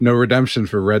No redemption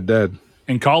for Red Dead.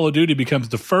 And Call of Duty becomes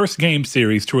the first game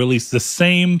series to release the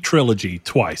same trilogy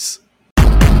twice.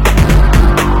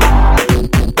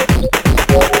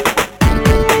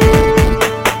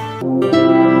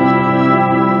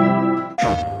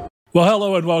 Well,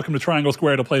 hello and welcome to Triangle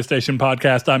Square, the PlayStation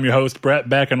podcast. I'm your host, Brett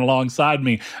Beck, and alongside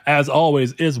me, as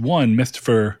always, is one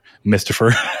Mr.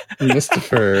 Mr.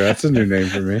 That's a new name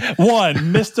for me. One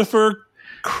Mr.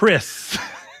 Chris.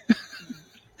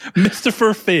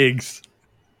 Mr. Figs.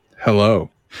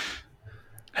 Hello.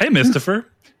 Hey, Mr.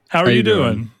 How are you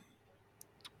doing?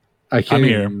 I'm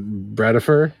here.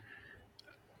 Brettifer?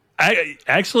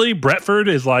 Actually, Bretford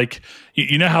is like,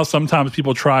 you know how sometimes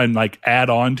people try and like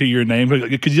add on to your name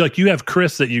because you have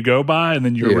Chris that you go by, and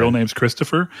then your real name's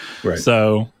Christopher. Right.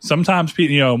 So sometimes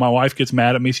my wife gets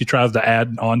mad at me. She tries to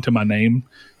add on to my name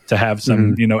to have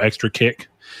some extra kick.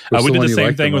 We did the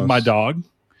same thing with my dog.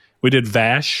 We did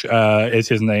Vash is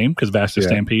his name because Vash the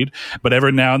Stampede. But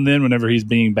every now and then, whenever he's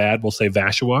being bad, we'll say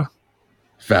Vashua.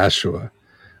 Vashua.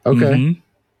 Okay.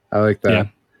 I like that. Yeah.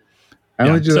 I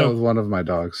only do that with one of my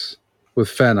dogs. With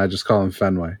Fen, I just call him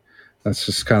Fenway. That's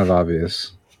just kind of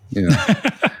obvious.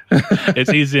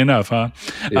 It's easy enough, huh?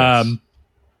 Yes.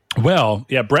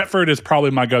 Bretford is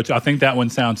probably my go-to. I think that one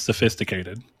sounds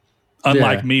sophisticated.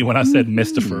 Unlike me when I said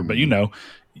Mistifer, but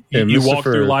you walk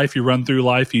through life, you run through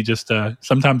life, you just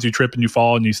sometimes you trip and you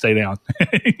fall and you stay down.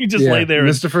 You just lay there.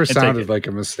 Mistifer sounded like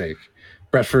a mistake.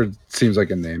 Bretford seems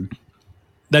like a name.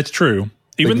 That's true.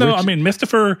 Even though,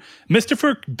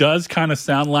 Mistifer does kind of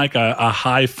sound like a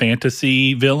high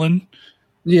fantasy villain.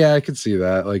 Yeah, I could see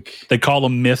that. Like they call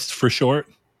him Mist for short.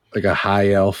 Like a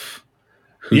high elf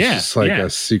who's just like a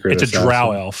secret It's assassin. A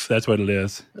drow elf. That's what it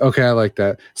is. Okay, I like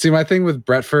that. See, my thing with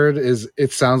Bretford is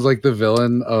it sounds like the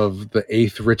villain of the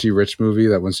 8th Richie Rich movie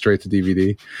that went straight to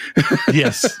DVD.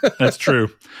 Yes, that's true.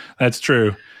 That's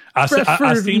true. I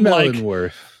seem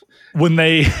Melonworth.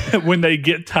 Like when they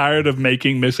get tired of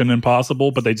making Mission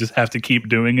Impossible, but they just have to keep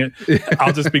doing it,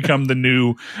 I'll just become the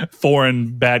new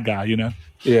foreign bad guy,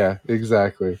 Yeah,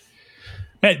 exactly.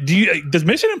 Man, does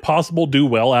Mission Impossible do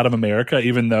well out of America,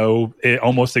 even though it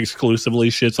almost exclusively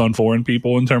shits on foreign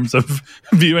people in terms of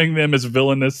viewing them as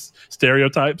villainous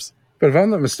stereotypes? But if I'm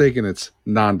not mistaken, it's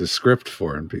nondescript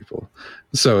foreign people,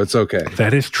 so it's okay.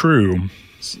 That is true.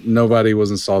 Nobody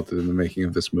was insulted in the making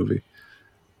of this movie.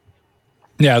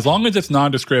 Yeah, as long as it's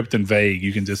nondescript and vague,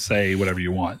 you can just say whatever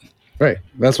you want. Right.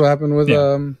 That's what happened with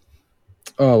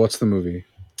what's the movie?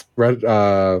 Red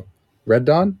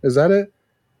Dawn? Is that it?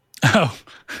 Oh.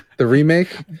 The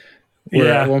remake?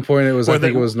 Where at one point it was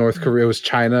it was North Korea, it was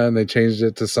China, and they changed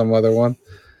it to some other one.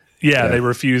 Yeah, they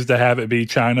refused to have it be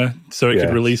China so it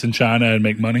could release in China and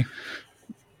make money.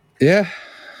 Yeah.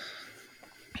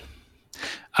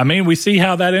 I mean, we see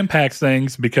how that impacts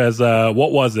things because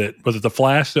what was it? Was it The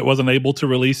Flash that wasn't able to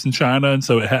release in China? And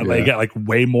so they got like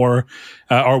way more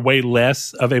or way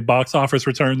less of a box office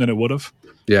return than it would have.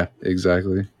 Yeah,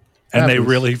 exactly. And they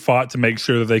really fought to make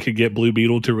sure that they could get Blue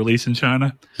Beetle to release in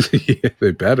China. Yeah,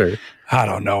 they better. I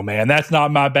don't know, man. That's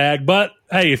not my bag. But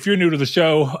hey, if you're new to the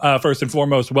show, first and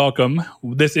foremost, welcome.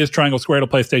 This is Triangle Square, the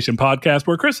PlayStation podcast,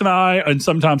 where Chris and I, and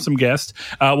sometimes some guests,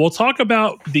 will talk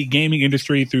about the gaming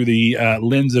industry through the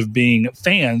lens of being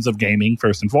fans of gaming,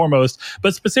 first and foremost,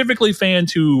 but specifically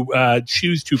fans who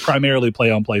choose to primarily play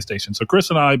on PlayStation. So Chris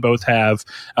and I both have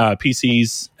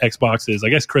PCs, Xboxes. I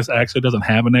guess Chris actually doesn't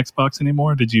have an Xbox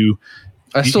anymore. Did you?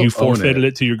 You forfeited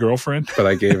it to your girlfriend? But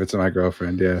I gave it to my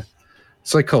girlfriend, yeah.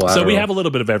 It's like collateral. So we have a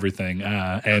little bit of everything,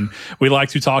 and we like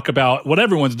to talk about what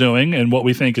everyone's doing and what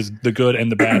we think is the good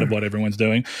and the bad of what everyone's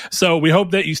doing. So we hope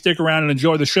that you stick around and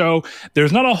enjoy the show.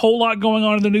 There's not a whole lot going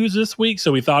on in the news this week,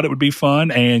 so we thought it would be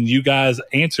fun, and you guys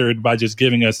answered by just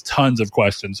giving us tons of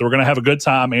questions. So we're going to have a good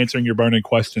time answering your burning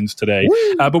questions today.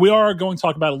 But we are going to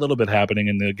talk about a little bit happening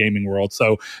in the gaming world.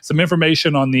 So some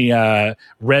information on the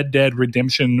Red Dead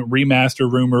Redemption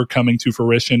remaster rumor coming to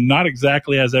fruition. Not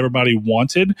exactly as everybody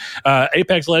wanted.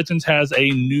 Apex Legends has a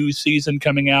new season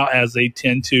coming out, as they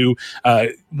tend to.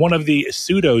 One of the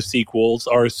pseudo sequels,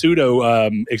 or pseudo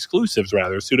exclusives,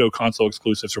 rather, pseudo console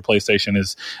exclusives for PlayStation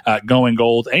is going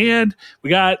gold. And we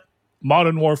got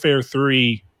Modern Warfare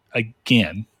 3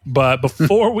 again. But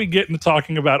before we get into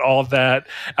talking about all of that,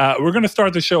 we're going to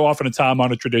start the show off in a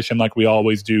time-honored tradition like we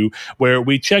always do, where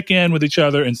we check in with each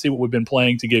other and see what we've been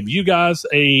playing to give you guys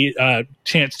a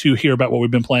chance to hear about what we've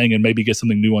been playing and maybe get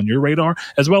something new on your radar,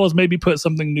 as well as maybe put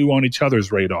something new on each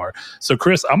other's radar. So,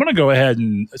 Chris, I'm going to go ahead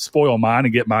and spoil mine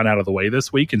and get mine out of the way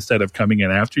this week instead of coming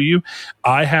in after you.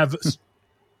 I have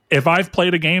if I've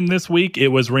played a game this week, it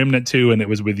was Remnant 2, and it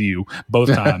was with you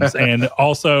both times. And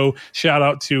also, shout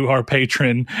out to our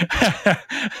patron,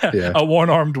 A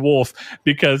One-Armed Wolf,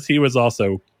 because he was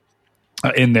also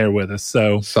in there with us.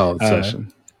 So solid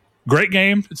session. Great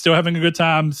game. Still having a good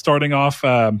time. Starting off,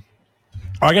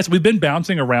 I guess we've been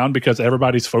bouncing around because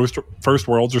everybody's first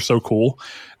worlds are so cool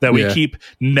that we keep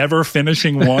never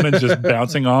finishing one and just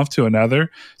bouncing off to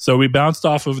another. So we bounced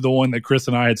off of the one that Chris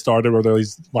and I had started, where there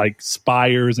was like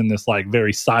spires and this like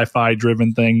very sci-fi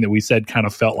driven thing that we said kind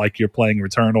of felt like you're playing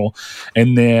Returnal.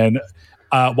 And then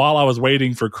while I was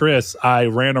waiting for Chris, I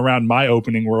ran around my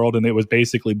opening world, and it was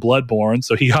basically Bloodborne.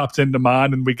 So he hopped into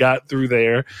mine, and we got through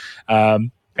there.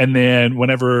 And then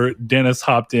whenever Dennis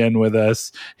hopped in with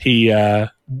us, I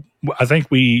think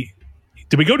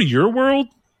did we go to your world?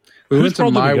 We went to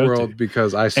my world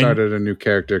because I started a new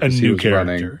character because he was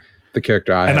running the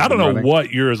character I had. And I don't know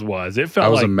what yours was. It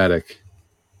felt like a medic.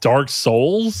 Dark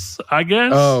Souls, I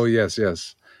guess. Oh, yes.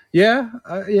 Yeah,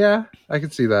 I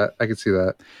could see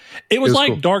that. It was like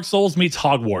cool. Dark Souls meets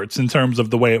Hogwarts in terms of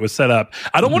the way it was set up.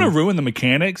 I don't want to ruin the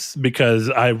mechanics because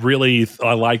I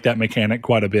like that mechanic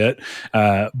quite a bit.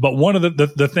 But one of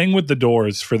the thing with the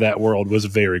doors for that world was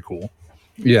very cool.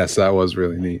 Yes, that was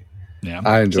really neat. Yeah,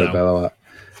 I enjoyed that a lot.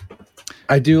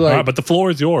 I do like, but the floor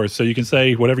is yours, so you can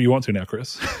say whatever you want to now,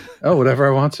 Chris. Oh, whatever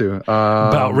I want to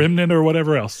about Remnant or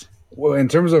whatever else. Well, in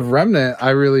terms of Remnant, I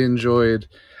really enjoyed.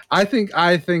 I think,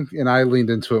 and I leaned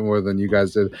into it more than you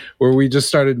guys did, where we just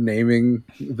started naming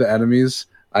the enemies.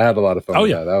 I had a lot of fun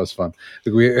with that. That was fun.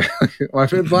 My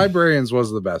favorite Librarians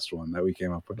was the best one that we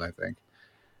came up with, I think.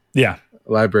 Yeah.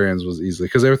 Librarians was easily,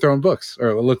 because they were throwing books, or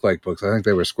it looked like books. I think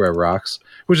they were square rocks,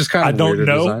 which is kind of weird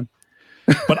design.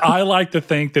 But I like to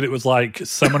think that it was like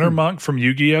Summoner Monk from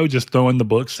Yu-Gi-Oh! Just throwing the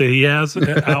books that he has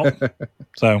out.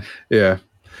 So. Yeah.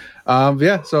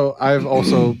 So I've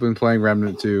also been playing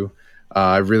Remnant 2.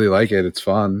 I really like it. It's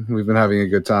fun. We've been having a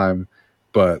good time.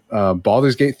 But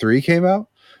Baldur's Gate 3 came out.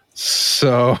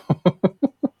 So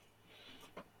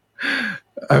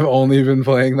I've only been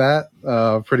playing that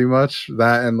pretty much.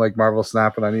 That and like Marvel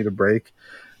Snap, and I need a break.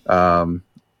 And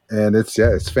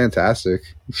it's fantastic.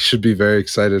 You should be very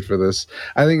excited for this.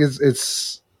 I think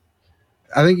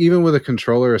I think even with a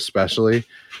controller especially,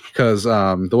 because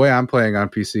the way I'm playing on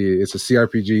PC, it's a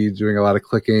CRPG doing a lot of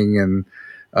clicking and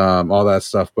all that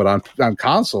stuff, but on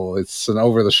console it's an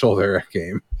over-the-shoulder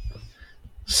game.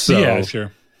 So yeah,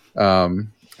 sure.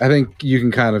 I think you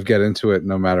can kind of get into it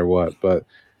no matter what, but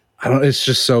it's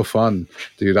just so fun,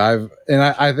 dude. I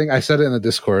think I said it in the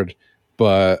Discord,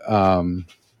 but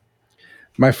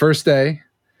my first day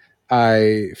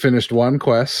I finished one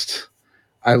quest.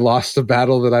 I lost a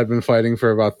battle that I'd been fighting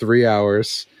for about 3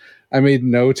 hours. I made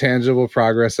no tangible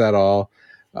progress at all.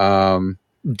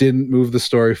 Didn't move the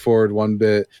story forward one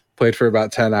bit. Played for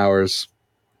about 10 hours.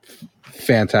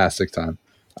 Fantastic time.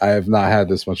 I have not had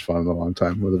this much fun in a long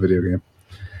time with a video game.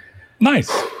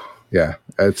 Nice. Yeah,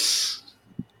 it's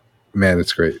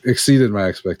great. Exceeded my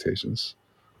expectations.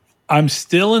 I'm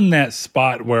still in that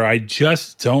spot where I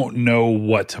just don't know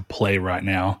what to play right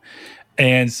now.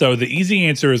 And so the easy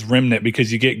answer is Remnant,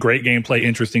 because you get great gameplay,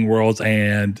 interesting worlds,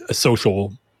 and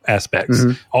social aspects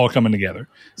all coming together.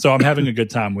 So I'm having a good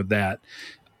time with that.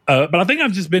 But I think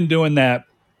I've just been doing that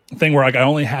thing where like I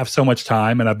only have so much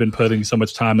time, and I've been putting so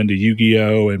much time into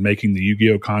Yu-Gi-Oh! And making the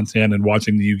Yu-Gi-Oh! Content and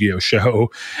watching the Yu-Gi-Oh! Show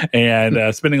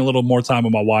and spending a little more time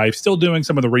with my wife, still doing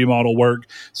some of the remodel work.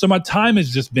 So my time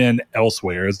has just been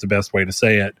elsewhere is the best way to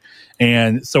say it.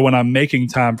 And so when I'm making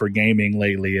time for gaming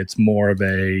lately, it's more of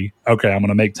I'm going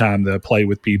to make time to play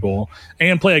with people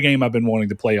and play a game I've been wanting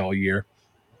to play all year.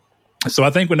 So I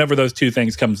think whenever those two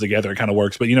things comes together, it kind of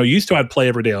works. But, used to I'd play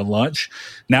every day on lunch.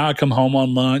 Now I come home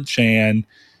on lunch and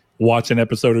watch an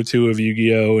episode or two of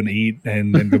Yu-Gi-Oh! And eat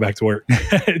and then go back to work.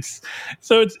 It's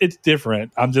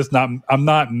different. I'm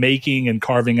not making and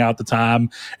carving out the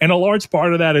time. And a large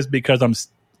part of that is because I'm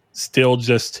still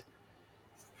just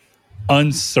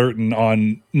uncertain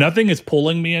on nothing is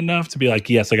pulling me enough to be like,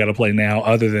 yes, I got to play now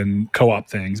other than co-op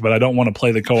things. But I don't want to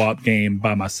play the co-op game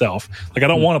by myself. Like I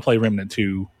don't want to play Remnant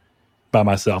 2 by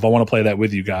myself. I want to play that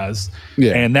with you guys.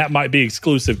 Yeah. And that might be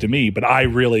exclusive to me, but I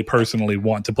really personally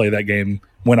want to play that game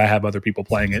when I have other people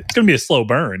playing it. It's going to be a slow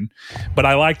burn, but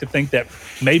I like to think that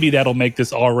maybe that'll make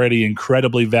this already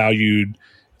incredibly valued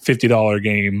 $50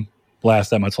 game last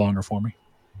that much longer for me.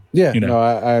 Yeah,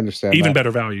 I understand. Even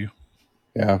better value.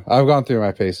 Yeah, I've gone through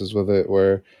my paces with it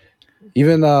where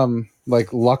even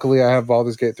luckily I have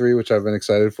Baldur's Gate 3, which I've been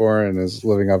excited for and is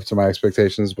living up to my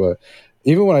expectations, but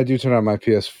even when I do turn on my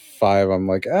PS5, I'm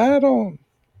like, I don't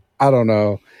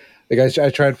know. Like I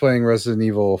tried playing Resident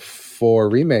Evil 4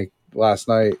 Remake last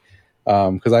night,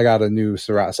 because I got a new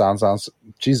surround sound.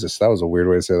 Jesus, that was a weird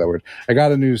way to say that word. I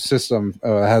got a new system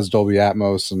that has Dolby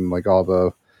Atmos and like all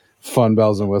the fun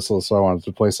bells and whistles. So I wanted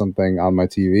to play something on my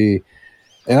TV,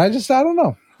 and I don't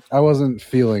know. I wasn't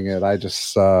feeling it. I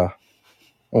just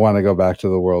want to go back to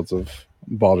the worlds of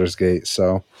Baldur's Gate.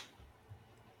 So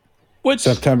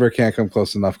September can't come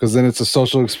close enough because then it's a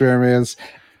social experience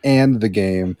and the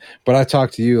game. But I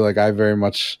talked to you, like I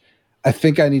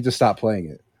think I need to stop playing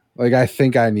it. Like I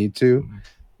think I need to,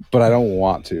 but I don't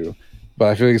want to. But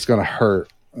I feel like it's going to hurt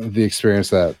the experience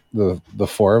that the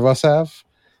four of us have,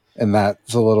 and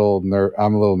that's I'm a little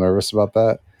nervous about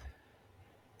that.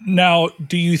 Now,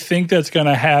 do you think that's going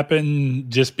to happen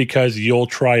just because you'll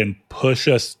try and push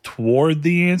us toward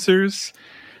the answers?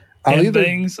 I'll either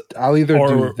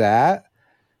do that,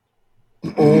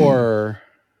 or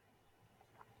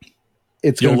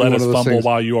you'll let us fumble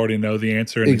while you already know the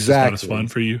answer, and exactly. It's just not as fun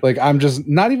for you. Like I'm just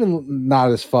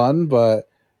not as fun, but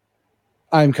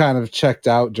I'm kind of checked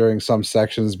out during some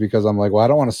sections because I'm like, well, I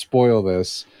don't want to spoil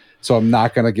this, so I'm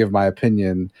not going to give my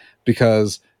opinion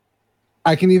because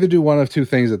I can either do one of two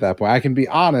things at that point. I can be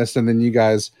honest, and then you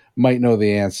guys might know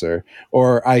the answer,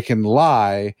 or I can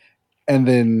lie, and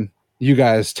then you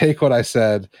guys take what I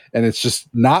said, and it's just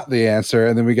not the answer,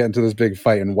 and then we get into this big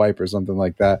fight and wipe or something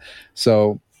like that.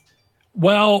 So,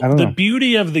 well, the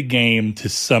beauty of the game, to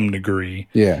some degree,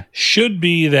 should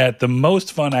be that the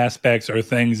most fun aspects are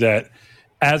things that,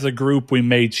 as a group, we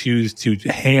may choose to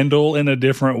handle in a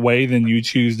different way than you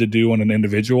choose to do on an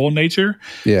individual nature.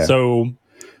 Yeah. So,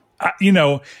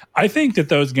 I think that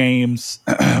those games,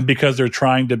 because they're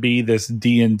trying to be this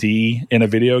D&D in a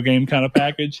video game kind of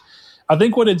package, I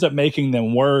think what ends up making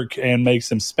them work and makes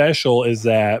them special is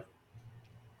that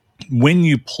when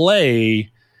you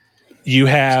play, you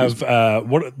have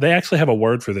they actually have a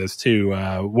word for this too.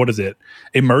 What is it?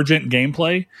 Emergent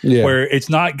gameplay, where it's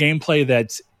not gameplay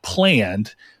that's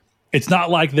planned. It's not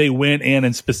like they went in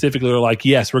and specifically are like,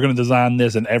 yes, we're going to design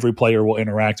this and every player will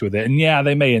interact with it. And yeah,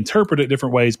 they may interpret it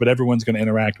different ways, but everyone's going to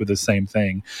interact with the same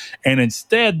thing. And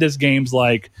instead, this game's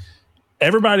like,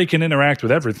 everybody can interact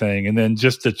with everything. And then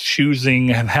just to choosing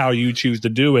how you choose to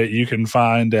do it, you can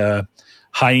find a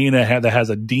hyena that has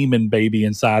a demon baby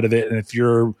inside of it. And if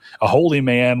you're a holy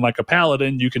man, like a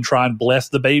paladin, you can try and bless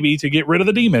the baby to get rid of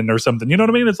the demon or something. You know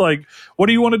what I mean? It's like, what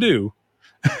do you want to do?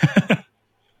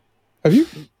 Have you...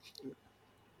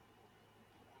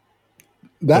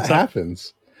 That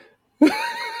happens.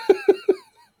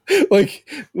 Like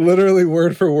literally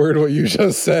word for word what you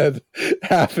just said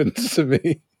happened to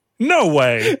me. No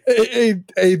way.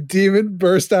 A demon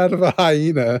burst out of a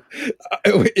hyena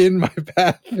in my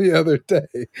path the other day.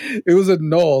 It was a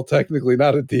gnoll, technically,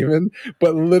 not a demon,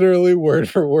 but literally word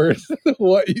for word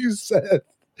what you said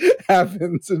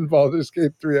happens in Baldur's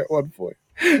Gate 3 at one point.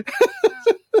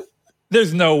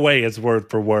 There's no way it's word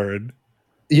for word.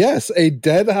 Yes, a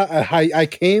dead I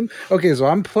came. Okay, so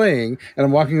I'm playing and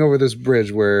I'm walking over this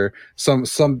bridge where some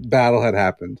battle had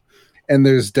happened, and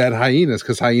there's dead hyenas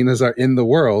because hyenas are in the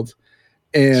world.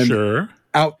 And sure,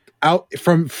 out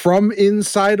from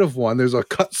inside of one, there's a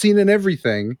cutscene and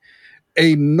everything.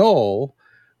 A gnoll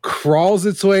crawls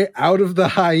its way out of the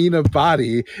hyena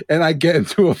body, and I get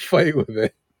into a fight with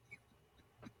it.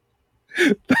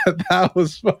 That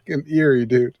was fucking eerie,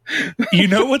 dude. You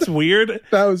know what's weird?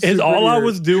 That was all I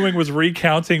was doing was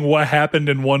recounting what happened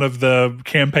in one of the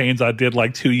campaigns I did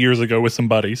like 2 years ago with some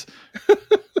buddies.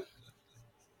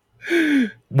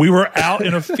 We were out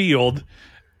in a field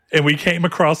and we came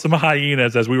across some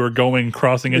hyenas as we were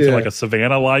crossing into like a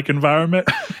savanna-like environment,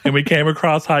 and we came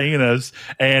across hyenas.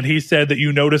 And he said that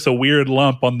you notice a weird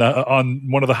lump on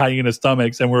one of the hyena's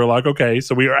stomachs, and we were like, okay.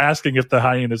 So we were asking if the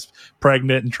hyena's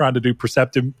pregnant and trying to do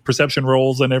perception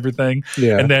rolls and everything.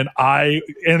 Yeah. And then I've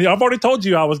already told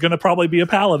you I was going to probably be a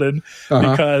paladin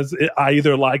because I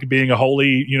either like being a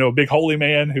holy, big holy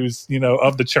man who's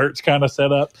of the church kind of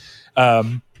setup,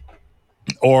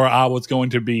 or I was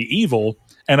going to be evil.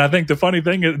 And I think the funny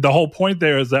thing is, the whole point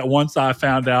there is that once I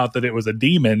found out that it was a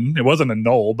demon, it wasn't a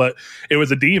gnoll, but it was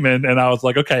a demon. And I was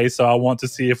like, okay, so I want to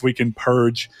see if we can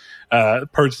purge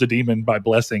the demon by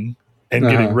blessing and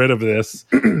getting rid of this.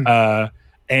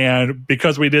 And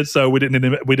because we did so, we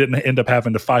didn't end up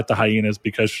having to fight the hyenas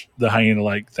because the hyena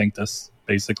thanked us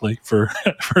basically for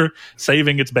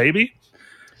saving its baby.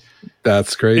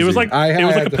 That's crazy. It was like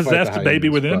a possessed baby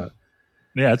within.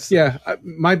 But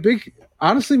my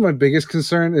biggest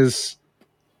concern is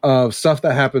stuff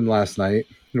that happened last night,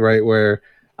 right? Where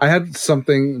I had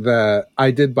something that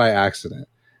I did by accident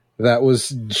that was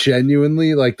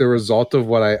genuinely like the result of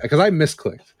because I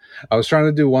misclicked. I was trying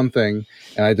to do one thing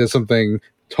and I did something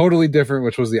totally different,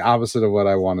 which was the opposite of what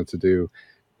I wanted to do.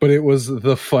 but it was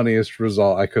the funniest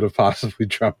result I could have possibly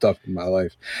dreamt up in my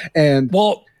life. And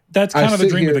well, that's kind of the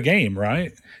dream of the game,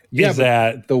 right? Yeah, is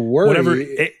that the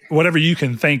worry, whatever you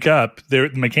can think up, the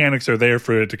mechanics are there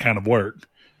for it to kind of work.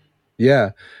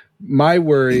 Yeah. My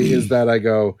worry is that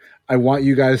I want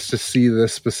you guys to see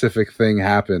this specific thing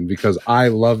happen because I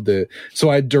loved it. So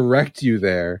I direct you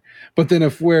there. But then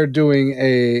if we're doing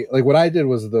what I did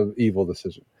was the evil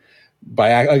decision by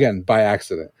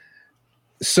accident.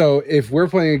 So if we're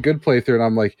playing a good playthrough and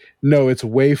I'm like, no, it's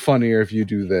way funnier if you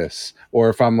do this. Or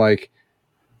if I'm like,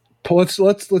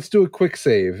 let's do a quick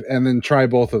save and then try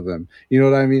both of them. You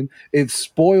know what I mean? It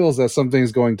spoils that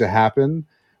something's going to happen,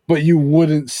 but you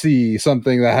wouldn't see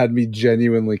something that had me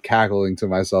genuinely cackling to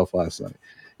myself last night.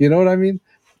 You know what I mean?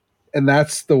 And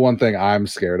that's the one thing I'm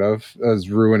scared of,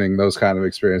 is ruining those kind of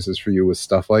experiences for you with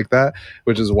stuff like that,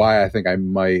 which is why I think I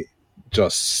might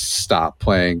just stop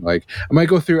playing. Like, I might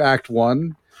go through Act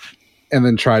 1 and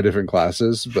then try different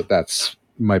classes, but that's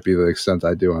might be the extent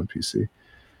I do on PC.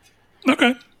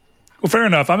 Okay. Well, fair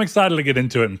enough. I'm excited to get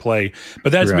into it and play,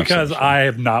 but that's because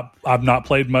I've not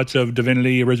played much of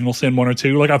Divinity Original Sin 1 or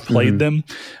 2. Like, I've played them,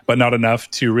 but not enough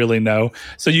to really know.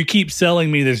 So you keep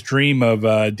selling me this dream of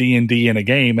D&D in a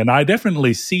game, and I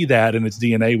definitely see that in its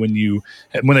DNA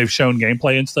when they've shown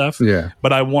gameplay and stuff. Yeah.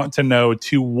 But I want to know,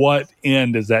 to what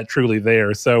end is that truly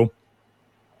there? So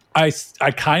I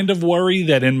kind of worry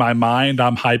that in my mind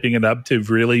I'm hyping it up to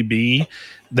really be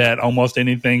that almost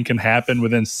anything can happen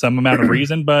within some amount of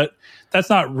reason, but that's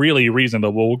not really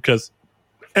reasonable because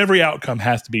every outcome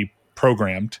has to be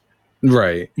programmed,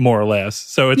 right? More or less.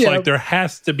 So it's like there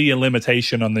has to be a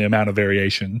limitation on the amount of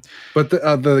variation. But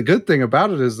the good thing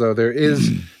about it is, though, there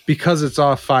is, because it's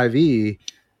off 5e,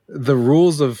 the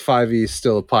rules of 5e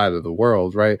still apply to the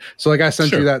world, right? So like I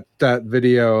sent you that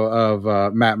video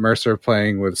of Matt Mercer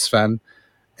playing with Sven,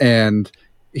 and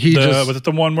was it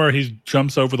the one where he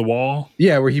jumps over the wall?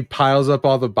 Yeah, where he piles up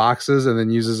all the boxes and then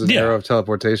uses an arrow of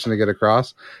teleportation to get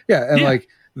across. Yeah, and like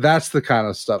that's the kind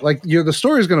of stuff. Like, the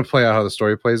story is going to play out how the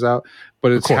story plays out,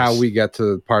 but it's how we get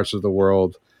to parts of the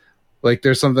world. Like,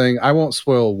 there's something, I won't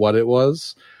spoil what it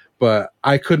was, but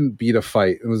I couldn't beat a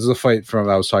fight. It was a fight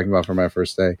I was talking about from my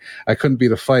first day. I couldn't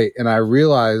beat a fight, and I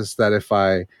realized that if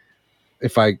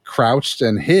I crouched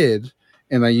and hid,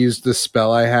 and I used this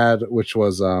spell I had, which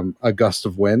was a gust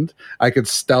of wind, I could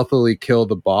stealthily kill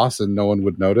the boss and no one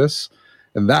would notice.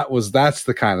 And that's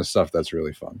the kind of stuff that's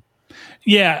really fun.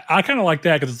 Yeah, I kind of like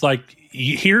that because it's like,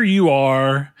 here you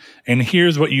are, and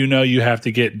here's what you have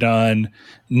to get done.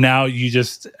 Now you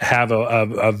just have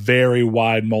a very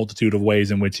wide multitude of ways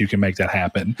in which you can make that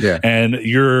happen. Yeah. And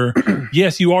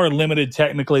yes, you are limited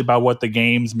technically by what the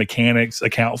game's mechanics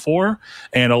account for.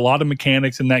 And a lot of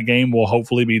mechanics in that game will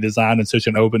hopefully be designed in such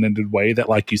an open-ended way that,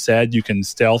 like you said, you can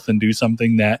stealth and do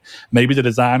something that maybe the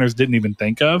designers didn't even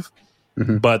think of.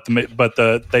 Mm-hmm. But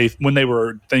when they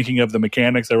were thinking of the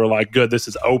mechanics, they were like, "Good, this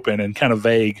is open and kind of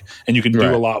vague, and you can do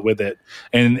a lot with it."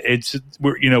 And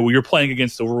you're playing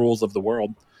against the rules of the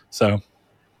world. So,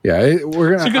 yeah, I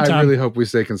really hope we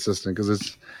stay consistent because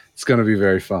it's going to be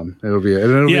very fun. It'll be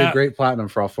a great platinum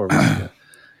for all 4 of us.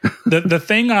 The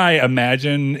thing I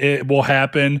imagine it will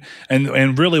happen,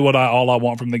 and really all I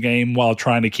want from the game, while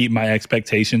trying to keep my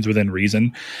expectations within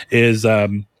reason, is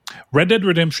Red Dead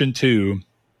Redemption 2.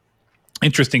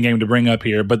 Interesting game to bring up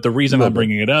here, but the reason I'm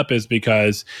bringing it up is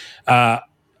because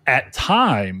at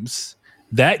times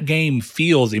that game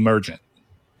feels emergent.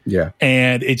 Yeah.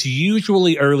 And it's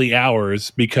usually early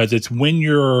hours because it's when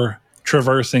you're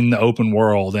traversing the open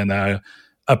world and a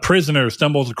prisoner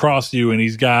stumbles across you and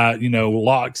he's got,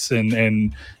 locks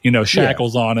and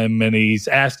shackles on him, and he's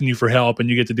asking you for help, and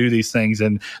you get to do these things.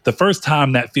 And the first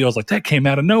time that feels like that came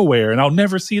out of nowhere and I'll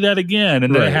never see that again.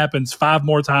 And then it happens 5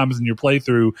 more times in your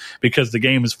playthrough because the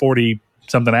game is 40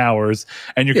 something hours,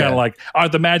 and you're kind of like, all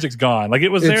right, the magic's gone. Like, it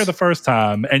was there the first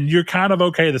time, and you're kind of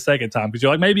okay the second time because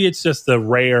you're like, maybe it's just the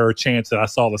rare chance that I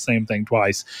saw the same thing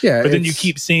twice. Yeah, but then you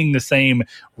keep seeing the same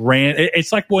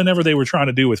it's like whenever they were trying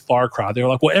to do with Far Cry, they were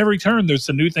like, well, every turn there's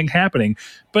a new thing happening,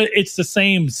 but it's the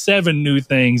same 7 new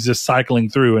things just cycling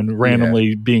through and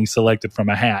randomly being selected from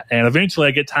a hat. And eventually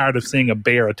I get tired of seeing a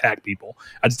bear attack people.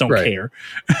 I just don't care.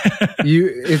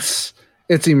 It's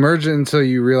emergent until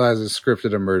you realize it's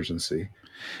scripted emergency.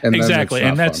 And exactly.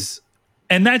 And that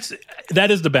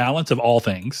is the balance of all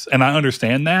things. And I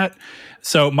understand that.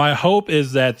 So my hope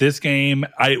is that this game,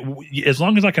 as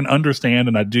long as I can understand,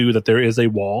 and I do, that there is a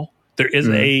wall, there is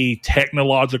a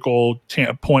technological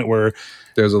point where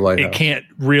there's a lighthouse. It can't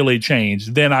really change.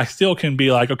 Then I still can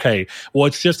be like, okay, well,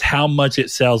 it's just how much it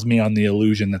sells me on the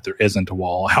illusion that there isn't a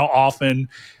wall. How often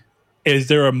is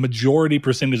there a majority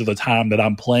percentage of the time that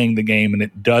I'm playing the game and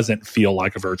it doesn't feel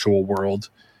like a virtual world?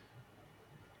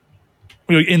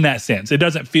 In that sense, it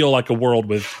doesn't feel like a world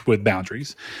with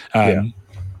boundaries.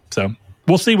 So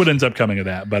we'll see what ends up coming of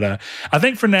that. But I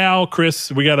think for now,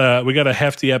 Chris, we got a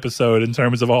hefty episode in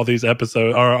terms of all these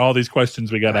episodes or all these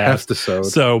questions we got to ask.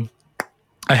 So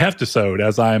a heftisode,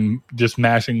 as I'm just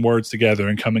mashing words together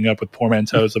and coming up with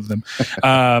portmanteaus of them.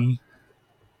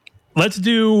 Let's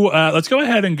go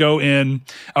ahead and go in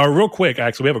real quick.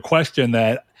 Actually, we have a question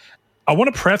that I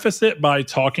want to preface it by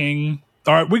talking.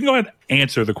 All right, we can go ahead and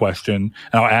answer the question, and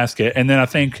I'll ask it. And then I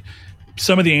think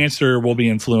some of the answer will be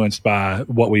influenced by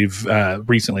what we've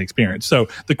recently experienced. So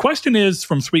the question is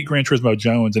from Sweet Gran Turismo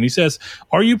Jones, and he says,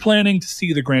 are you planning to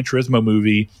see the Gran Turismo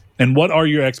movie, and what are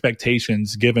your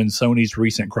expectations given Sony's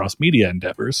recent cross-media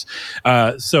endeavors?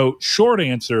 So short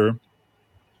answer,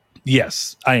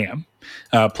 yes, I am.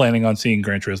 Planning on seeing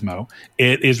Gran Turismo.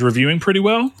 It is reviewing pretty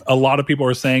well. A lot of people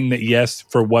are saying that yes,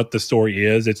 for what the story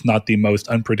is, it's not the most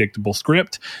unpredictable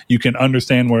script. You can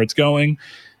understand where it's going.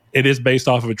 It is based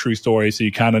off of a true story, so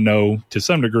you kind of know to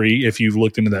some degree if you've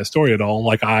looked into that story at all,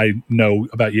 like I know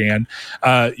about Yan.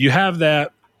 You have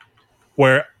that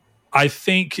where I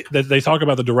think that they talk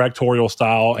about the directorial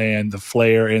style and the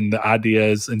flair and the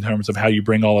ideas in terms of how you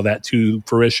bring all of that to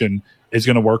fruition is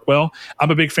going to work well.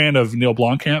 I'm a big fan of Neil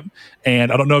Blomkamp,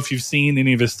 and I don't know if you've seen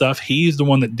any of his stuff. He's the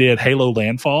one that did Halo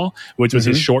Landfall, which was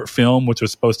his short film, which was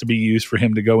supposed to be used for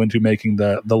him to go into making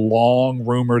the long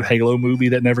rumored Halo movie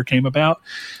that never came about.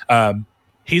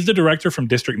 He's the director from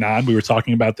District 9. We were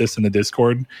talking about this in the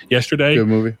Discord yesterday. Good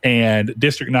movie. And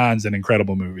District 9 is an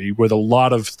incredible movie with a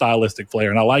lot of stylistic flair.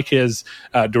 And I like his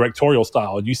directorial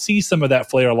style. And you see some of that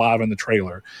flair live in the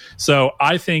trailer. So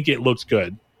I think it looks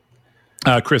good.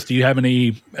 Chris, do you have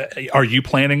any, are you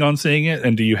planning on seeing it?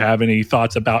 And do you have any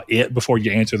thoughts about it before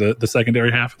you answer the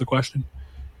secondary half of the question?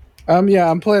 Yeah,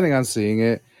 I'm planning on seeing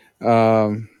it.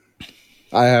 I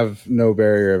have no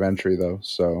barrier of entry though.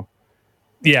 So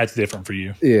yeah, it's different for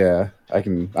you. Yeah,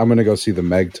 I'm going to go see the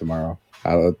Meg tomorrow.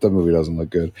 The movie doesn't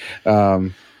look good.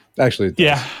 Actually,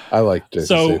 yeah, I like Jason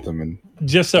Statham. And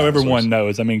just so everyone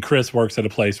knows, I mean, Chris works at a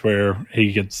place where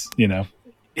he gets,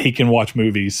 he can watch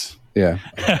movies. Yeah,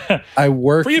 I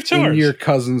work in your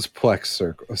cousin's Plex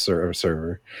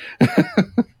server.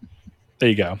 There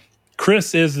you go.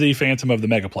 Chris is the Phantom of the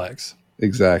Megaplex.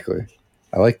 Exactly.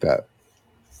 I like that.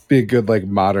 Be a good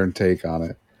modern take on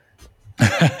it.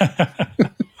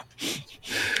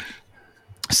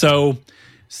 So,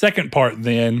 second part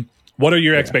then, what are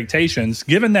your expectations?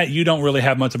 Given that you don't really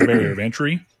have much of a barrier of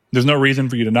entry, there's no reason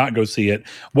for you to not go see it.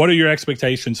 What are your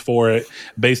expectations for it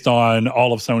based on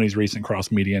all of Sony's recent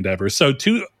cross-media endeavors? So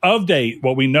to update,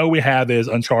 what we know we have is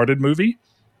Uncharted movie,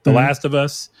 The Last of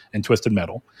Us, and Twisted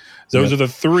Metal. Those are the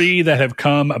three that have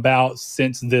come about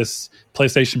since this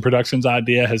PlayStation Productions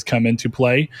idea has come into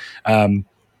play.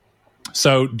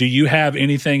 So do you have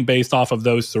anything based off of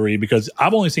those three? Because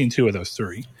I've only seen two of those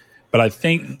three, but I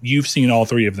think you've seen all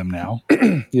three of them now.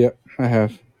 Yep, I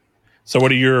have. So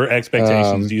what are your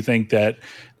expectations? Do you think that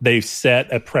they've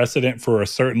set a precedent for a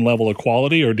certain level of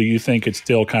quality, or do you think it's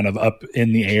still kind of up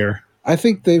in the air? I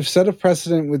think they've set a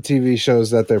precedent with TV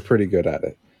shows that they're pretty good at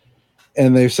it.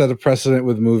 And they've set a precedent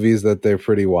with movies that they're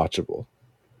pretty watchable.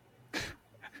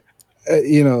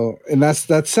 And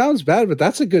that sounds bad, but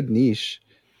that's a good niche.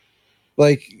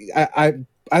 I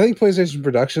think PlayStation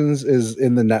Productions is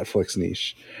in the Netflix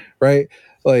niche, right?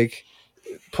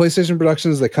 PlayStation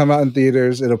Productions that come out in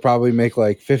theaters, it'll probably make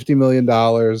 $50 million,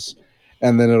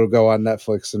 and then it'll go on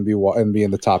Netflix and be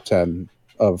in the top 10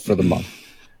 for the month,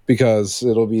 because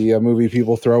it'll be a movie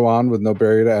people throw on with no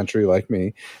barrier to entry like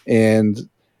me, and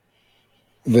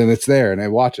then it's there and I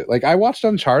watch it. I watched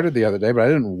Uncharted the other day, but I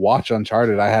didn't watch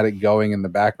Uncharted. I had it going in the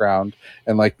background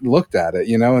and looked at it,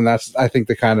 and that's, I think,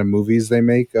 the kind of movies they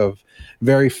make, of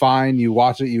very fine. You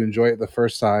watch it, you enjoy it the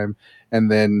first time, and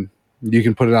then you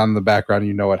can put it on in the background. When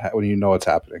you know what's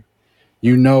happening.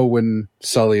 When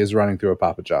Sully is running through a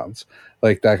Papa John's,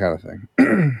 that kind of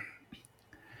thing.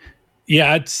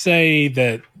 Yeah, I'd say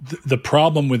that the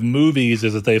problem with movies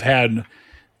is that they've had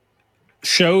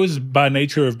shows, by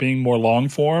nature of being more long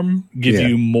form, give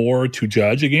you more to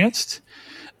judge against.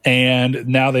 And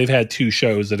now they've had two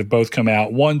shows that have both come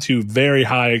out, one to very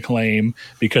high acclaim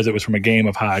because it was from a game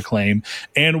of high acclaim,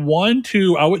 and one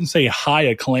to, I wouldn't say high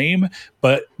acclaim,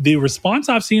 but the response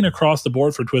I've seen across the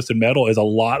board for Twisted Metal is a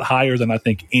lot higher than I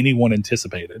think anyone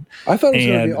anticipated. I thought it was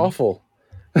going to be awful.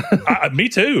 Me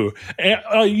too. And,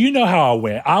 you know how I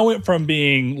went. I went from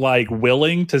being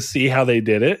willing to see how they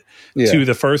did it to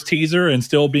the first teaser and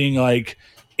still being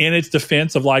in its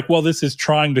defense of like, well, this is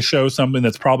trying to show something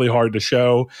that's probably hard to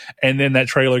show. And then that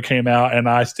trailer came out, and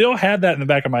I still had that in the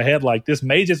back of my head, like this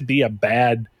may just be a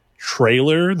bad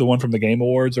trailer, the one from the Game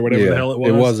Awards or whatever the hell it was.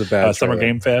 It was a bad Summer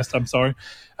Game Fest. I'm sorry.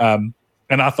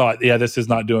 And I thought, this is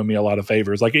not doing me a lot of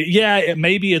favors. Like,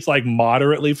 maybe it's like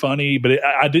moderately funny, but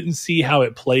I didn't see how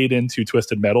it played into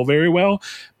Twisted Metal very well.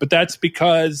 But that's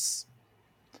because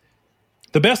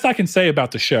the best I can say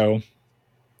about the show,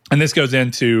 and this goes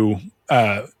into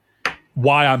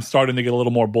why I'm starting to get a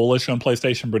little more bullish on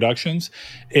PlayStation Productions,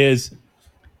 is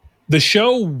the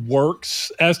show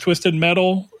works as Twisted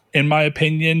Metal, in my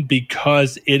opinion,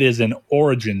 because it is an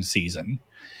origin season.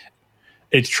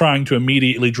 It's trying to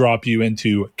immediately drop you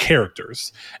into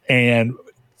characters and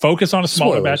focus on a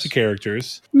smaller batch of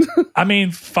characters. I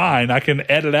mean, fine, I can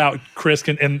edit out. Chris,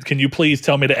 can you please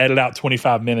tell me to edit out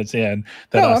 25 minutes in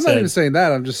that I'm not even saying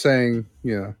that. I'm just saying,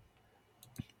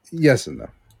 yes and no.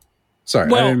 Sorry,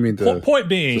 well, I didn't mean to. Point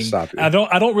being, to stop you. I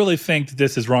don't really think that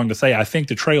this is wrong to say. I think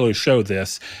the trailers show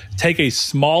this. Take a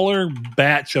smaller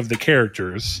batch of the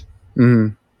characters,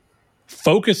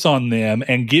 focus on them,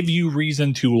 and give you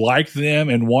reason to like them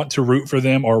and want to root for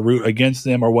them or root against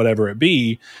them or whatever it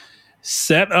be.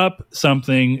 Set up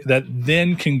something that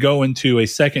then can go into a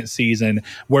second season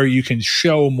where you can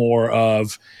show more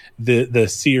of the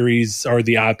series or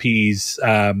the IP's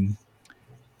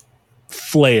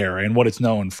flair and what it's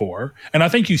known for. And I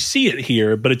think you see it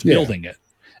here, but it's building it.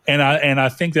 And I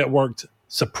think that worked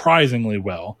surprisingly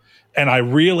well. And I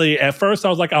really, at first I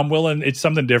was like, I'm willing, it's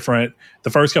something different. The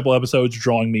first couple episodes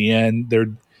drawing me in, they're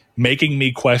making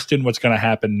me question what's going to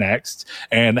happen next.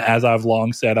 And as I've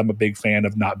long said, I'm a big fan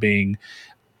of not being,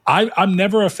 I'm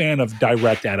never a fan of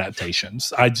direct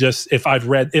adaptations. If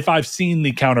I've seen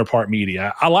the counterpart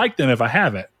media, I like them if I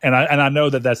haven't. And I know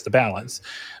that that's the balance.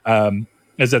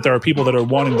 Is that there are people that are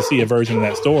wanting to see a version of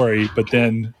that story, but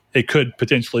then it could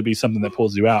potentially be something that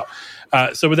pulls you out.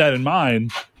 So with that in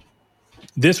mind,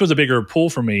 this was a bigger pull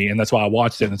for me, and that's why I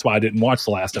watched it, and that's why I didn't watch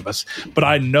The Last of Us. But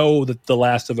I know that The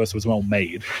Last of Us was well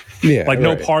made. Yeah,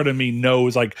 no part of me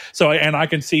knows, and I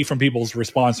can see from people's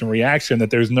response and reaction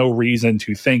that there's no reason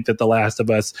to think that The Last of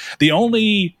Us, the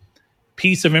only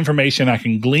piece of information I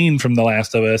can glean from The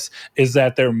Last of Us is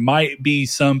that there might be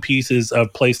some pieces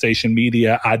of PlayStation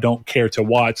media I don't care to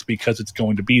watch because it's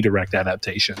going to be direct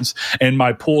adaptations. And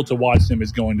my pull to watch them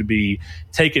is going to be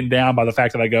taken down by the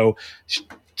fact that I go,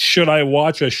 should I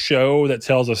watch a show that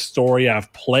tells a story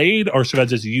I've played, or should I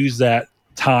just use that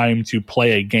time to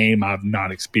play a game I've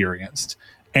not experienced?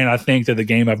 And I think that the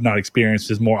game I've not experienced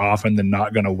is more often than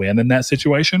not going to win in that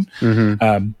situation.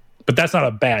 But that's not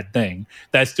a bad thing.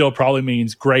 That still probably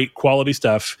means great quality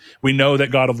stuff. We know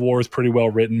that God of War is pretty well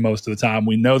written most of the time.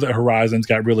 We know that Horizon's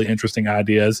got really interesting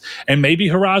ideas. And maybe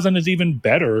Horizon is even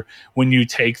better when you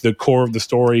take the core of the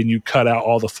story and you cut out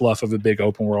all the fluff of a big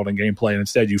open world and gameplay, and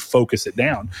instead you focus it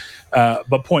down.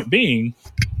 But point being,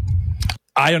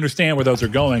 I understand where those are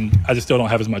going. I just still don't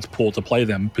have as much pull to play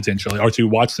them potentially or to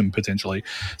watch them potentially.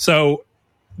 So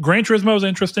Gran Turismo is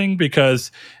interesting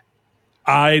because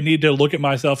I need to look at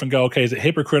myself and go, okay, is it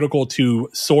hypocritical to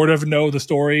sort of know the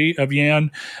story of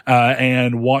Yan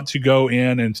and want to go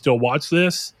in and still watch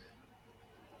this?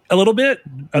 A little bit.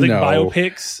 I think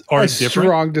biopics are different.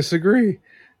 Strong disagree.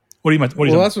 What do you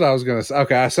mean? That's what I was going to say.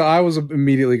 Okay, so I was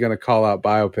immediately going to call out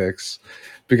biopics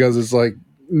because it's like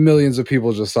millions of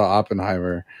people just saw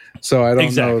Oppenheimer. So I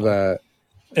don't know that.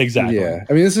 Exactly. Yeah.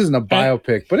 I mean, this isn't a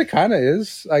biopic, but it kind of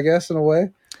is, I guess, in a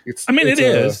way. It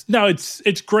is. No,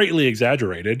 it's greatly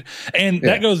exaggerated. And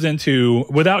that goes into,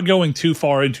 without going too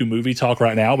far into movie talk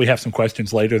right now, we have some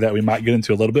questions later that we might get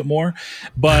into a little bit more.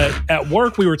 But at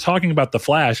work, we were talking about The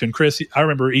Flash. And Chris, I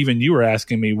remember even you were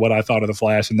asking me what I thought of The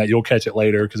Flash and that you'll catch it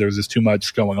later because there was just too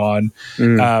much going on.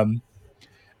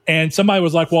 And somebody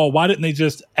was like, well, why didn't they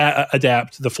just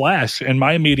adapt The Flash? And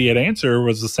my immediate answer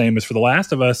was the same as for The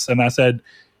Last of Us. And I said,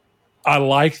 I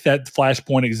like that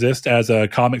Flashpoint exists as a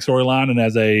comic storyline and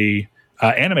as a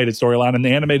animated storyline, and the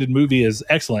animated movie is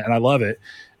excellent, and I love it.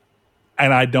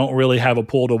 And I don't really have a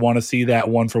pull to want to see that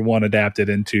one for one adapted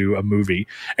into a movie.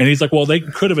 And he's like, well, they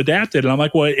could have adapted. And I'm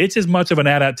like, well, it's as much of an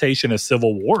adaptation as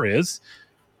Civil War is.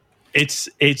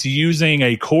 It's using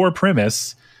a core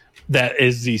premise that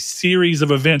is the series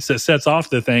of events that sets off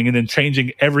the thing and then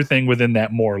changing everything within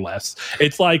that more or less.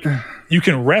 It's like you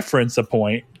can reference a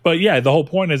point, but yeah, the whole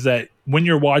point is that when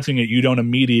you're watching it, you don't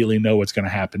immediately know what's going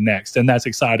to happen next. And that's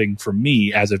exciting for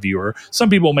me as a viewer. Some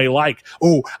people may like,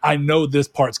 oh, I know this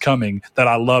part's coming that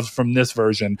I loved from this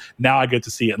version. Now I get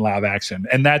to see it in live action.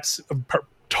 And that's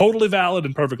totally valid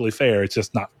and perfectly fair. It's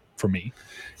just not for me.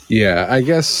 Yeah, I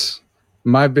guess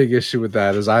my big issue with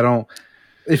that is I don't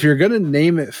if you're gonna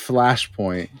name it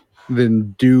Flashpoint,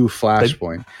 then do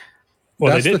Flashpoint.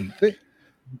 They didn't.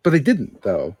 But they didn't,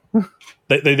 though.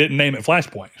 They didn't name it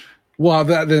Flashpoint. Well,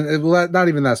 not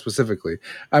even that specifically.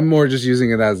 I'm more just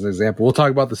using it as an example. We'll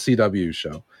talk about the CW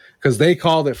show because they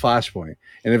called it Flashpoint,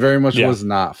 and it very much was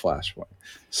not Flashpoint.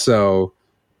 So,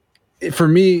 for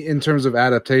me, in terms of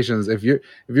adaptations, if you're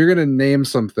going to name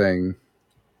something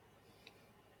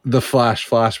the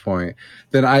Flashpoint,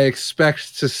 then I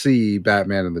expect to see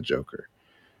Batman and the Joker.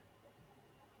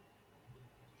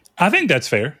 I think that's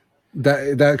fair.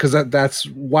 That's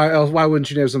why else? Why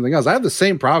wouldn't you name something else? I have the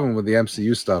same problem with the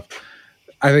MCU stuff.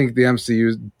 I think the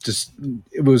MCU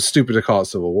it was stupid to call it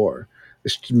Civil War. They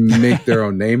should make their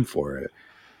own name for it.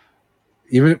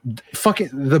 Even fucking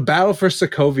the Battle for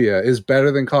Sokovia is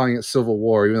better than calling it Civil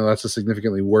War, even though that's a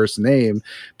significantly worse name,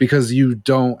 because you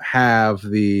don't have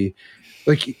the,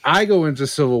 like, I go into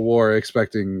Civil War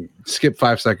expecting, skip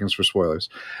 5 seconds for spoilers.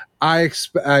 I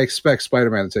expect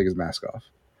Spider-Man to take his mask off,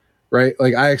 right?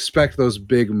 Like, I expect those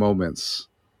big moments.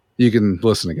 You can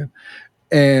listen again.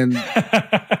 And,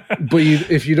 but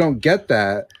if you don't get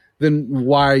that, then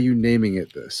why are you naming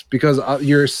it this? Because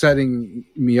you're setting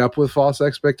me up with false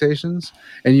expectations,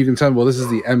 and you can tell me, well, this is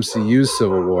the MCU's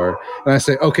Civil War. And I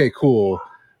say, okay, cool,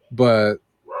 but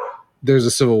there's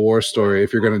a Civil War story.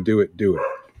 If you're going to do it, do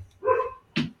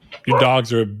it. Your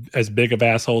dogs are as big of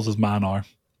assholes as mine are.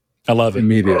 I love it.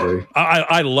 Immediately.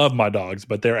 I love my dogs,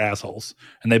 but they're assholes,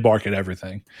 and they bark at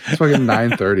everything. It's fucking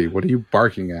 9:30. What are you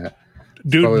barking at?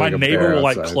 Dude, my neighbor will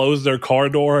like close their car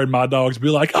door, and my dogs be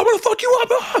like, "I'm gonna fuck you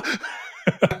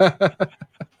up."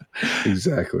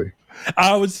 Exactly.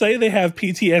 I would say they have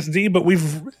PTSD, but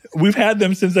we've had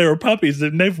them since they were puppies,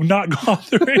 and they've not gone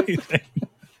through anything.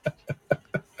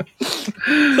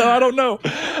 So I don't know.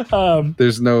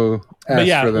 There's no. But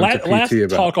yeah, last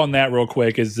talk on that real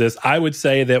quick is this. I would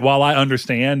say that while I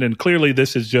understand, and clearly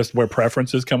this is just where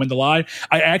preferences come into lie,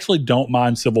 I actually don't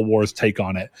mind Civil War's take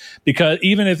on it. Because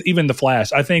even the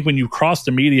Flash, I think when you cross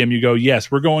the medium, you go,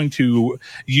 yes, we're going to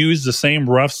use the same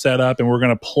rough setup and we're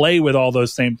going to play with all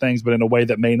those same things, but in a way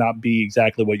that may not be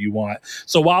exactly what you want.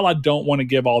 So while I don't want to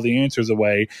give all the answers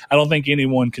away, I don't think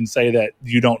anyone can say that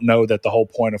you don't know that the whole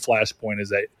point of Flashpoint is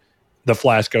that the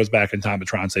Flash goes back in time to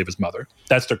try and save his mother.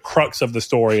 That's the crux of the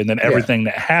story. And then everything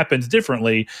that happens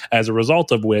differently as a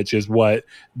result of which is what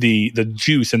the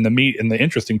juice and the meat and the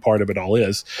interesting part of it all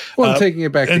is. Well, taking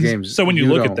it back to games. So when you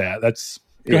look at that, that's...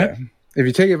 Go ahead. If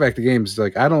you take it back to games,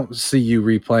 like, I don't see you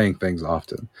replaying things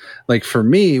often. Like, for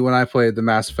me, when I played the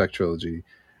Mass Effect trilogy,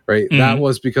 right, that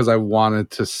was because I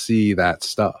wanted to see that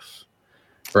stuff.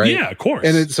 Right? Yeah, of course.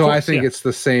 And I think it's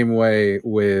the same way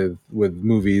with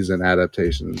movies and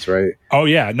adaptations, right? Oh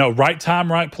yeah, no, right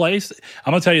time, right place.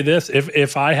 I'm gonna tell you this: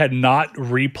 if I had not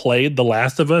replayed The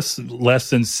Last of Us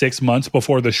less than 6 months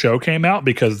before the show came out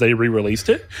because they re-released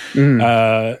it in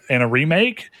a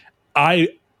remake, I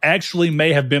actually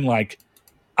may have been like,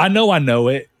 I know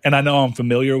it, and I know I'm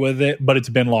familiar with it, but it's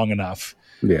been long enough,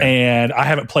 and I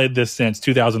haven't played this since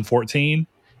 2014.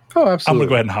 Oh, absolutely. I'm going to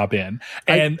go ahead and hop in.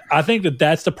 And I think that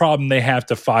that's the problem they have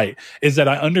to fight, is that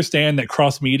I understand that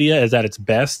cross-media is at its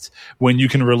best when you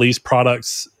can release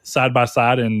products side by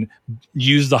side and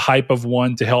use the hype of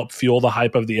one to help fuel the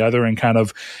hype of the other, and kind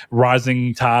of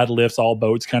rising tide lifts all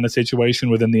boats kind of situation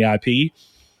within the IP.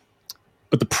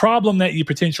 But the problem that you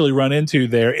potentially run into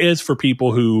there is for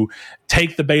people who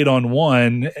take the bait on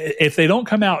one, if they don't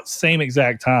come out same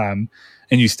exact time,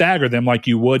 and you stagger them like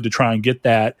you would to try and get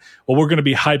that, well, we're going to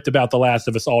be hyped about The Last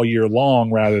of Us all year long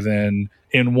rather than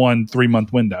in 1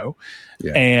 3-month window.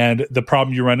 Yeah. And the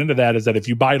problem you run into that is that if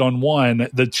you bite on one,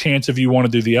 the chance of you want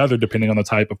to do the other, depending on the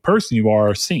type of person you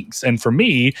are, sinks. And for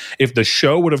me, if the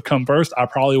show would have come first, I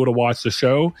probably would have watched the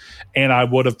show, and I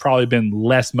would have probably been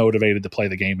less motivated to play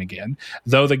the game again.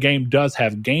 Though the game does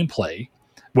have gameplay,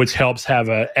 which helps have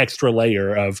an extra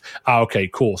layer of, okay,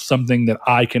 cool, something that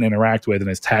I can interact with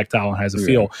and is tactile and has a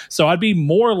feel. So I'd be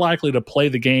more likely to play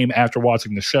the game after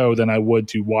watching the show than I would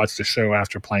to watch the show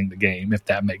after playing the game, if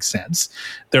that makes sense.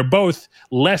 They're both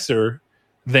lesser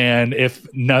than if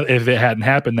it hadn't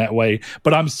happened that way.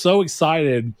 But I'm so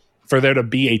excited for there to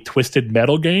be a Twisted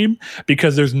Metal game,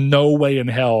 because there's no way in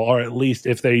hell, or at least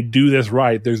if they do this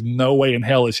right, there's no way in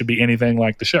hell it should be anything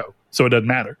like the show. So it doesn't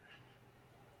matter.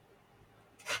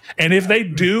 And if they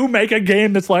do make a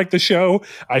game that's like the show,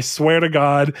 I swear to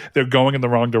God, they're going in the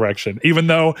wrong direction. Even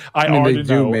though I already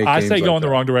know, I say go in the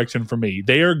wrong direction for me.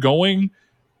 They are going.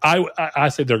 I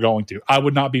say they're going to. I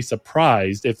would not be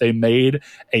surprised if they made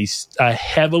a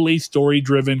heavily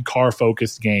story-driven,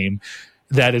 car-focused game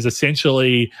that is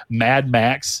essentially Mad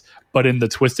Max but in the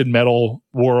Twisted Metal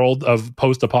world of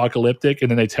post-apocalyptic, and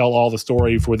then they tell all the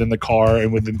story for within the car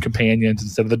and within companions.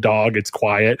 Instead of the dog, it's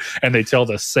quiet, and they tell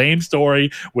the same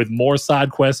story with more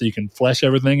side quests so you can flesh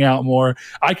everything out more.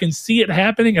 I can see it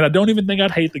happening, and I don't even think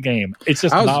I'd hate the game. It's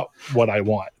just not what I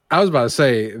want. I was about to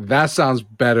say, that sounds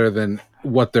better than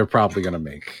what they're probably going to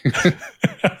make.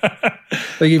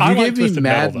 Like, if you gave me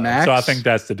Mad Max, so I think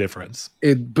that's the difference.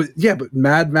 But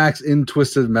Mad Max in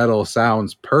Twisted Metal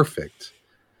sounds perfect.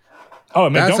 Oh, I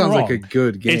mean, that sounds like a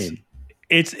good game.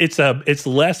 It's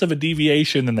less of a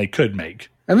deviation than they could make.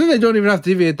 And then they don't even have to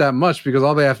deviate that much, because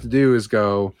all they have to do is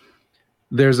go,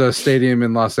 there's a stadium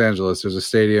in Los Angeles, there's a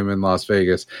stadium in Las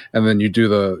Vegas, and then you do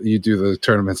the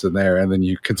tournaments in there, and then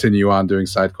you continue on doing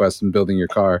side quests and building your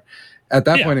car. At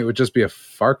that point, it would just be a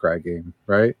Far Cry game,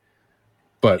 right?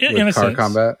 But with car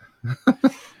combat.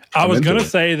 I was going to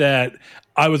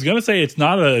say it's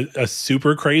not a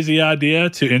super crazy idea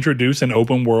to introduce an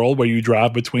open world where you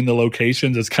drive between the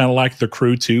locations. It's kind of like The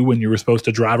Crew 2 when you were supposed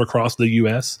to drive across the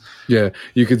U.S. Yeah,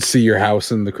 you could see your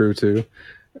house in The Crew 2.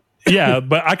 Yeah,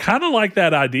 but I kind of like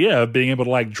that idea of being able to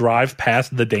like drive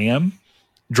past the dam,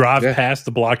 past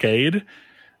the blockade.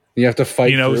 You have to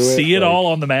fight, see it all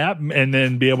on the map, and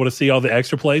then be able to see all the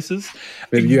extra places.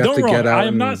 Maybe you have to get out.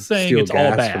 I'm not saying it's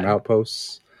all bad. From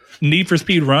outposts. Need for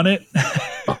Speed Run It.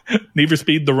 Need for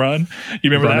Speed the Run. You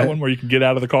remember that one where you can get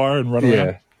out of the car and run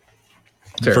around?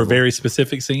 For very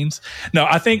specific scenes. No,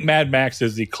 I think Mad Max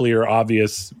is the clear,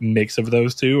 obvious mix of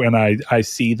those two, and I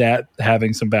see that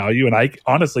having some value. And I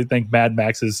honestly think Mad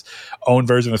Max's own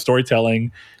version of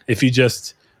storytelling, if you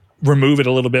just remove it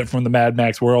a little bit from the Mad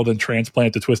Max world and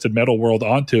transplant the Twisted Metal world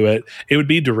onto it, it would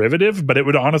be derivative, but it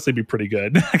would honestly be pretty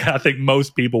good. I think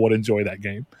most people would enjoy that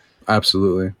game.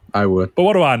 Absolutely. I would. But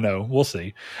what do I know? We'll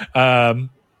see.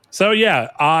 So yeah,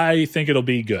 I think it'll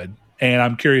be good. And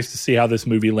I'm curious to see how this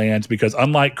movie lands, because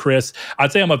unlike Chris,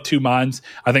 I'd say I'm of two minds.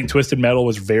 I think Twisted Metal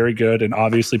was very good, and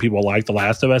obviously people like The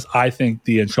Last of Us. I think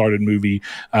the Uncharted movie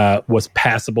was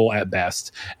passable at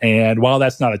best. And while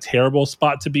that's not a terrible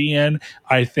spot to be in,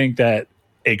 I think that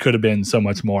it could have been so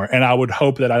much more. And I would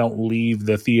hope that I don't leave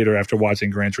the theater after watching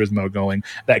Gran Turismo going,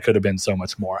 that could have been so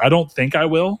much more. I don't think I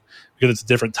will, because it's a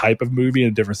different type of movie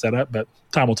and a different setup, but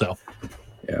time will tell.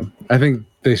 Yeah, I think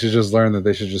they should just learn that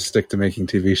they should just stick to making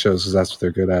TV shows, because that's what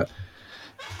they're good at.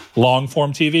 Long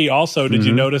form TV. Also, did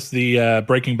you notice the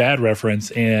Breaking Bad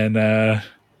reference in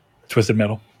Twisted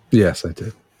Metal? Yes, I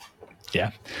did.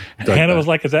 Yeah. Hannah was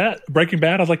like, is that Breaking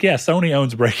Bad? I was like, yeah, Sony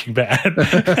owns Breaking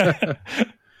Bad.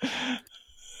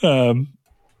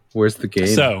 Where's the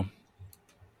game?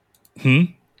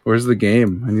 Where's the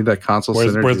game? I need that console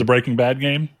synergy. Where's the Breaking Bad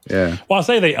game? Yeah. Well, I'll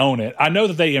say they own it. I know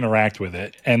that they interact with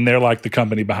it, and they're like the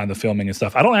company behind the filming and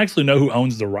stuff. I don't actually know who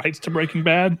owns the rights to Breaking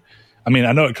Bad. I mean,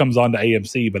 I know it comes on to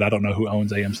AMC, but I don't know who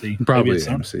owns AMC. Probably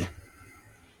AMC.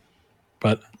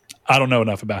 But I don't know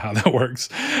enough about how that works.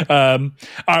 All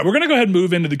right, we're going to go ahead and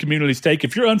move into the Community's Take.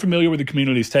 If you're unfamiliar with the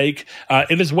Community's Take,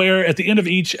 it is where at the end of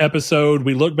each episode,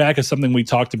 we look back at something we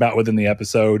talked about within the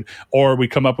episode, or we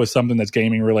come up with something that's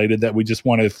gaming related that we just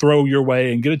want to throw your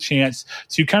way and get a chance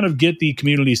to kind of get the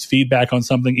community's feedback on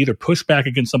something, either push back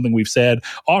against something we've said,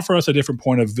 offer us a different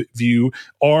point of view,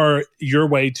 or your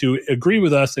way to agree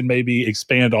with us and maybe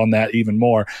expand on that even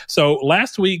more. So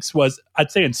last week's was,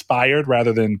 I'd say, inspired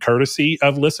rather than courtesy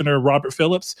of listener Robert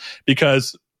Phillips,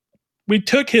 because we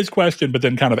took his question but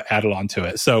then kind of added on to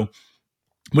it. So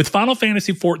with Final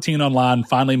Fantasy XIV Online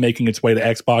finally making its way to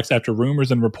Xbox after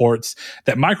rumors and reports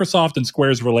that Microsoft and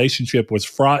Square's relationship was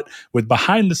fraught with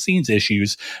behind-the-scenes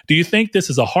issues, do you think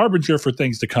this is a harbinger for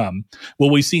things to come?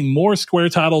 Will we see more Square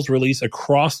titles release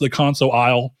across the console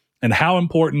aisle? And how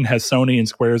important has Sony and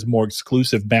Square's more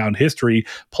exclusive bound history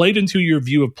played into your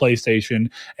view of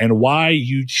PlayStation, and why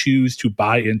you choose to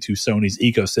buy into Sony's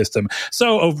ecosystem?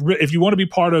 So if you want to be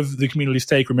part of the Community's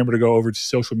Take, remember to go over to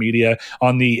social media.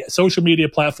 On the social media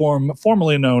platform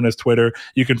formerly known as Twitter,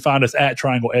 you can find us at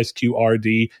Triangle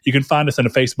SQRD. You can find us in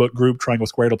a Facebook group, Triangle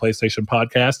Square to PlayStation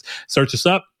Podcast. Search us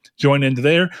up. Join into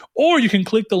there, or you can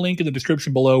click the link in the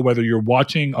description below, whether you're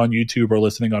watching on YouTube or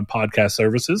listening on podcast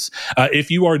services. If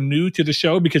you are new to the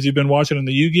show because you've been watching in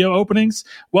the Yu-Gi-Oh openings,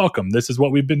 welcome. This is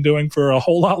what we've been doing for a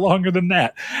whole lot longer than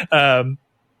that.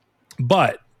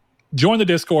 But join the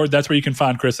Discord. That's where you can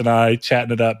find Chris and I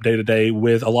chatting it up day to day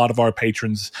with a lot of our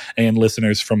patrons and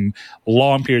listeners from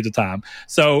long periods of time.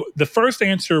 So the first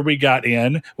answer we got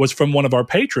in was from one of our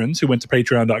patrons who went to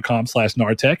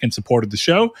patreon.com/Nartech and supported the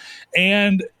show.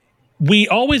 And we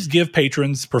always give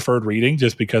patrons preferred reading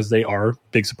just because they are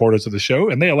big supporters of the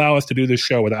show, and they allow us to do this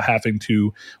show without having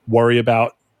to worry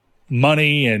about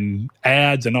money and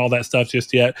ads and all that stuff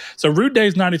just yet. So Rude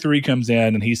Days 93 comes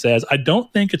in and he says, I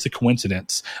don't think it's a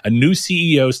coincidence. A new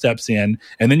CEO steps in,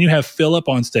 and then you have Philip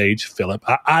on stage. Philip,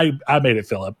 I made it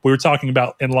Philip. We were talking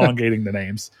about elongating the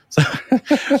names. So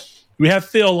we have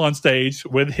Phil on stage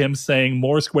with him saying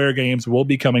more Square games will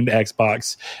be coming to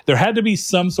Xbox. There had to be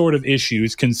some sort of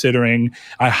issues, considering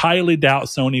I highly doubt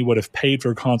Sony would have paid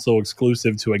for console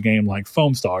exclusive to a game like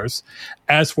Foam Stars.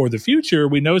 As for the future,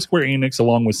 we know Square Enix,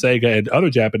 along with Sega and other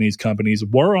Japanese companies,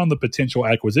 were on the potential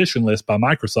acquisition list by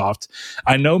Microsoft.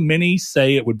 I know many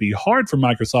say it would be hard for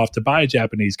Microsoft to buy a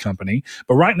Japanese company,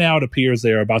 but right now it appears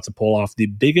they are about to pull off the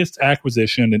biggest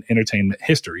acquisition in entertainment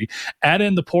history. Add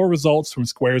in the poor results from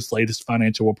Square's latest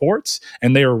financial reports,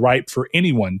 and they are ripe for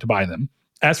anyone to buy them.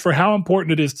 As for how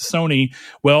important it is to Sony,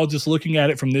 well, just looking at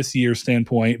it from this year's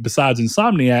standpoint, besides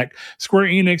Insomniac, Square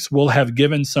Enix will have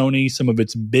given Sony some of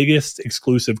its biggest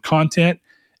exclusive content.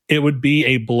 It would be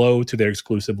a blow to their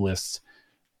exclusive list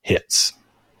hits.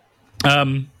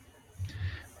 There's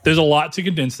a lot to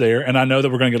condense there, and I know that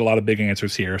we're going to get a lot of big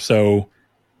answers here. So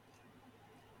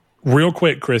real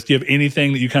quick, Chris, do you have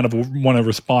anything that you kind of want to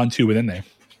respond to within there?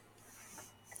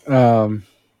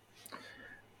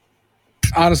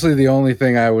 Honestly, the only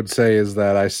thing I would say is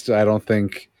that I don't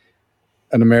think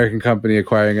an American company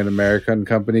acquiring an American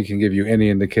company can give you any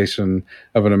indication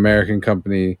of an American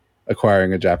company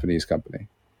acquiring a Japanese company.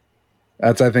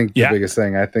 That's, I think, the biggest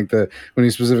thing. I think that when he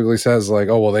specifically says, like,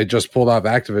 oh, well, they just pulled off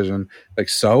Activision, like,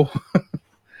 so?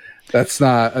 That's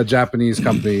not a Japanese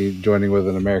company joining with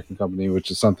an American company,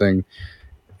 which is something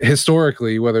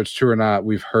historically, whether it's true or not,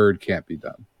 we've heard can't be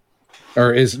done.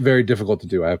 Or is very difficult to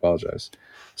do. I apologize.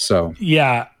 So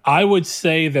yeah, I would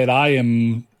say that I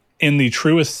am, in the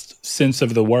truest sense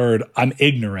of the word, I'm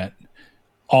ignorant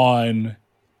on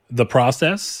the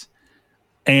process,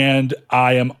 and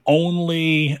I am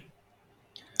only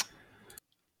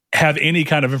have any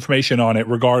kind of information on it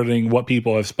regarding what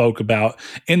people have spoke about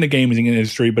in the gaming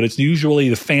industry, but it's usually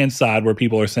the fan side where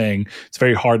people are saying it's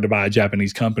very hard to buy a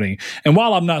Japanese company. And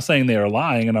while I'm not saying they are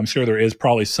lying, and I'm sure there is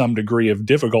probably some degree of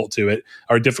difficulty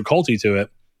to it,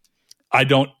 I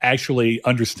don't actually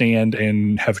understand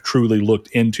and have truly looked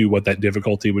into what that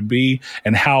difficulty would be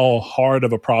and how hard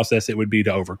of a process it would be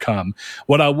to overcome.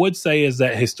 What I would say is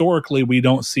that historically, we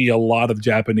don't see a lot of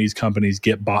Japanese companies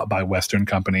get bought by Western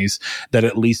companies. That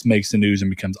at least makes the news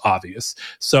and becomes obvious.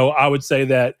 So I would say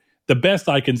that the best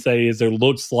I can say is there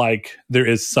looks like there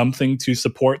is something to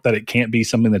support that it can't be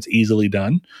something that's easily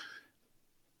done.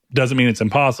 Doesn't mean it's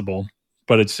impossible,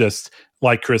 but it's just,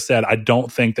 like Chris said, I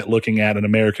don't think that looking at an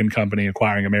American company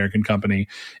acquiring American company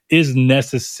is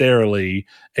necessarily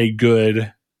a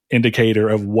good indicator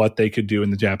of what they could do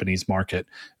in the Japanese market,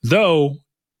 though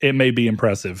it may be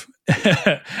impressive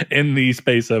in the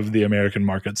space of the American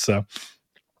market. So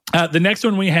the next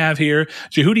one we have here,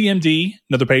 Jehudi MD,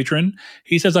 another patron.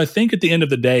 He says, I think at the end of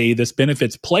the day, this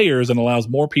benefits players and allows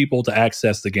more people to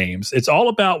access the games. It's all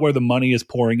about where the money is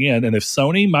pouring in. And if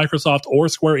Sony, Microsoft, or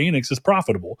Square Enix is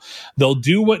profitable, they'll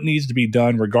do what needs to be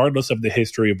done regardless of the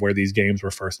history of where these games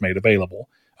were first made available.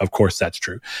 Of course, that's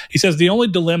true. He says, the only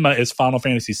dilemma is Final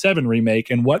Fantasy VII Remake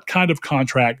and what kind of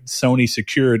contract Sony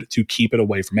secured to keep it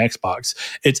away from Xbox.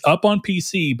 It's up on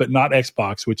PC, but not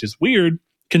Xbox, which is weird,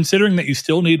 considering that you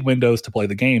still need Windows to play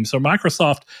the game. So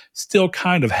Microsoft still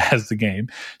kind of has the game.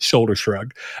 Shoulder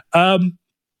shrug.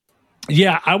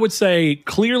 Yeah, I would say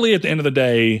clearly at the end of the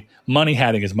day, money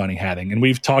hatting is money hatting. And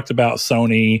we've talked about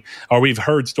Sony, or we've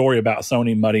heard story about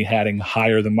Sony money hatting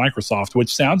higher than Microsoft,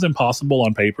 which sounds impossible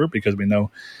on paper because we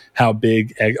know how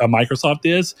big a Microsoft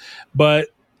is. But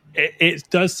it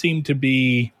does seem to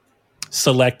be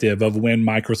selective of when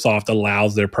Microsoft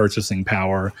allows their purchasing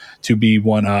power to be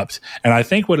one-upped. And I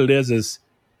think what it is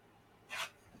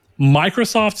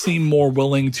Microsoft seem more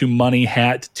willing to money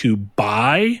hat to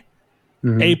buy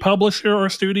a publisher or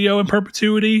studio in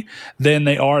perpetuity than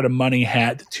they are to money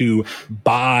hat to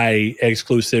buy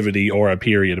exclusivity or a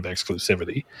period of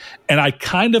exclusivity. And I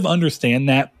kind of understand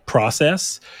that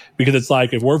process because it's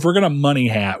like, if we're going to money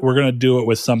hat, we're going to do it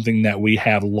with something that we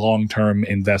have long-term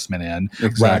investment in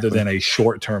rather than a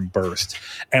short-term burst.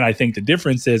 And I think the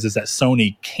difference is that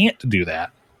Sony can't do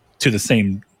that to the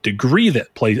same degree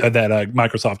that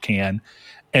Microsoft can.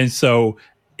 And so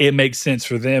it makes sense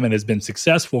for them and has been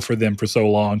successful for them for so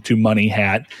long to money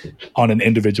hat on an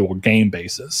individual game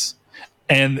basis.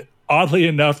 And oddly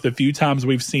enough, the few times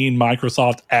we've seen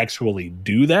Microsoft actually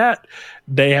do that,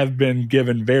 they have been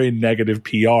given very negative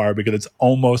PR because it's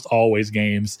almost always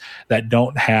games that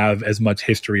don't have as much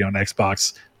history on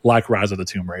Xbox, like Rise of the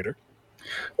Tomb Raider.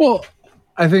 Well,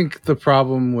 I think the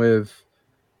problem with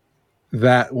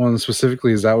that one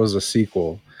specifically is that was a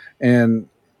sequel. And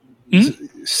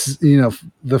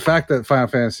the fact that Final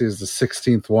Fantasy is the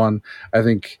 16th one, I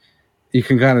think you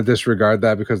can kind of disregard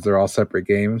that because they're all separate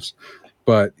games.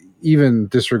 But even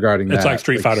disregarding that, it's like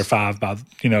Street Fighter V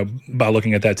by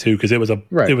looking at that too, because it was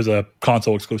a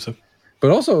console exclusive. But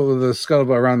also the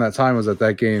scuttlebutt around that time was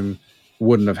that game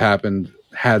wouldn't have happened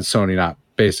had Sony not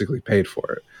basically paid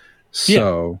for it.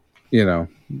 So, you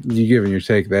give your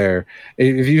take there.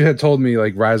 If you had told me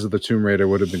like Rise of the Tomb Raider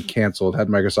would have been canceled had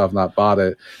Microsoft not bought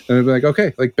it, then it'd be like,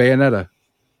 okay, like Bayonetta.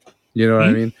 You know what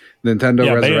I mean?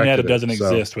 Nintendo resurrected Bayonetta doesn't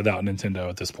exist without Nintendo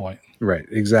at this point. Right,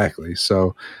 exactly.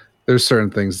 So there's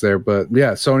certain things there. But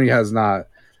yeah, Sony has not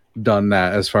done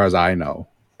that as far as I know.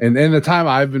 And in the time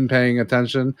I've been paying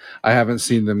attention, I haven't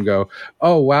seen them go,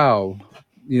 oh, wow,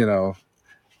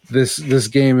 this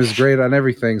game is great on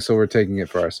everything, so we're taking it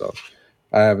for ourselves.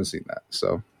 I haven't seen that.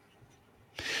 So,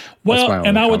 well,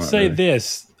 and I would say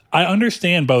this. I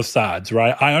understand both sides,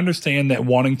 right? I understand that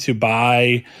wanting to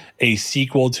buy a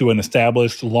sequel to an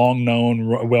established,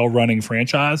 long-known, well-running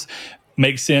franchise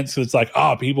makes sense. It's like,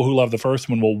 people who love the first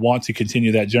one will want to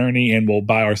continue that journey and will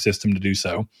buy our system to do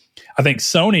so. I think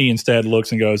Sony instead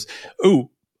looks and goes, ooh,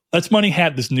 let's money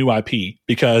hat this new IP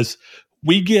because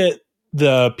we get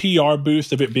the PR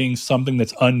boost of it being something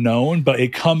that's unknown, but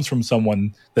it comes from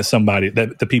someone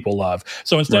that the people love.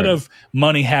 So instead of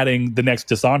money hatting the next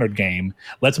Dishonored game,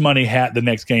 let's money hat the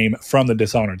next game from the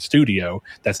Dishonored studio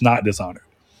that's not Dishonored.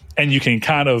 And you can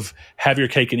kind of have your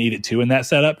cake and eat it too in that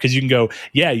setup because you can go,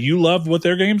 yeah, you love what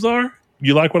their games are.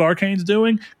 You like what Arcane's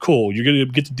doing? Cool. You're going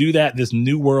to get to do that, this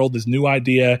new world, this new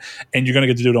idea, and you're going to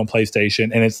get to do it on PlayStation.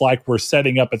 And it's like we're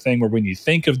setting up a thing where when you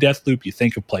think of Deathloop, you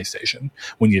think of PlayStation.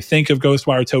 When you think of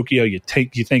Ghostwire Tokyo, you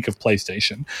think of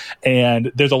PlayStation.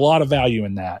 And there's a lot of value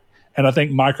in that. And I think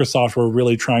Microsoft were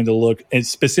really trying to look, and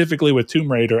specifically with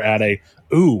Tomb Raider, at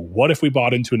what if we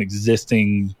bought into an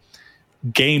existing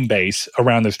game base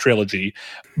around this trilogy?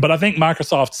 But I think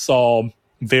Microsoft saw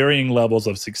varying levels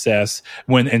of success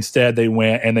when instead they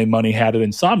went and they money had it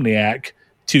Insomniac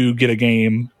to get a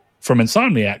game from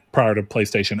Insomniac prior to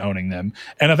PlayStation owning them.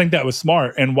 And I think that was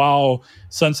smart. And while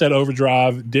Sunset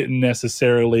Overdrive didn't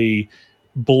necessarily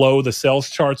blow the sales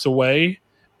charts away,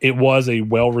 it was a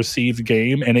well-received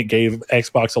game and it gave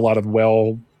Xbox a lot of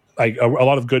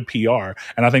good PR.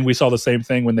 And I think we saw the same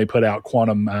thing when they put out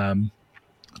Quantum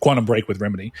Break with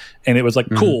Remedy. And it was like,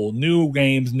 cool, new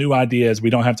games, new ideas. We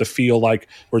don't have to feel like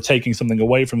we're taking something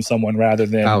away from someone rather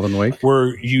than Alan Wake.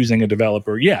 We're using a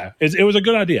developer. Yeah, it was a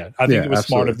good idea. I think it was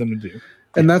smart of them to do.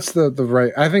 And that's the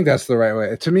right, I think that's the right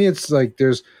way. To me, it's like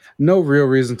there's no real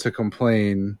reason to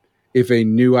complain if a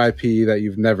new IP that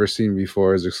you've never seen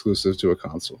before is exclusive to a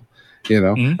console.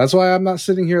 That's why I'm not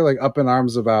sitting here like up in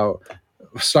arms about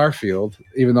Starfield,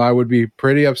 even though I would be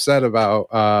pretty upset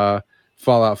about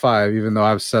Fallout 5, even though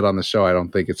I've said on the show I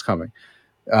don't think it's coming.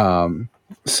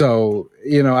 So,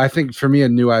 I think for me a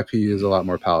new IP is a lot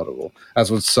more palatable. That's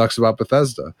what sucks about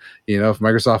Bethesda. If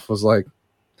Microsoft was like,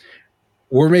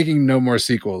 we're making no more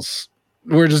sequels,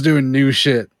 we're just doing new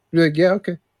shit, you're like, yeah,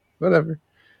 okay, whatever.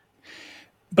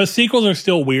 But sequels are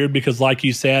still weird because, like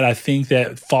you said, I think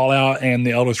that Fallout and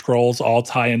the Elder Scrolls all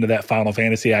tie into that Final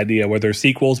Fantasy idea where they're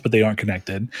sequels, but they aren't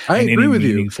connected. I agree with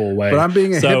you, way. But I'm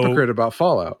being a hypocrite about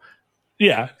Fallout.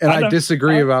 Yeah, and I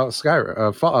disagree about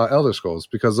Skyrim, Elder Scrolls,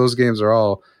 because those games are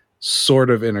all sort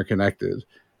of interconnected.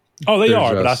 Oh, they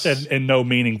are, but I said in no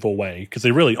meaningful way because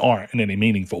they really aren't in any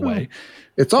meaningful way.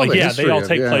 It's all they all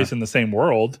take place in the same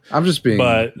world. I'm just being,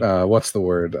 what's the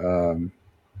word?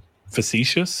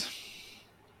 Facetious.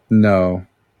 No,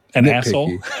 an nitpicky. Asshole.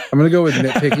 I'm going to go with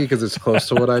nitpicky because it's close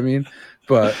to what I mean.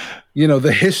 But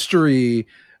the history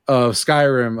of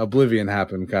Skyrim, Oblivion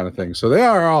happened, kind of thing. So they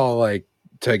are all like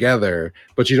together,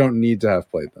 but you don't need to have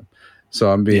played them.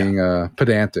 So I'm being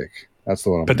pedantic. That's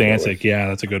the one. Pedantic, yeah,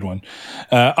 that's a good one.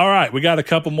 All right, we got a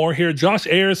couple more here. Josh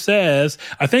Ayers says,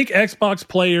 I think if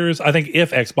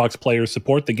Xbox players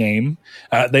support the game,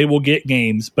 they will get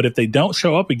games, but if they don't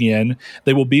show up again,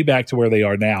 they will be back to where they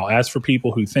are now. As for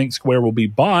people who think Square will be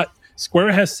bought,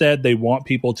 Square has said they want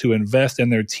people to invest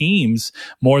in their teams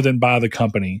more than buy the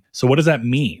company. So what does that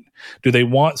mean? Do they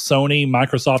want Sony,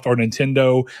 Microsoft, or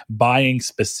Nintendo buying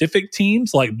specific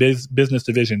teams like Business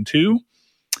Division 2?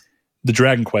 The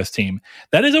Dragon Quest team.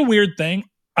 That is a weird thing.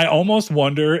 I almost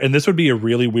wonder, and this would be a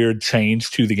really weird change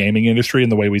to the gaming industry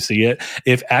and the way we see it,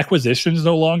 if acquisitions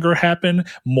no longer happen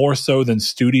more so than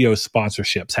studio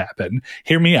sponsorships happen.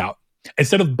 Hear me out.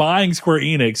 Instead of buying Square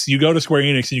Enix, you go to Square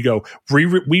Enix and you go,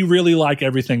 we really like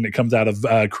everything that comes out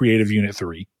of Creative Unit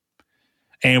 3.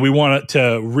 And we want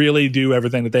to really do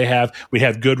everything that they have. We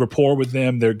have good rapport with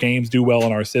them. Their games do well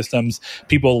in our systems.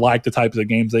 People like the types of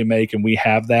games they make, and we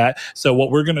have that. So what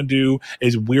we're going to do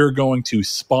is we're going to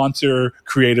sponsor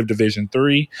Creative Division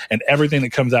 3, and everything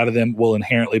that comes out of them will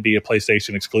inherently be a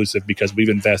PlayStation exclusive because we've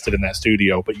invested in that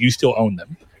studio, but you still own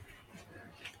them.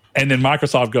 And then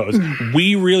Microsoft goes,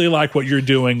 we really like what you're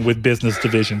doing with Business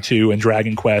Division 2 and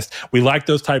Dragon Quest. We like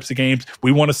those types of games.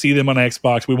 We want to see them on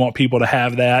Xbox. We want people to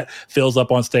have that. Phil's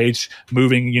up on stage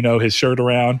moving, his shirt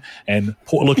around and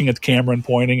looking at the camera and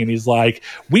pointing. And he's like,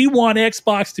 we want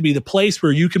Xbox to be the place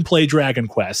where you can play Dragon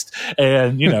Quest.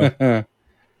 And,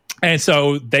 and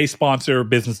so they sponsor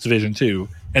Business Division 2.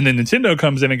 And then Nintendo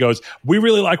comes in and goes, we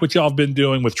really like what y'all have been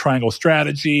doing with Triangle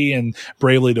Strategy and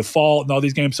Bravely Default and all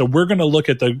these games. So we're going to look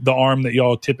at the arm that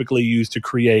y'all typically use to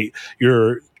create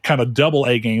your kind of double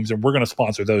A games, and we're going to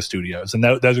sponsor those studios. And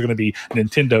those are going to be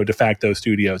Nintendo de facto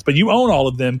studios. But you own all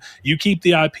of them. You keep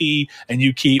the IP, and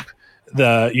you keep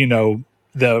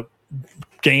the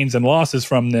gains and losses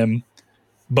from them.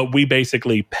 But we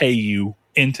basically pay you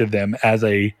into them as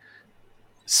a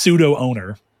pseudo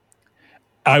owner.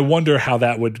 I wonder how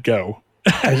that would go.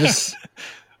 I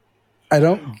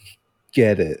don't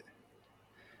get it.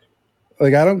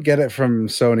 Like, I don't get it from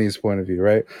Sony's point of view,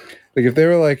 right? Like, if they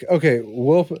were like, okay,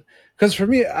 because for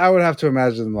me, I would have to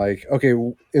imagine, like, okay,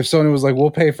 if Sony was like, we'll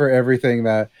pay for everything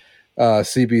that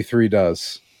CB3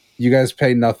 does. You guys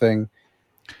pay nothing,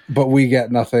 but we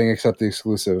get nothing except the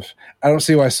exclusive. I don't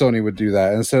see why Sony would do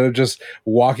that. Instead of just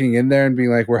walking in there and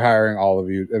being like, we're hiring all of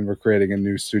you and we're creating a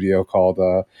new studio called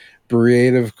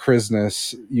Creative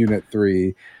Christmas Unit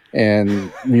 3, and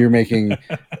you're making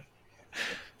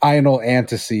Final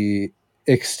Fantasy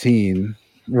 16,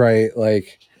 right?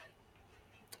 Like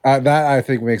that, I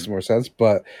think makes more sense.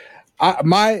 But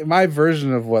my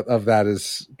version of that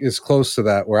is close to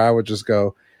that, where I would just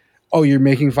go, "Oh, you're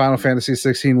making Final Fantasy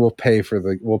 16. We'll pay for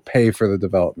the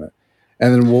development,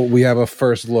 and then we have a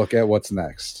first look at what's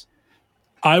next."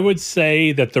 I would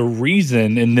say that the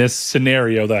reason in this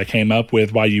scenario that I came up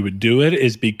with why you would do it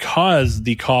is because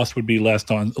the cost would be less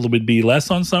on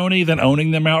Sony than owning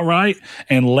them outright,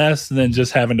 and less than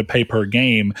just having to pay per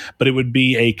game. But it would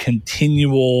be a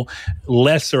continual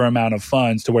lesser amount of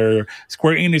funds to where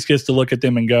Square Enix gets to look at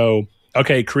them and go,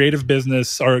 okay, Creative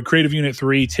Business or Creative Unit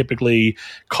 3 typically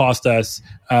cost us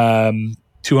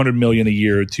 $200 million a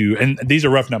year and these are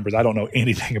rough numbers. I don't know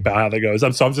anything about how that goes.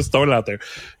 So I'm just throwing it out there.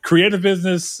 Creative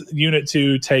Business Unit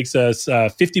 2 takes us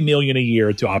 $50 million a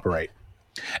year to operate.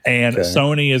 And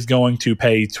Sony is going to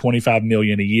pay $25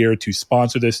 million a year to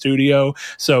sponsor this studio.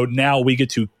 So now we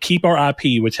get to keep our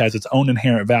IP, which has its own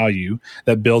inherent value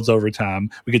that builds over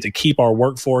time. We get to keep our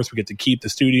workforce. We get to keep the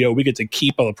studio. We get to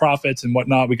keep all the profits and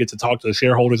whatnot. We get to talk to the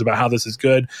shareholders about how this is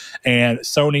good. And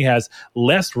Sony has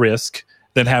less risk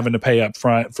than having to pay up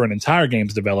front for an entire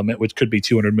game's development, which could be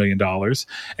 $200 million.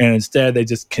 And instead, they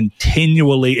just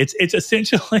continually, it's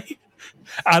essentially,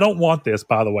 I don't want this,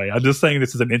 by the way. I'm just saying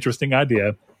this is an interesting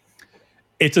idea.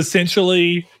 It's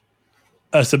essentially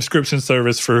a subscription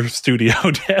service for studio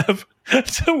dev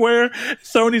to where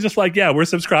Sony's just like, yeah, we're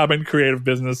subscribing to Creative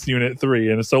Business Unit 3.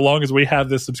 And so long as we have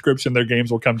this subscription, their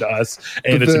games will come to us.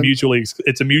 And it's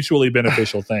a mutually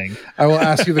beneficial thing. I will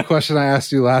ask you the question I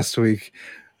asked you last week.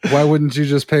 Why wouldn't you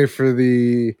just pay for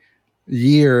the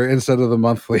year instead of the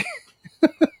monthly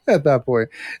at that point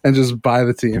and just buy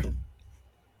the team?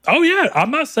 Oh, yeah.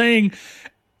 I'm not saying...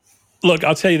 Look,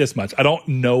 I'll tell you this much. I don't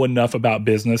know enough about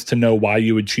business to know why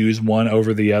you would choose one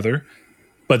over the other,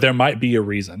 but there might be a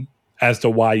reason as to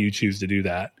why you choose to do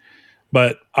that.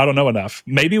 But I don't know enough.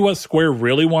 Maybe what Square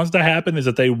really wants to happen is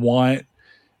that they want...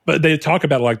 But they talk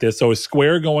about it like this. So is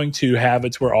Square going to have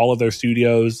it to where all of their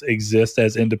studios exist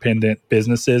as independent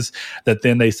businesses that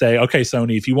then they say, okay,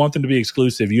 Sony, if you want them to be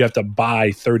exclusive, you have to buy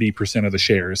 30% of the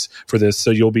shares for this. So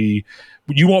you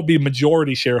won't be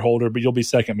majority shareholder, but you'll be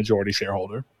second majority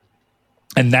shareholder.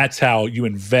 And that's how you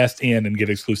invest in and get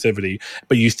exclusivity.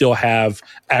 But you still have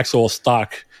actual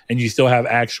stock and you still have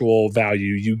actual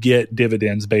value. You get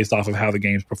dividends based off of how the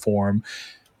games perform.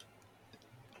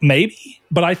 Maybe,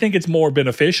 but I think it's more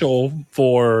beneficial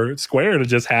for Square to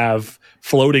just have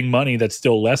floating money that's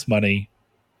still less money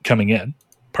coming in,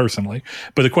 personally.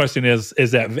 But the question is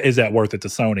that worth it to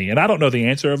Sony? And I don't know the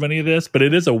answer of any of this, but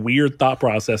it is a weird thought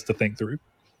process to think through.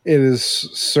 It is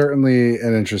certainly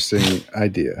an interesting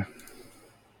idea.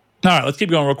 All right, let's keep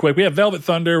going real quick. We have Velvet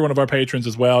Thunder, one of our patrons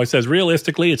as well. He says,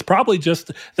 realistically, it's probably just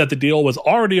that the deal was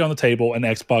already on the table and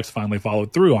Xbox finally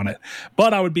followed through on it.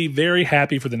 But I would be very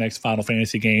happy for the next Final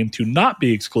Fantasy game to not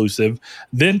be exclusive.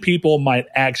 Then people might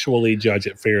actually judge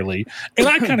it fairly. And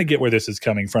I kind of get where this is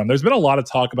coming from. There's been a lot of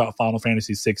talk about Final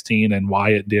Fantasy 16 and why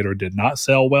it did or did not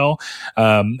sell well,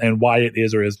 and why it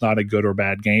is or is not a good or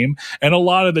bad game. And a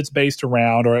lot of it's based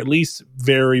around, or at least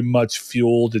very much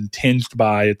fueled and tinged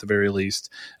by, at the very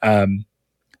least,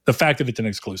 the fact that it's an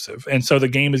exclusive. And so the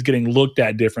game is getting looked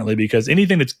at differently because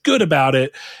anything that's good about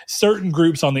it, certain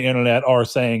groups on the internet are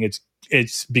saying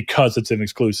it's because it's an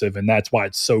exclusive and that's why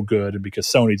it's so good and because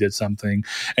Sony did something.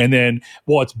 And then,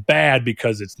 well, it's bad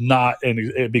because it's not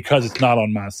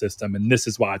on my system and this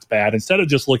is why it's bad. Instead of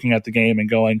just looking at the game and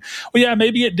going, well, yeah,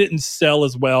 maybe it didn't sell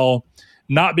as well,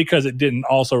 not because it didn't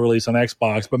also release on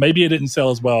Xbox, but maybe it didn't sell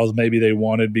as well as maybe they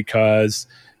wanted because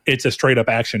it's a straight up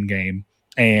action game.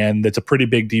 And it's a pretty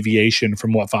big deviation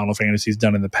from what Final Fantasy's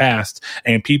done in the past.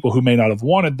 And people who may not have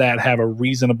wanted that have a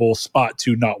reasonable spot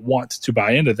to not want to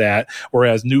buy into that.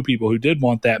 Whereas new people who did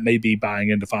want that may be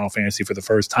buying into Final Fantasy for the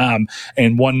first time.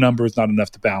 And one number is not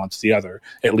enough to balance the other,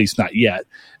 at least not yet.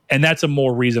 And that's a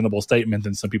more reasonable statement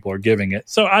than some people are giving it.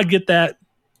 So I get that.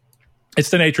 It's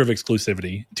the nature of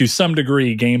exclusivity. To some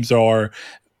degree, games will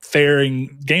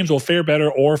fare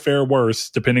better or fare worse,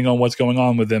 depending on what's going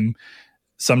on with them.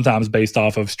 Sometimes based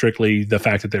off of strictly the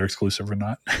fact that they're exclusive or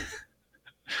not.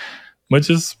 Which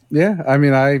is... Yeah, I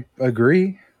mean, I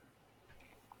agree.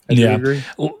 I agree.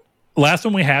 Last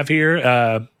one we have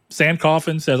here, Sand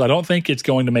Coffin says, I don't think it's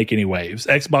going to make any waves.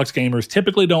 Xbox gamers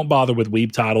typically don't bother with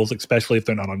weeb titles, especially if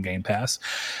they're not on Game Pass.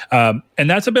 And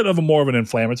that's a bit of more of an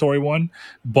inflammatory one,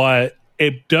 but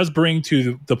it does bring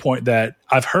to the point that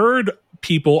I've heard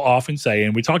people often say,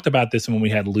 and we talked about this when we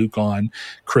had Luke on,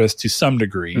 Chris, to some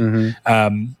degree.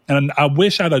 Mm-hmm. And I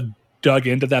wish I'd have dug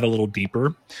into that a little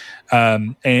deeper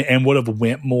and would have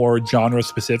went more genre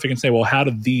specific and say, well, how do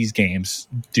these games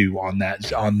do on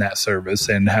that service?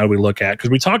 And how do we look at, because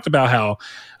we talked about how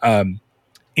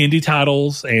indie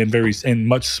titles and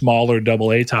much smaller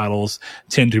AA titles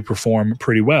tend to perform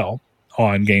pretty well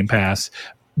on Game Pass,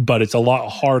 but it's a lot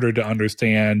harder to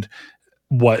understand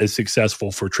what is successful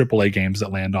for AAA games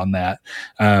that land on that.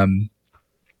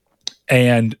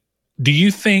 And do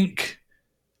you think,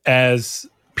 as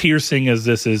piercing as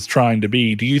this is trying to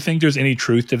be, do you think there's any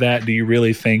truth to that? Do you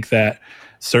really think that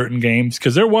certain games,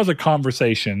 because there was a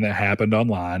conversation that happened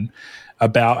online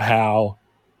about how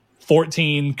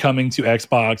 14 coming to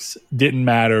Xbox didn't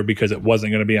matter because it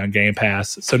wasn't going to be on Game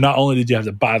Pass. So not only did you have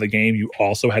to buy the game, you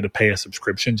also had to pay a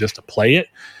subscription just to play it.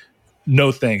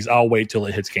 No thanks, I'll wait till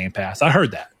it hits Game Pass. I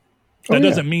heard that. That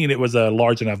doesn't mean it was a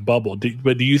large enough bubble.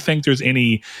 But do you think there's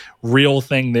any real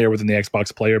thing there within the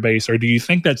Xbox player base? Or do you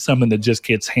think that's something that just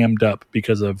gets hammed up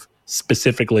because of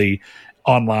specifically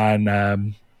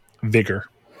online vigor?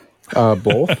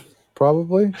 Both,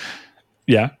 probably.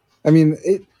 Yeah. I mean,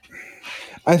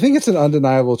 I think it's an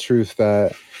undeniable truth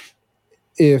that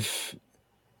if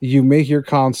you make your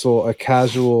console a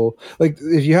casual, like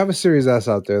if you have a Series S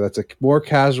out there that's a more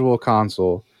casual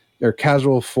console or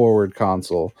casual forward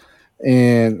console,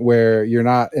 and where you're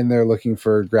not in there looking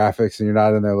for graphics and you're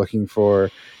not in there looking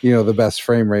for, the best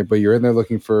frame rate, but you're in there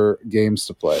looking for games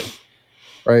to play,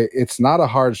 right? It's not a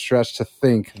hard stretch to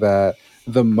think that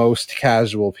the most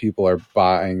casual people are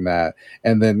buying that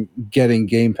and then getting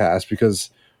Game Pass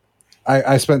because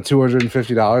I spent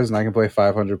 $250 and I can play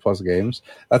 500 plus games.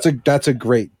 That's a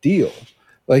great deal.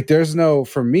 Like there is no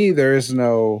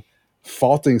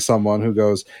faulting someone who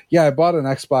goes, yeah, I bought an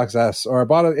Xbox S or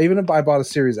even if I bought a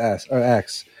Series S or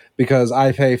X because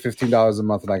I pay $15 a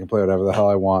month and I can play whatever the hell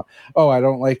I want. Oh, I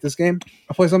don't like this game.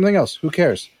 I'll play something else. Who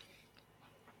cares?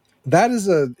 That is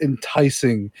an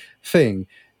enticing thing,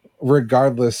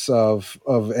 regardless of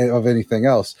anything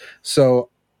else. So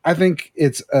I think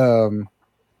it's 6 and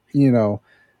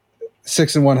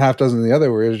 1/2 dozen the other,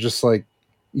 where it's just like,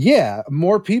 yeah,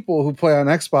 more people who play on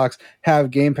Xbox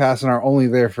have Game Pass and are only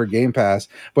there for Game Pass,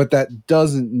 but that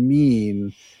doesn't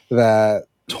mean that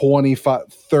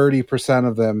 25-30%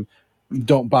 of them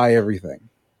don't buy everything,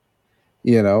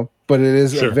 but it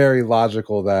is very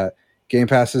logical that Game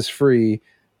Pass is free.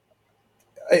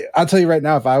 I'll tell you right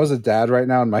now, if I was a dad right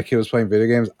now and my kid was playing video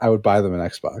games, I would buy them an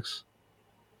Xbox.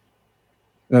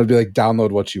 And I'd be like,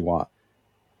 download what you want.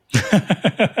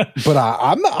 But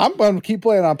I'm going to keep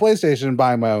playing on PlayStation and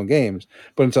buying my own games.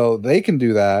 But until they can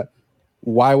do that,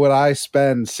 why would I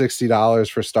spend $60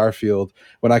 for Starfield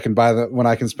when I can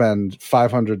spend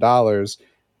 $500,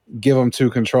 give them 2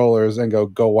 controllers, and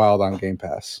go wild on Game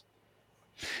Pass?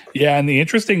 Yeah, and the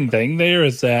interesting thing there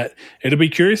is that it'll be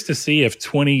curious to see if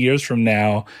 20 years from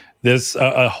now, there's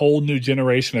a whole new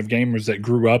generation of gamers that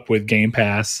grew up with Game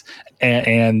Pass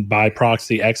and by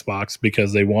proxy Xbox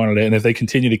because they wanted it. And if they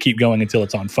continue to keep going until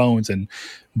it's on phones and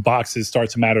boxes start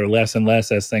to matter less and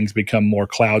less as things become more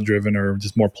cloud driven or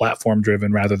just more platform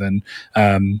driven rather than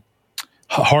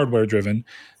hardware driven,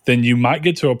 then you might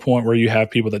get to a point where you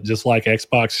have people that just like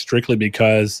Xbox strictly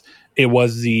because it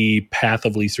was the path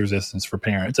of least resistance for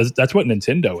parents. That's what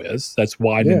Nintendo is. That's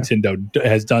why Nintendo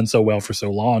has done so well for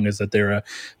so long, is that they're a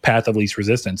path of least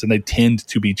resistance, and they tend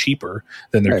to be cheaper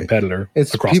than their competitor.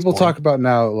 It's people talk about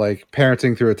now like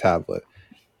parenting through a tablet.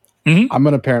 Mm-hmm. I'm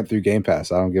going to parent through Game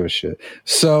Pass. I don't give a shit.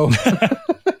 So,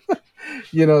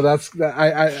 you know, that's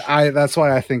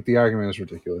why I think the argument is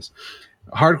ridiculous.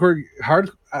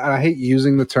 I hate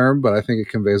using the term, but I think it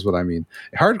conveys what I mean.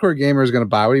 A hardcore gamer is going to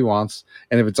buy what he wants,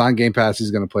 and if it's on Game Pass,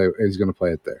 he's going to play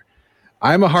it there.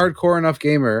 I'm a hardcore enough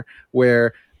gamer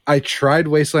where I tried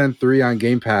Wasteland 3 on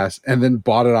Game Pass and then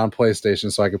bought it on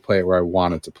PlayStation so I could play it where I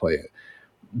wanted to play it.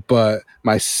 But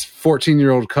my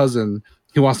 14-year-old cousin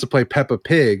who wants to play Peppa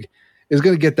Pig is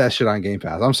going to get that shit on Game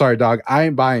Pass. I'm sorry, dog. I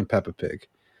ain't buying Peppa Pig.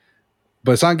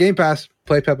 But it's on Game Pass.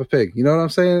 Play Peppa Pig. You know what I'm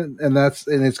saying? And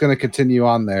it's going to continue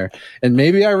on there. And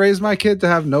maybe I raise my kid to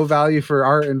have no value for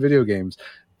art and video games.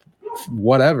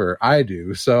 Whatever I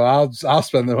do. So I'll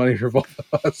spend the money for both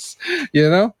of us. You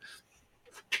know?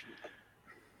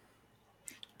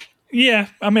 Yeah,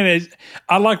 I mean,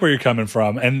 I like where you're coming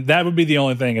from, and that would be the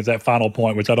only thing is that final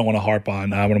point, which I don't want to harp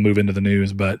on. I want to move into the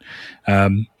news, but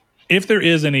if there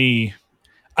is any,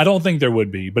 I don't think there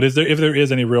would be, but if there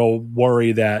is any real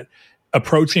worry that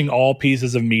approaching all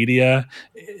pieces of media,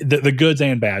 the goods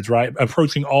and bads, right?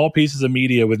 Approaching all pieces of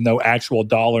media with no actual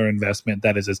dollar investment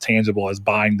that is as tangible as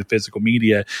buying the physical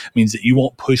media means that you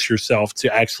won't push yourself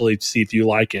to actually see if you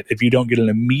like it. If you don't get an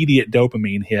immediate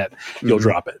dopamine hit, you'll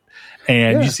drop it.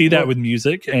 And you see that with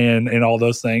music and all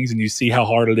those things, and you see how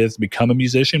hard it is to become a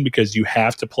musician because you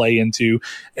have to play into,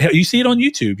 you see it on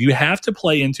YouTube, you have to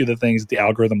play into the things that the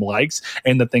algorithm likes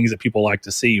and the things that people like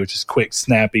to see, which is quick,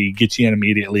 snappy, get you in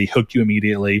immediately, hook you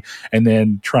immediately, and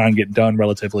then try and get done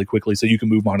relatively quickly so you can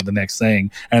move on to the next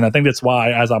thing. And I think that's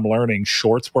why, as I'm learning,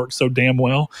 shorts work so damn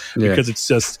well because it's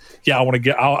just,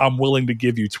 I'm willing to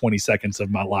give you 20 seconds of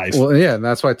my life. Well, yeah, and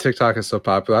that's why TikTok is so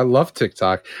popular. I love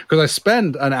TikTok because I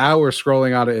spend an hour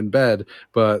scrolling on it in bed,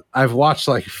 but I've watched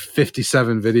like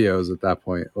 57 videos at that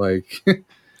point. Like,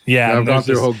 yeah, I've gone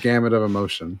through a whole gamut of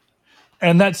emotion.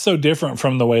 And that's so different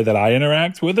from the way that I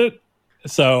interact with it.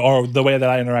 Or the way that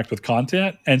I interact with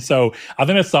content. And so I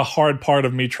think that's the hard part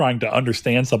of me trying to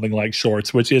understand something like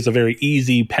shorts, which is a very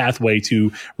easy pathway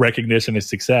to recognition and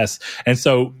success. And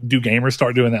so do gamers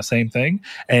start doing that same thing?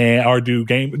 Or do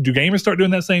gamers start doing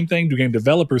that same thing? Do game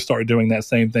developers start doing that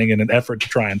same thing in an effort to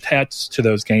try and attach to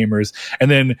those gamers?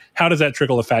 And then how does that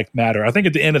trickle effect matter? I think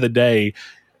at the end of the day,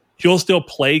 you'll still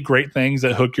play great things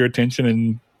that hook your attention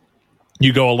and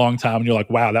you go a long time and you're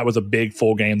like, wow, that was a big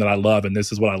full game that I love. And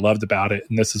this is what I loved about it.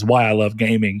 And this is why I love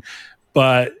gaming.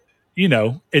 But, you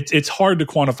know, it's hard to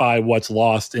quantify what's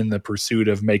lost in the pursuit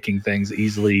of making things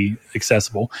easily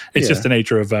accessible. It's just the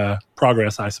nature of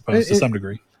progress, I suppose, to some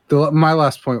degree. My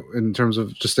last point in terms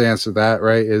of just to answer that,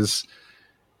 right, is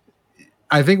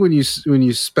I think when you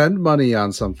spend money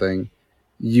on something,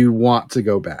 you want to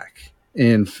go back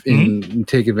and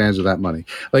take advantage of that money.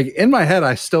 Like in my head,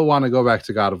 I still want to go back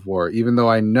to God of War, even though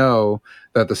I know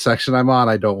that the section I'm on,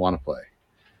 I don't want to play.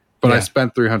 But I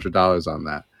spent $300 on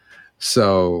that.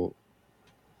 So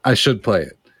I should play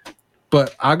it.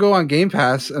 But I'll go on Game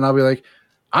Pass and I'll be like,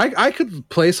 I could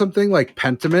play something like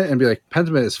Pentiment and be like,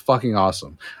 Pentiment is fucking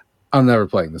awesome. I'm never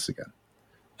playing this again.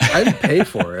 I didn't pay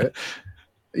for it.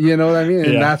 You know what I mean?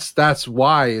 And that's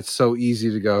why it's so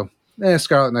easy to go,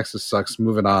 Scarlet Nexus sucks.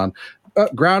 Moving on.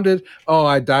 Grounded. Oh,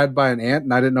 I died by an ant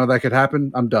and I didn't know that could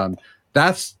happen. I'm done.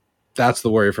 That's the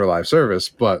worry for live service,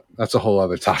 but that's a whole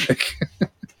other topic.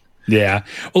 Yeah.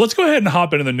 Well, let's go ahead and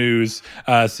hop into the news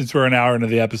since we're an hour into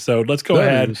the episode. Let's go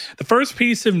ahead. News. The first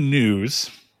piece of news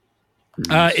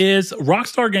is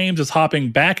Rockstar Games is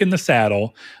hopping back in the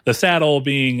saddle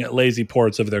being lazy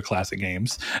ports of their classic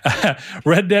games.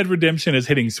 Red Dead Redemption is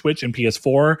hitting Switch and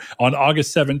PS4 on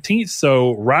August 17th,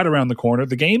 so right around the corner.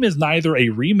 The game is neither a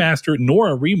remaster nor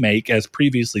a remake as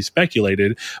previously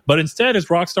speculated, but instead is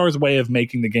Rockstar's way of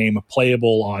making the game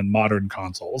playable on modern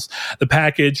consoles. The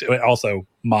package, also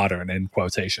modern in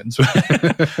quotations.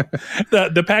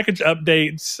 The package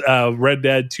updates Red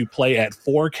Dead to play at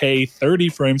 4K 30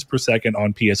 frames per second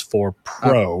on PS4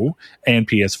 Pro and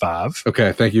PS5.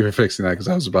 Okay, thank you for fixing that because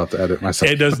I was about to edit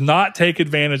myself. It does not take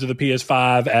advantage of the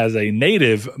PS5 as a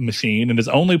native machine and is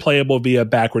only playable via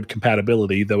backward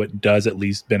compatibility, though it does at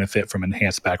least benefit from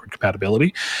enhanced backward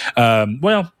compatibility.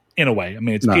 Well, in a way. I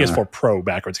mean, it's PS4 Pro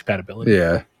backwards compatibility.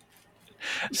 Yeah.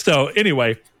 So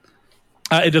anyway,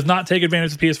 it does not take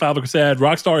advantage of PS5, like I said.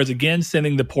 Rockstar is again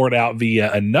sending the port out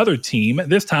via another team,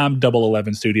 this time Double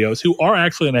 11 Studios, who are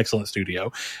actually an excellent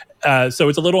studio. So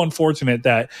it's a little unfortunate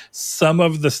that some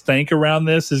of the stank around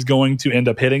this is going to end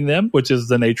up hitting them, which is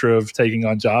the nature of taking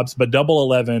on jobs. But Double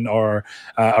 11 are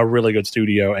a really good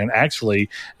studio. And actually,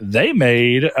 they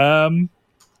made...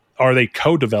 or they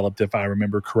co-developed, if I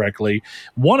remember correctly,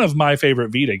 one of my favorite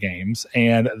Vita games,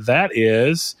 and that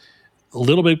is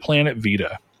Little Big Planet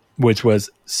Vita, which was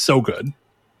so good.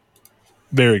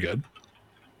 Very good.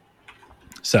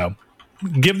 So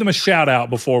give them a shout out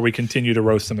before we continue to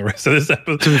roast them the rest of this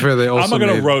episode. To be fair, they also I'm not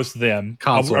going to roast them.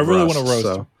 I really want to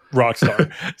roast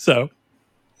Rockstar. So,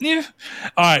 yeah.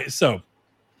 All right. So,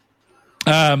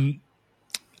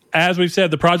 as we've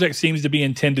said, the project seems to be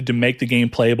intended to make the game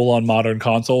playable on modern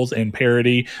consoles in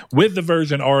parity with the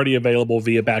version already available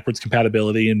via backwards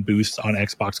compatibility and boosts on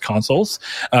Xbox consoles.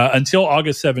 Until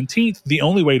August 17th, the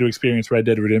only way to experience Red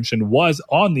Dead Redemption was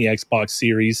on the Xbox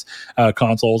Series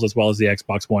consoles as well as the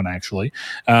Xbox One, actually,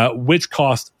 which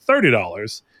cost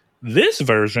 $30. This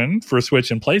version for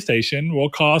Switch and PlayStation will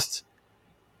cost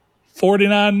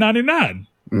 $49.99.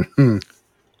 Mm-hmm.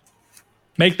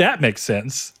 Make that make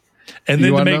sense. And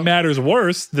then to make matters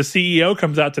worse, the CEO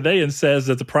comes out today and says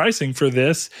that the pricing for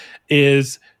this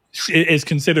is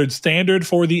considered standard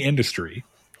for the industry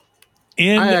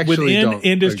within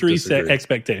industry set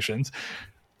expectations.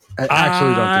 I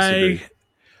actually don't disagree.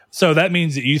 So that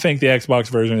means that you think the Xbox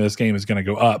version of this game is going to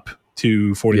go up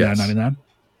to $49.99?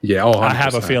 Yeah, I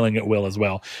have a feeling it will as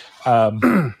well.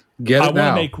 Get it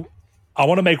now. I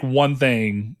want to make one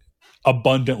thing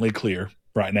abundantly clear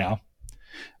right now.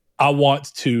 I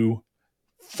want to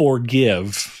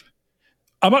forgive.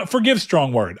 Forgive,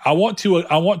 strong word. I want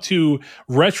to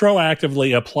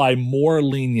retroactively apply more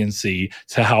leniency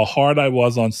to how hard I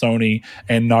was on Sony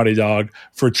and Naughty Dog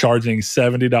for charging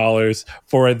 $70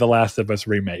 for The Last of Us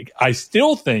remake. I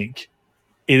still think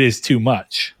it is too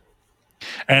much.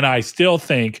 And I still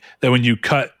think that when you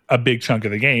cut a big chunk of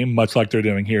the game, much like they're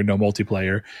doing here, no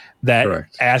multiplayer, that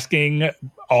Correct. Asking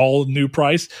all new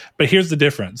price. But here's the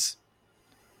difference.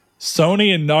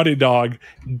 Sony and Naughty Dog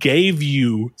gave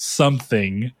you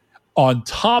something on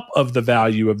top of the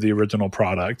value of the original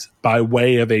product by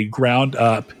way of a ground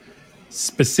up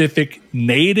specific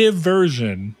native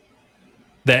version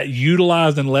that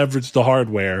utilized and leveraged the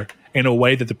hardware in a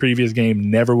way that the previous game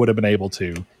never would have been able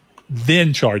to,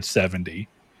 then charge $70.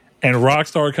 And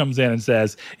Rockstar comes in and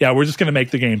says, yeah, we're just going to make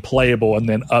the game playable and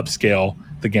then upscale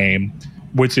the game.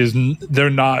 Which is, they're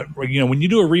not, when you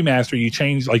do a remaster, you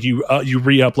change, like you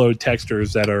re-upload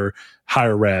textures that are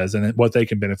higher res and what they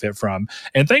can benefit from.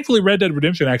 And thankfully, Red Dead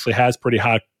Redemption actually has pretty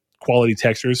high quality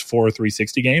textures for a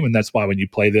 360 game. And that's why when you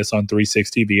play this on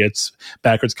 360 via its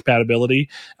backwards compatibility,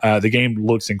 the game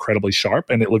looks incredibly sharp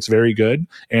and it looks very good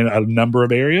in a number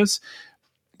of areas.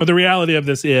 But the reality of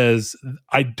this is,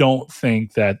 I don't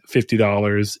think that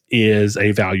 $50 is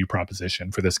a value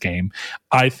proposition for this game.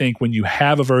 I think when you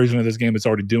have a version of this game that's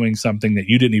already doing something that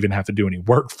you didn't even have to do any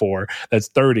work for, that's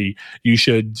 $30, you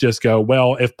should just go,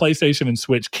 well, if PlayStation and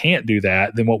Switch can't do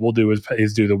that, then what we'll do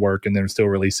is do the work and then still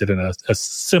release it in a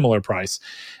similar price.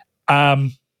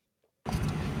 I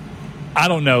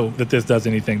don't know that this does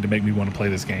anything to make me want to play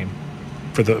this game,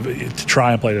 to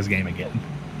try and play this game again.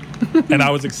 And I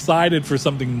was excited for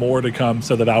something more to come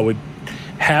so that I would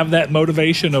have that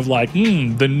motivation of like,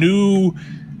 the new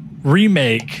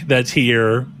remake that's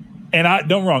here. And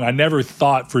don't wrong, I never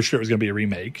thought for sure it was going to be a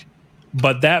remake.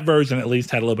 But that version at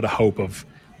least had a little bit of hope of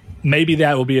maybe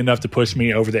that will be enough to push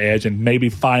me over the edge and maybe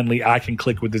finally I can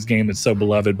click with this game that's so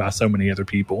beloved by so many other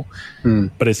people.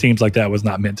 But it seems like that was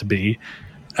not meant to be.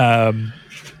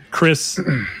 Chris,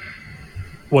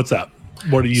 what's up?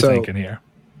 What are you thinking here?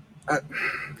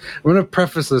 I'm going to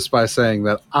preface this by saying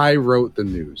that I wrote the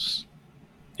news.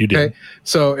 You did. Okay?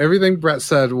 So everything Brett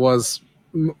said was,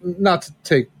 not to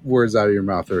take words out of your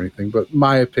mouth or anything, but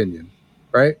my opinion,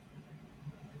 right?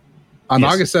 On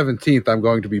August 17th, I'm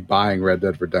going to be buying Red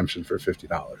Dead Redemption for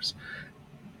 $50.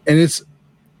 And it's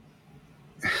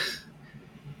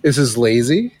just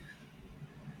lazy.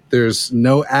 There's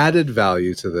no added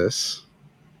value to this.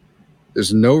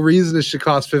 There's no reason it should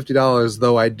cost $50,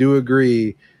 though I do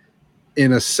agree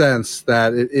in a sense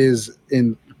that it is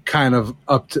in kind of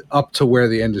up to where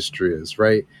the industry is,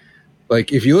 right?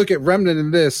 Like if you look at Remnant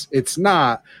in this, it's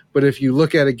not. But if you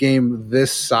look at a game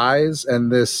this size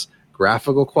and this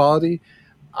graphical quality,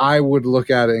 I would look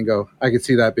at it and go, I could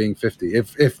see that being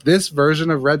 $50. If this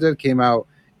version of Red Dead came out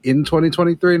in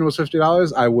 2023 and was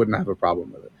 $50, I wouldn't have a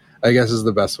problem with it, I guess is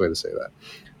the best way to say that.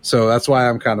 So that's why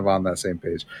I'm kind of on that same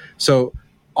page. So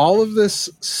all of this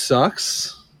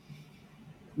sucks.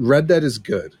 Red Dead is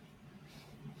good.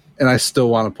 And I still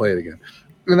want to play it again.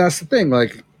 And that's the thing.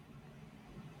 Like,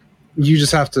 you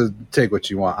just have to take what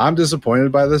you want. I'm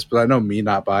disappointed by this, but I know me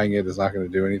not buying it is not going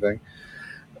to do anything.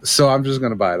 So I'm just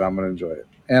going to buy it. I'm going to enjoy it.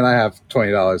 And I have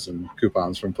 $20 in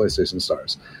coupons from PlayStation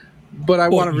Stars. But I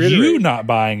want to reiterate. You not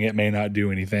buying it may not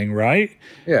do anything, right?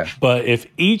 Yeah. But if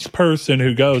each person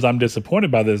who goes, I'm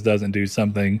disappointed by this, doesn't do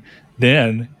something,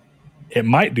 then it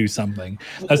might do something.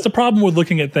 That's the problem with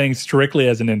looking at things strictly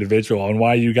as an individual and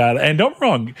why you got it. And don't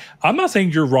wrong. I'm not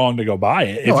saying you're wrong to go buy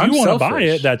it. If you want to buy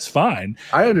it, that's fine.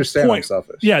 I understand I'm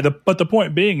selfish. Yeah. But the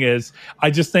point being is, I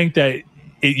just think that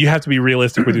you have to be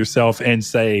realistic with yourself and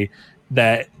say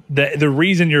that the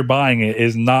reason you're buying it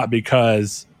is not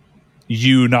because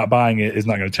you not buying it is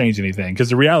not going to change anything. Because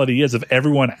the reality is, if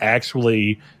everyone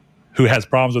actually who has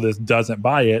problems with this doesn't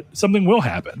buy it, something will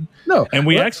happen. No. And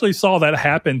we actually saw that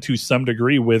happen to some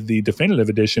degree with the definitive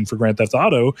edition for Grand Theft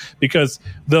Auto, because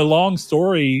the long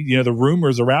story, the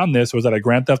rumors around this was that a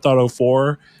Grand Theft Auto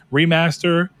 4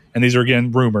 remaster, and these are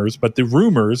again rumors, but the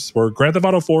rumors were Grand Theft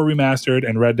Auto 4 remastered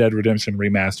and Red Dead Redemption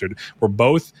remastered were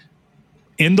both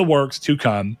in the works to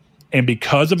come. And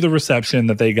because of the reception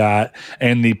that they got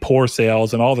and the poor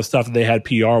sales and all the stuff that they had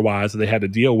PR-wise that they had to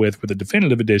deal with the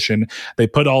definitive edition, they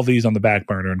put all these on the back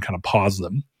burner and kind of paused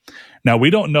them. Now, we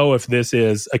don't know if this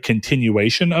is a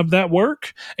continuation of that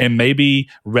work, and maybe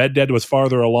Red Dead was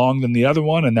farther along than the other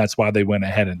one, and that's why they went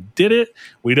ahead and did it.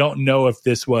 We don't know if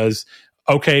this was,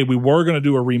 okay, we were going to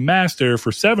do a remaster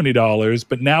for $70,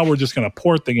 but now we're just going to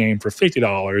port the game for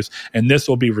 $50, and this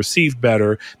will be received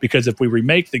better, because if we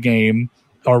remake the game,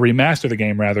 or remaster the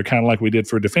game rather, kind of like we did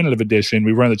for Definitive Edition,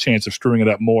 we run the chance of screwing it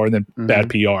up more than bad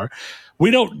PR.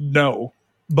 We don't know,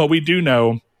 but we do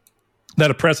know that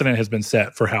a precedent has been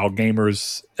set for how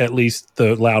gamers, at least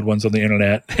the loud ones on the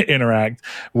internet, interact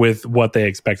with what they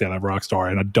expect out of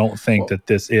Rockstar. And I don't think that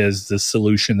this is the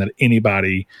solution that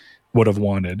anybody would have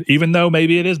wanted, even though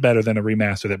maybe it is better than a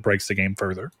remaster that breaks the game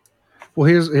further. Well,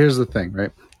 here's the thing,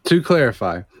 right? To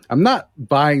clarify, I'm not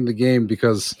buying the game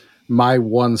because my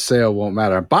one sale won't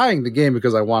matter. I'm buying the game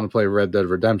because I want to play Red Dead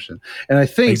Redemption. And I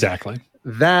think exactly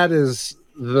that is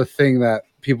the thing that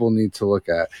people need to look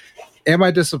at. Am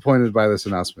I disappointed by this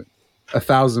announcement?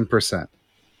 1,000%.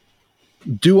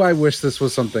 Do I wish this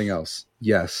was something else?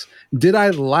 Yes. Did I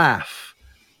laugh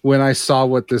when I saw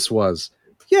what this was?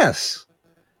 Yes.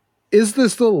 Is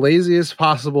this the laziest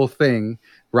possible thing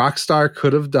Rockstar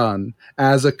could have done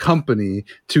as a company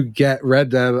to get Red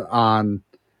Dead on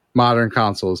modern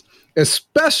consoles,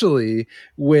 especially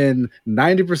when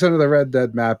 90% of the Red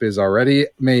Dead map is already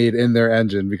made in their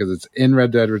engine because it's in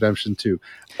Red Dead Redemption 2?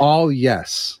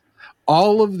 Yes.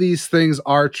 All of these things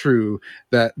are true,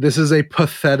 that this is a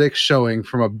pathetic showing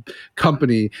from a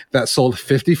company that sold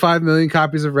 55 million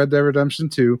copies of Red Dead Redemption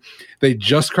 2. They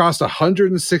just crossed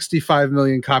 165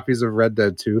 million copies of Red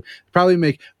Dead 2. Probably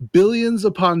make billions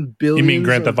upon billions. You mean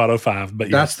Grand Theft Auto 5, but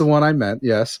yes. That's the one I meant,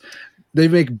 yes. They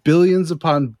make billions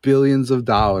upon billions of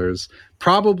dollars,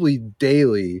 probably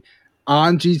daily,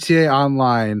 on GTA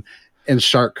Online and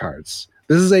shark cards.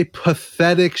 This is a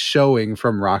pathetic showing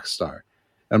from Rockstar.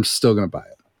 I'm still going to buy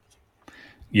it.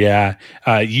 Yeah.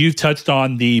 You've touched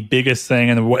on the biggest thing,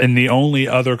 and the only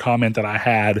other comment that I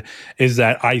had is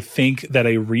that I think that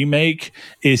a remake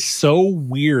is so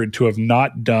weird to have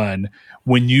not done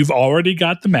when you've already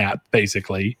got the map,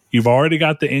 basically. You've already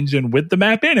got the engine with the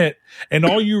map in it, and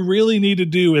all you really need to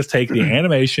do is take the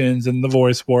animations and the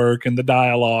voice work and the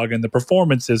dialogue and the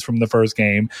performances from the first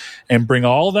game and bring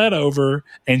all that over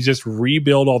and just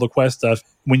rebuild all the quest stuff.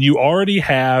 When you already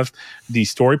have the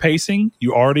story pacing,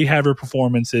 you already have your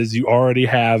performances, you already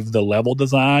have the level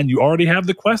design, you already have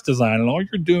the quest design, and all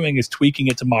you're doing is tweaking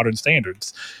it to modern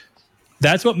standards.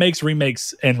 That's what makes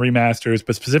remakes and remasters,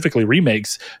 but specifically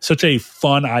remakes, such a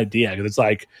fun idea. Because it's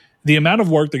like the amount of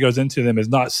work that goes into them is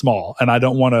not small, and I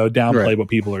don't want to downplay what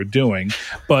people are doing.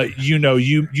 But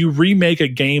you remake a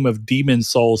game of Demon's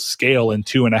Souls scale in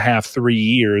 2.5, 3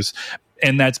 years,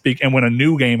 and that's and when a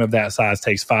new game of that size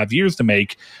takes 5 years to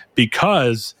make,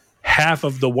 because half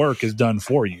of the work is done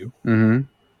for you. Mm-hmm.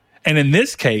 And in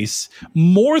this case,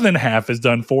 more than half is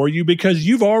done for you because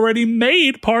you've already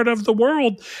made part of the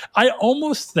world. I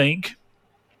almost think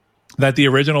that the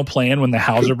original plan when the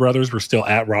Hauser brothers were still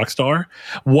at Rockstar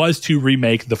was to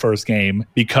remake the first game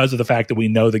because of the fact that we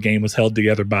know the game was held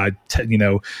together by,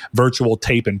 virtual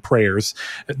tape and prayers.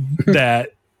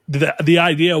 That the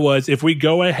idea was if we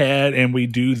go ahead and we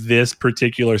do this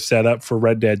particular setup for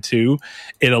Red Dead 2,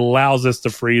 it allows us the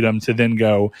freedom to then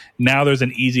go, now there's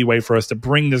an easy way for us to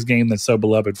bring this game that's so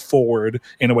beloved forward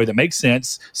in a way that makes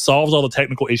sense, solves all the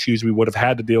technical issues we would have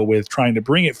had to deal with trying to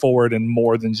bring it forward in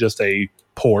more than just a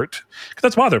port. Because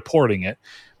that's why they're porting it,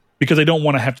 because they don't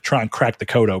want to have to try and crack the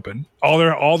code open.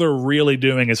 All they're really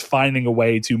doing is finding a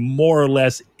way to more or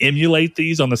less emulate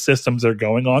these on the systems they're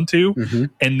going on to,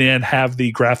 and then have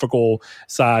the graphical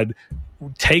side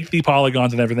take the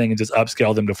polygons and everything and just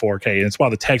upscale them to 4K. And it's why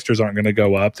the textures aren't going to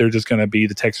go up. They're just going to be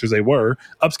the textures they were,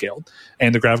 upscaled.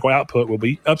 And the graphical output will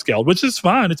be upscaled, which is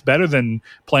fine. It's better than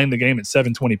playing the game at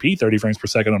 720p, 30 frames per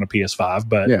second on a PS5,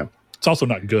 but it's also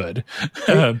not good.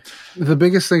 The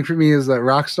biggest thing for me is that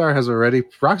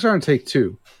Rockstar and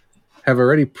Take-Two have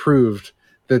already proved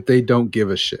that they don't give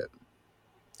a shit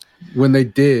when they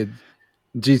did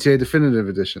GTA Definitive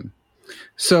Edition.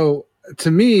 So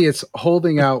to me, it's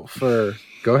holding out for.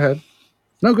 Go ahead.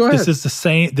 No, go ahead. This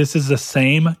is the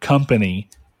same company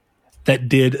that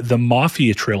did the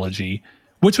Mafia trilogy,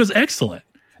 which was excellent.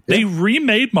 Yeah. They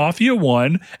remade Mafia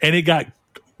 1 and it got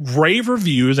rave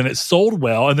reviews and it sold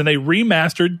well, and then they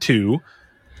remastered 2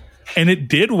 and it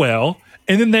did well,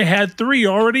 and then they had 3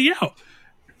 already out.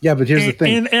 Yeah, but here's the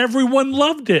thing. And everyone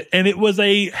loved it. And it was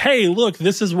hey, look,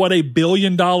 this is what a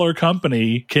billion-dollar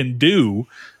company can do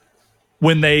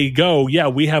when they go,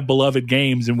 we have beloved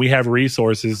games and we have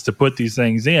resources to put these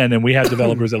things in, and we have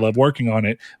developers that love working on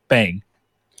it. Bang.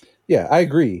 Yeah, I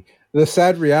agree. The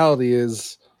sad reality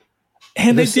is...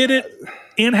 And they did it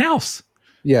in-house.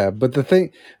 Yeah, but the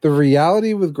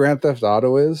reality with Grand Theft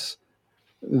Auto is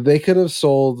they could have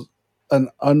sold an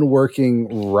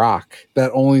unworking rock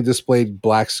that only displayed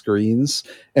black screens,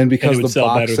 and because the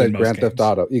box said Grand Theft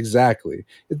Auto. Exactly.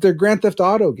 They're Grand Theft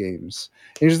Auto games.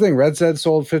 Here's the thing, Red Dead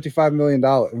sold 55 million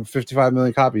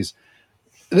copies.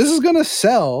 This is going to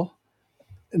sell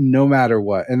no matter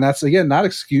what. And that's, again, not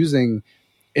excusing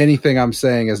anything I'm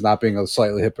saying as not being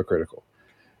slightly hypocritical,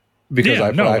 because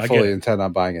I fully intend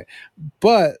on buying it.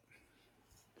 But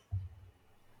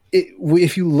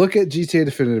if you look at GTA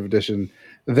Definitive Edition,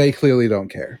 they clearly don't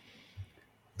care.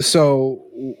 So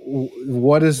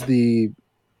what is the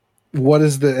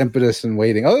impetus in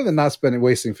waiting, other than not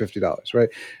wasting $50, right?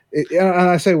 And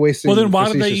I say wasting. Well, then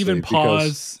why did they even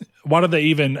pause? Why did they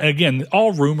even, again,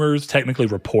 all rumors, technically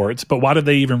reports, but why did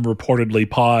they even reportedly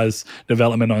pause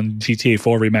development on GTA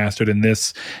 4 Remastered in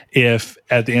this, if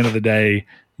at the end of the day,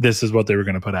 this is what they were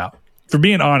going to put out? For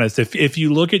being honest, if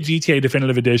you look at GTA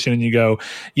Definitive Edition and you go,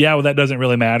 that doesn't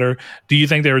really matter, do you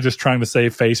think they were just trying to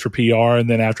save face for PR, and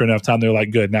then after enough time they're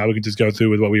like, good, now we can just go through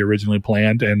with what we originally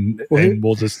planned, and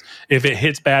we'll just, if it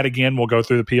hits bad again, we'll go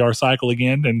through the PR cycle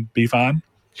again and be fine?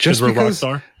 Just because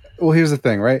we're Rockstar? Well, here's the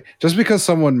thing, right? Just because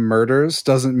someone murders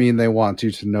doesn't mean they want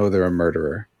you to know they're a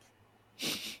murderer.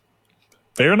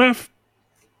 Fair enough.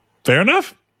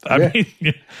 I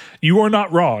mean, you are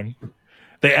not wrong.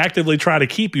 They actively try to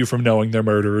keep you from knowing they're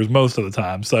murderers most of the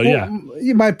time. So,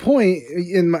 my point,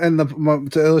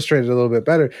 to illustrate it a little bit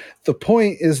better, the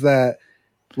point is that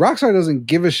Rockstar doesn't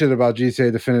give a shit about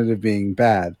GTA Definitive being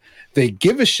bad. They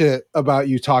give a shit about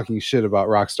you talking shit about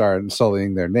Rockstar and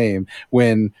sullying their name,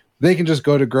 when they can just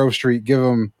go to Grove Street, give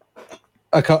them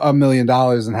 $1 million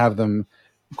and have them,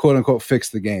 quote unquote, fix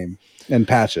the game and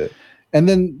patch it. And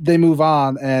then they move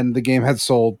on, and the game had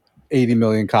sold 80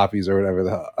 million copies or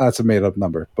whatever. That's a made up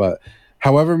number, but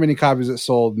however many copies it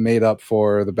sold made up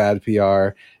for the bad PR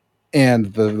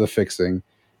and the fixing.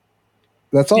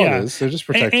 That's all it is. They're just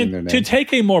protecting their name. To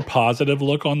take a more positive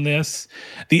look on this,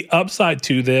 the upside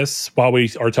to this, while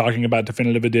we are talking about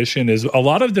Definitive Edition, is a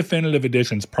lot of Definitive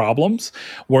Edition's problems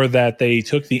were that they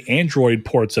took the Android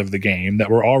ports of the game that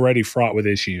were already fraught with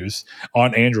issues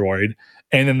on Android,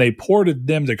 and then they ported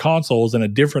them to consoles in a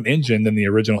different engine than the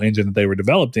original engine that they were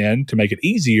developed in to make it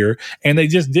easier. And they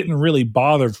just didn't really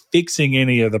bother fixing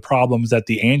any of the problems that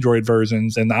the Android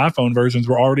versions and the iPhone versions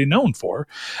were already known for.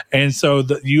 And so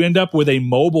you end up with a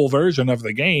mobile version of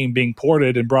the game being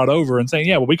ported and brought over and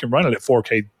saying, we can run it at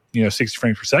 4K, 60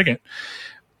 frames per second.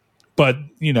 But,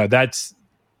 that's...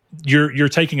 You're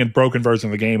taking a broken version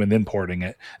of the game and then porting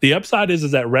it. The upside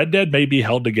is that Red Dead may be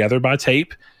held together by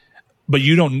tape, but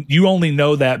you only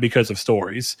know that because of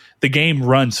stories. The game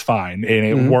runs fine and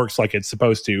it works like it's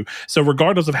supposed to. So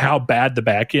regardless of how bad the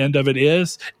back end of it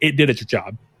is, it did its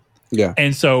job. Yeah.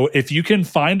 And so if you can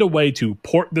find a way to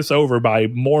port this over by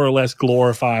more or less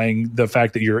glorifying the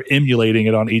fact that you're emulating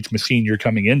it on each machine you're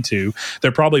coming into,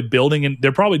 they're probably doing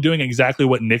exactly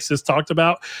what Nix has talked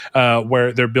about,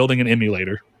 where they're building an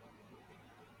emulator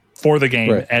for the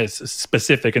game as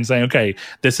specific and saying, okay,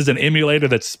 this is an emulator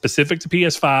that's specific to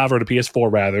PS5 or to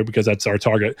PS4 rather, because that's our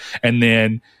target. And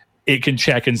then it can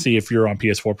check and see if you're on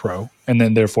PS4 Pro and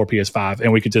then therefore PS5,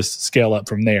 and we could just scale up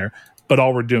from there. But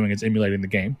all we're doing is emulating the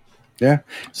game. Yeah.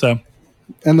 So,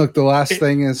 and look, the last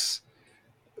thing is,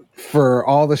 for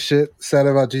all the shit said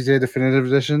about GTA Definitive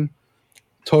Edition,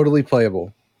 totally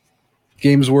playable.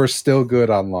 Games were still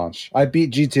good on launch. I beat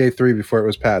GTA 3 before it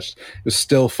was patched. It was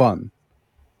still fun.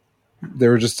 There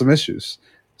were just some issues.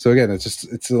 So again,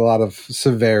 it's a lot of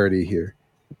severity here.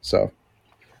 So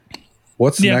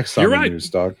what's next on the news,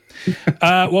 dog?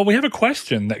 Well, we have a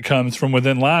question that comes from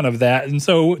within line of that. And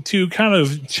so to kind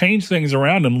of change things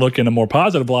around and look in a more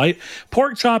positive light,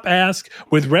 Pork Chop asks,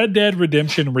 with Red Dead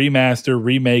Redemption Remaster,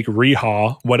 Remake,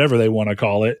 Rehaw, whatever they want to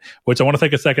call it, which I want to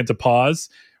take a second to pause.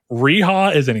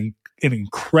 Rehaw is an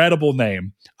incredible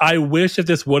name. I wish that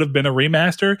this would have been a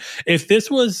remaster. If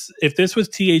this was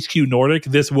THQ Nordic,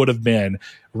 this would have been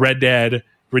Red Dead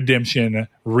Redemption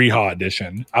Rehaw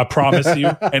Edition. I promise you,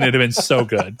 and it'd have been so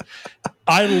good.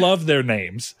 I love their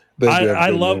names. I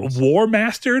love names. War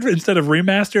Mastered instead of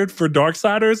Remastered for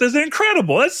Darksiders is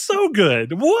incredible. That's so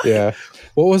good. What? Yeah.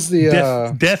 What was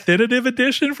the Definitive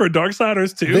Edition for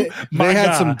Darksiders 2? They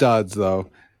had some duds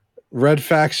though. Red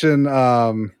Faction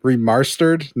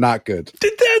Remastered, not good.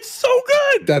 That's so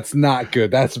good. That's not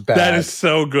good. That's bad. That is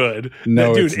so good.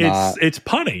 No, dude, it's not. It's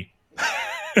punny.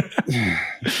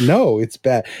 No, it's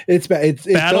bad. It's bad. It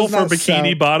Battle for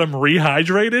Bikini Bottom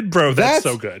Rehydrated, bro. That's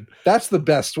so good. That's the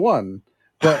best one.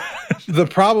 But the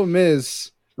problem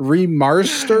is,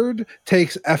 Remastered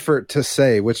takes effort to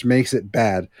say, which makes it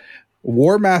bad.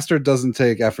 War Mastered doesn't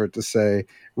take effort to say.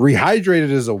 Rehydrated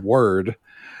is a word.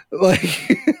 Like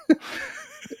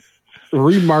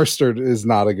Remastered is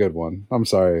not a good one. I'm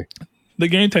sorry. The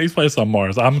game takes place on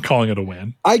Mars. I'm calling it a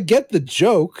win. I get the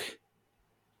joke.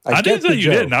 I didn't say you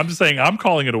didn't. I'm just saying I'm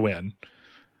calling it a win.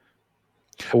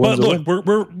 But look,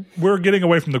 we're getting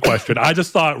away from the question. I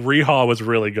just thought Rehaw was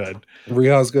really good.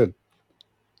 Rehaw's good.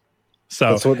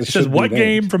 So it says, what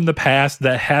game from the past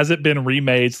that hasn't been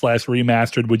remade /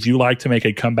 remastered would you like to make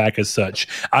a comeback as such?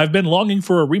 I've been longing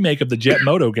for a remake of the Jet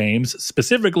Moto games,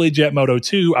 specifically Jet Moto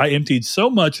 2. I emptied so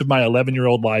much of my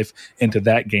 11-year-old life into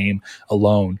that game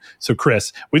alone. So,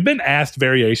 Chris, we've been asked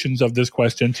variations of this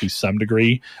question to some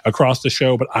degree across the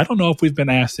show, but I don't know if we've been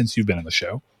asked since you've been in the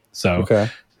show. So,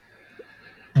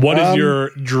 what is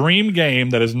your dream game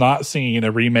that has not seen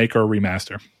a remake or a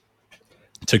remaster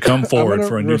to come forward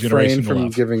for a new generation to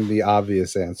love? Giving the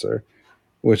obvious answer,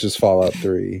 which is Fallout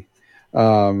 3.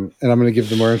 And I'm going to give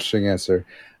the more interesting answer.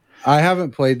 I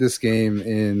haven't played this game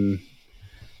in,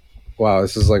 wow,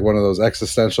 this is like one of those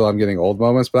existential I'm getting old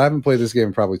moments, but I haven't played this game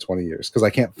in probably 20 years because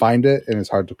I can't find it and it's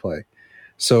hard to play.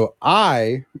 So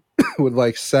I would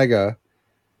like Sega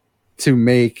to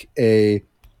make a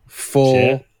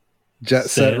full Jet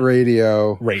Set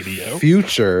Radio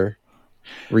future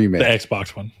remake. The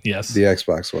Xbox one, yes. The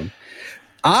Xbox one.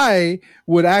 I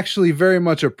would actually very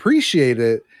much appreciate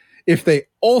it if they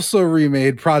also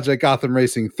remade Project Gotham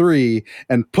Racing 3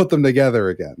 and put them together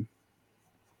again.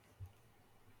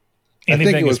 Anything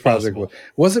I think it was Project.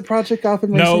 Was it Project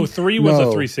Gotham Racing? No, 3 was a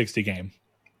 360 game.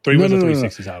 3 was a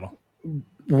 360 title.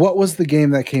 What was the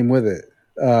game that came with it?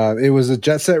 It was a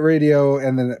Jet Set Radio,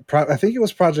 and then I think it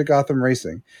was Project Gotham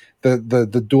Racing.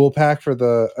 The dual pack for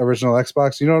the original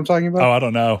Xbox. You know what I'm talking about? Oh, I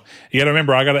don't know. You got to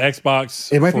remember, I got an Xbox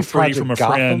for free from a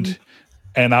friend,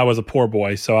 and I was a poor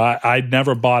boy, so I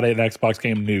never bought an Xbox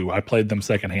game new. I played them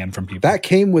secondhand from people. That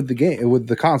came with the game, with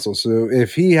the console. So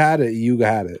if he had it, you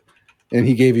had it, and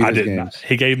he gave you his games. Not.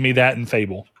 He gave me that and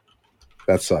Fable.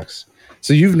 That sucks.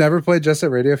 So you've never played Jet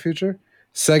Set Radio Future?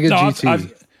 Sega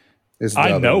GT.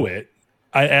 I know it.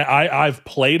 I've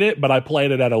played it, but I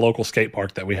played it at a local skate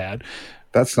park that we had.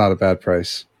 That's not a bad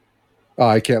price. Oh,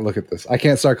 I can't look at this. I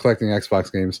can't start collecting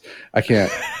Xbox games. I can't.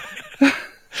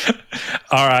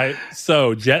 All right.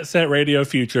 So Jet Set Radio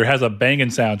Future has a banging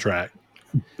soundtrack.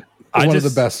 One of the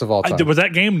best of all time. Was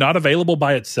that game not available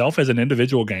by itself as an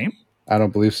individual game? I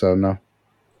don't believe so, no.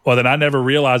 Well, then I never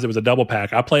realized it was a double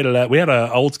pack. I played it we had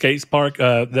an old skate park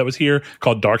that was here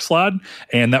called Dark Slide,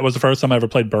 and that was the first time I ever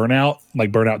played Burnout,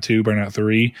 like Burnout 2, Burnout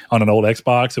 3 on an old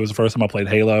Xbox. It was the first time I played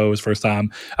Halo. It was the first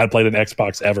time I'd played an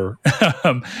Xbox ever.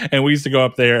 And we used to go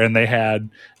up there, and they had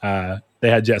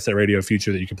Jet Set Radio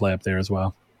Future that you could play up there as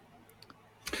well.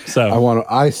 So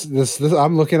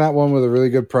I'm looking at one with a really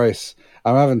good price.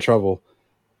 I'm having trouble.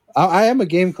 I am a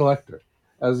game collector,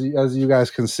 as you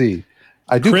guys can see.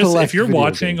 I do. Chris, collect if you're video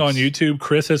watching games. on YouTube,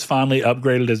 Chris has finally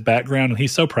upgraded his background, and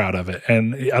he's so proud of it.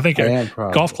 And I think I am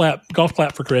proud. golf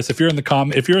clap for Chris. If you're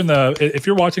if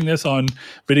you're watching this on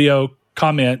video,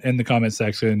 comment in the comment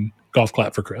section. Golf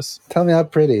clap for Chris. Tell me how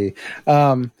pretty.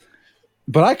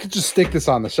 But I could just stick this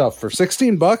on the shelf for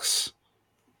 $16.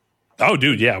 Oh,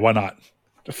 dude, yeah, why not?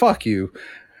 Fuck you.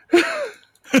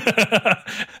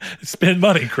 Spend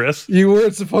money, Chris. You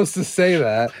weren't supposed to say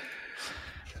that.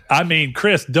 I mean,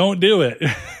 Chris, don't do it.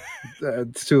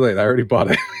 It's too late. I already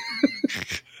bought it.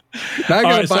 Now I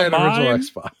gotta buy an original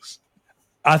Xbox.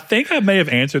 I think I may have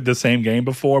answered the same game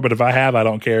before, but if I have, I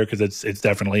don't care because it's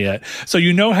definitely it. So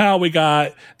you know how we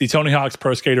got the Tony Hawk's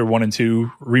Pro Skater 1 and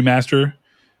 2 remaster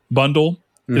bundle?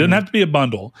 It didn't have to be a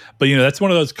bundle, but that's one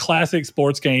of those classic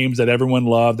sports games that everyone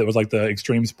loved. That was like the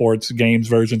extreme sports games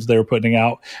versions they were putting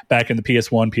out back in the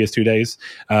PS1, PS2 days.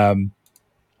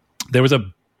 There was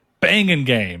a banging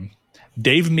game,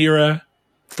 Dave Mirra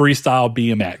Freestyle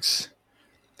BMX.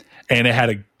 And it had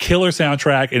a killer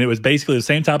soundtrack, and it was basically the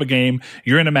same type of game.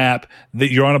 You're in a map,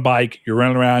 that you're on a bike, you're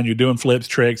running around, you're doing flips,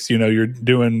 tricks, you're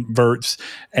doing verts,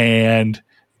 and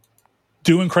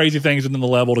doing crazy things within the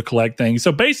level to collect things.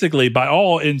 So basically,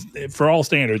 for all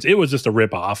standards, it was just a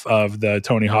ripoff of the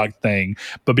Tony Hawk thing.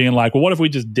 But being like, well, what if we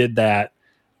just did that,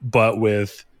 but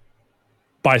with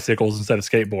bicycles instead of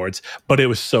skateboards? But it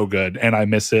was so good, and I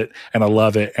miss it, and I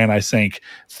love it, and I sank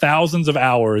thousands of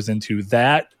hours into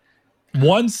that.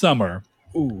 One summer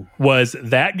was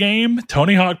that game,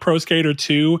 Tony Hawk Pro Skater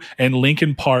 2, and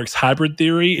Linkin Park's Hybrid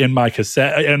Theory in my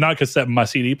my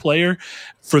CD player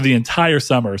for the entire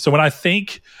summer. So when I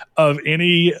think of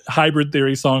any Hybrid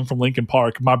Theory song from Linkin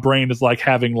Park, my brain is like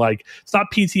having it's not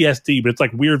PTSD, but it's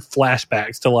like weird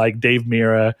flashbacks to like Dave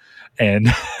Mirra and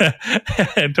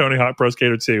and Tony Hawk Pro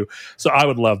Skater 2. So I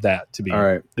would love that to be all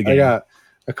right. The game. I got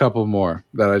a couple more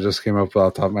that I just came up with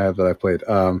off the top of my head that I played.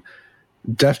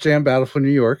 Def Jam Battle for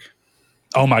New York.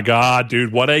 Oh my God,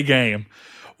 dude. What a game.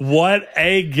 What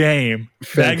a game.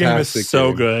 Fantastic that game is so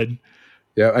game. good.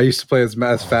 Yeah, I used to play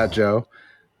as Fat Joe.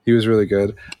 He was really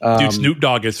good. Dude, Snoop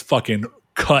Dogg is fucking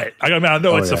cut. I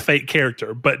know it's a fake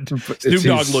character, but Snoop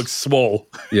Dogg looks swole.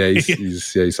 Yeah,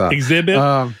 he's hot. Exhibit.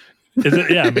 Is it?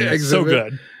 Yeah, man, it's so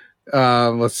good.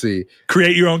 Let's see.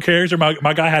 Create your own character.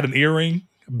 My guy had an earring.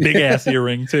 Big ass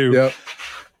earring, too.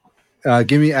 Yep.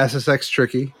 Give me SSX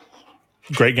Tricky.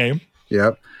 Great game.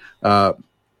 Yep.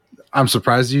 I'm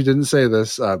surprised you didn't say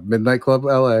this. Midnight Club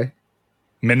LA.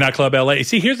 Midnight Club LA.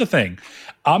 See, here's the thing.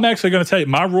 I'm actually going to tell you,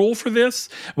 my rule for this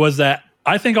was that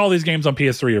I think all these games on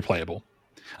PS3 are playable.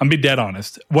 I'm going to be dead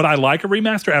honest. Would I like a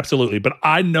remaster? Absolutely. But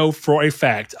I know for a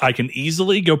fact I can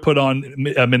easily go put on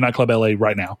Midnight Club LA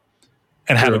right now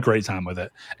and have a great time with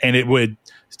it. And it would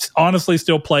honestly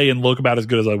still play and look about as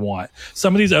good as I want.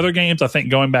 Some of these other games, I think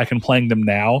going back and playing them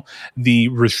now, the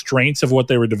restraints of what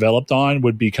they were developed on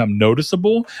would become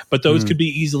noticeable, but those could be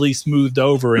easily smoothed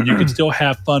over and you could still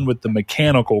have fun with the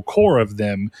mechanical core of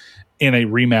them in a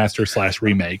remaster /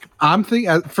 remake. I'm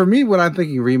thinking, for me, when I'm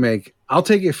thinking remake, I'll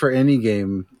take it for any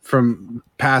game from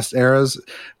past eras.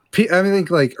 I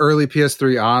think like early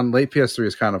PS3 on, late PS3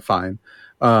 is kind of fine.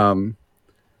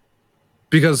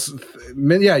 Because,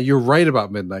 yeah, you're right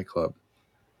about Midnight Club.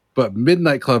 But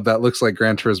Midnight Club that looks like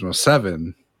Gran Turismo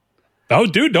 7. Oh,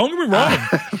 dude, don't get me wrong.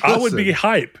 I would be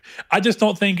hype. I just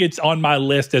don't think it's on my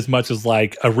list as much as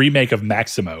like a remake of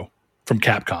Maximo from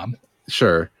Capcom.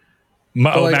 Sure.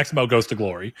 Maximo Goes to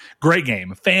Glory. Great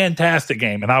game. Fantastic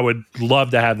game. And I would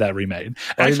love to have that remade.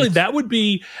 Actually, that would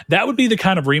be the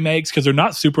kind of remakes, because they're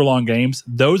not super long games.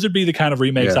 Those would be the kind of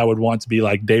remakes I would want to be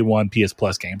like day one PS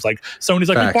Plus games. Like Sony's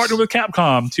like, we partnered with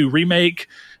Capcom to remake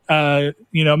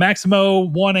Maximo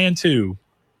 1 and 2.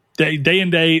 Day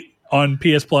and date on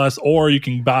PS Plus, or you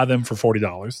can buy them for $40,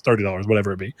 $30,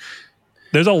 whatever it be.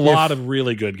 There's a lot of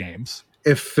really good games.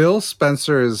 If Phil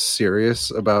Spencer is serious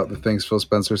about the things Phil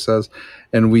Spencer says,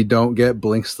 and we don't get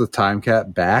Blinks the Time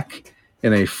Cat back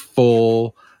in a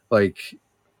full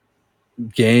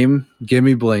game, give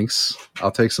me Blinks. I'll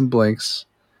take some Blinks.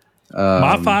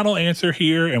 My final answer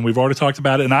here, and we've already talked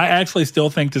about it, and I actually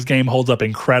still think this game holds up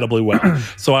incredibly well.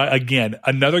 So again,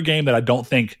 another game that I don't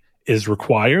think is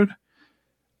required,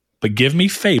 but give me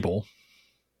Fable.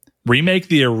 Remake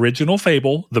the original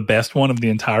Fable, the best one of the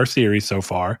entire series so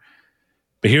far.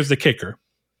 But here's the kicker.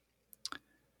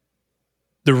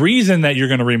 The reason that you're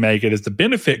going to remake it is the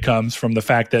benefit comes from the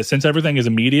fact that since everything is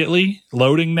immediately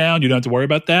loading now, you don't have to worry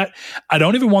about that. I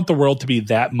don't even want the world to be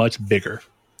that much bigger.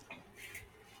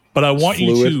 But I want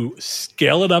you to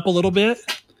scale it up a little bit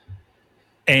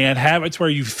and have it to where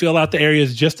you fill out the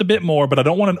areas just a bit more, but I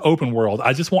don't want an open world.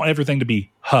 I just want everything to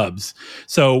be hubs.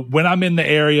 So when I'm in the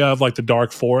area of like the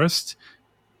Dark Forest,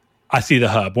 I see the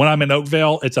hub. When I'm in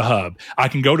Oakvale, it's a hub. I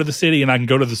can go to the city and I can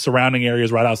go to the surrounding areas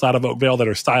right outside of Oakvale that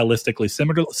are stylistically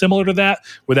similar to that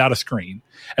without a screen.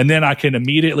 And then I can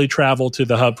immediately travel to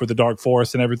the hub for the Dark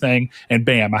Forest and everything. And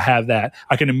bam, I have that.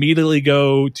 I can immediately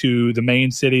go to the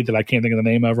main city that I can't think of the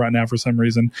name of right now for some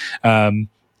reason.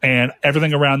 And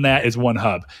everything around that is one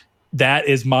hub. That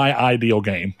is my ideal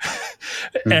game.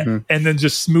 And then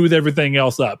just smooth everything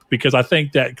else up, because I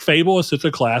think that Fable is such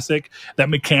a classic that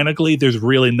mechanically there's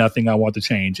really nothing I want to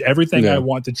change. Everything I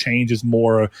want to change is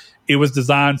more, it was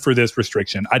designed for this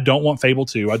restriction. I don't want Fable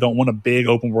 2. I don't want a big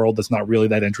open world that's not really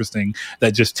that interesting,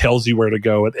 that just tells you where to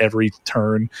go at every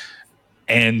turn.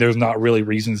 And there's not really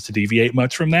reasons to deviate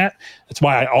much from that. That's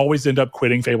why I always end up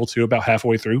quitting Fable 2 about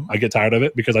halfway through. I get tired of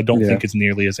it because I don't think it's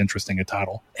nearly as interesting a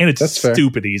title. And it's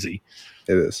stupid easy.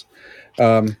 It is.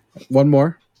 One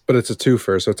more, but it's a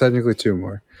twofer, so technically two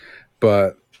more.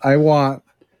 But I want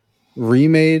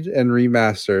remade and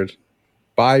remastered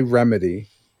by Remedy,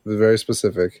 the very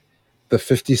specific, the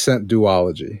 50 Cent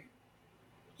duology.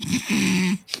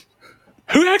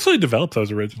 Who actually developed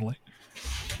those originally?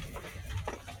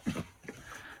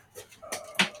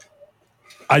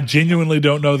 I genuinely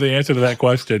don't know the answer to that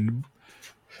question.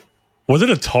 Was it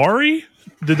Atari?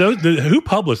 Who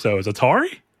published those?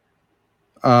 Atari?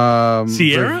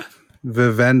 Sierra?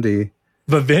 Vivendi.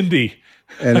 Vivendi.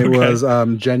 And it was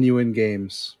Genuine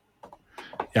Games.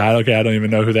 Yeah, okay, I don't even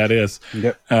know who that is.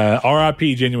 Yep.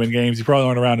 RIP Genuine Games. You probably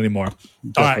aren't around anymore.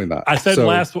 Definitely not. I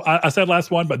said last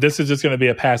one, but this is just going to be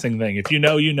a passing thing. If you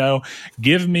know, you know.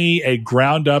 Give me a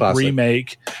ground up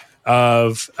remake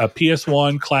of a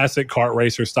PS1 classic kart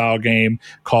racer style game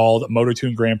called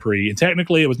MotoTune Grand Prix. And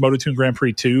technically it was MotoTune Grand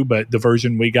Prix 2, but the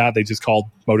version we got, they just called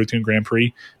MotoTune Grand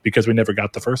Prix because we never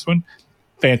got the first one.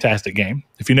 Fantastic game.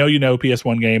 If you know, you know,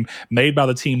 PS1 game made by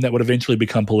the team that would eventually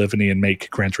become Polyphony and make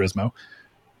Gran Turismo.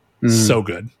 So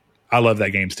good. I love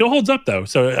that game. Still holds up though.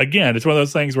 So again, it's one of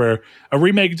those things where a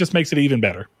remake just makes it even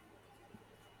better.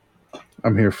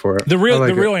 I'm here for it. The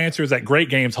real answer is that great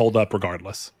games hold up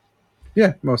regardless.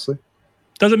 Yeah, mostly.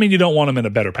 Doesn't mean you don't want them in a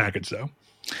better package, though.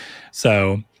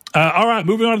 So, all right,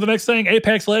 moving on to the next thing.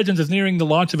 Apex Legends is nearing the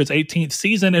launch of its 18th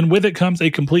season, and with it comes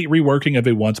a complete reworking of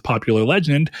a once popular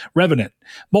legend, Revenant.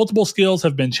 Multiple skills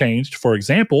have been changed. For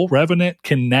example, Revenant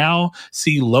can now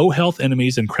see low health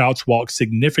enemies and crouch walk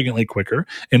significantly quicker.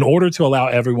 In order to allow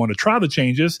everyone to try the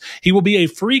changes, he will be a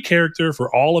free character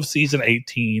for all of Season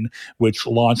 18, which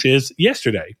launches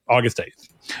yesterday, August 8th.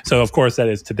 So, of course, that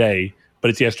is today. But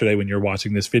it's yesterday when you're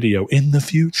watching this video. In the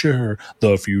future.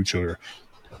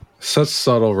 Such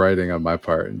subtle writing on my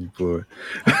part, and you blew it.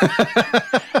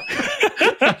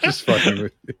 Just fucking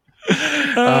with you.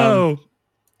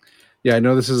 Yeah, I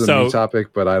know this is a new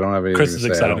topic, but I don't have anything to say.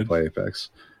 Excited. I don't play Apex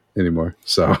anymore.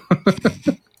 So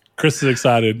Chris is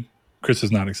excited. Chris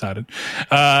is not excited.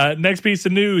 Next piece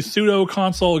of news: pseudo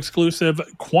console exclusive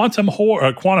Quantum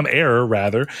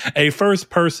Error, a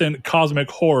first-person cosmic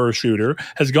horror shooter,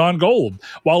 has gone gold.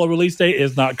 While a release date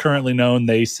is not currently known,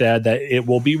 they said that it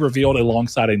will be revealed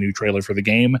alongside a new trailer for the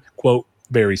game. Quote,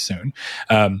 very soon.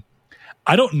 I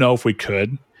don't know if we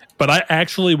could, but I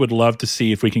actually would love to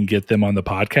see if we can get them on the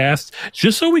podcast,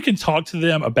 just so we can talk to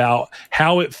them about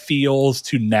how it feels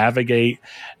to navigate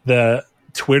the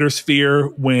Twitter sphere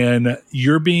when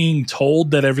you're being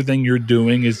told that everything you're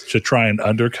doing is to try and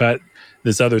undercut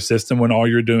this other system, when all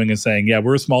you're doing is saying, yeah,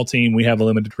 we're a small team, we have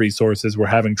limited resources, we're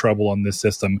having trouble on this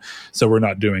system, so we're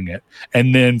not doing it.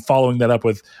 And then following that up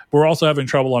with, we're also having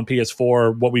trouble on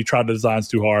PS4, what we tried to design is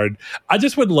too hard. I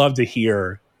just would love to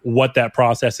hear what that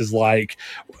process is like,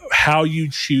 how you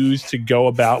choose to go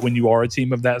about when you are a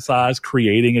team of that size,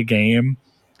 creating a game.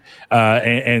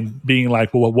 And being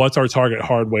like, well, what's our target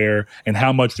hardware and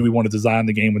how much do we want to design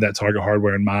the game with that target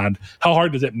hardware in mind? How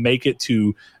hard does it make it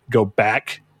to go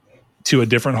back to a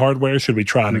different hardware? Should we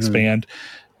try and expand?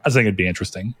 I think it'd be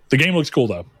interesting. The game looks cool,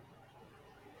 though.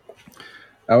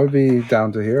 I would be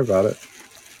down to hear about it.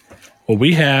 Well,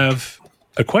 we have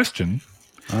a question.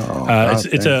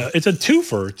 It's a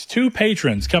twofer. It's two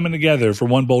patrons coming together for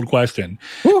one bold question.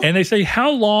 Woo. And they say, how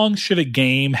long should a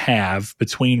game have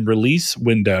between release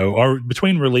window or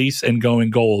between release and going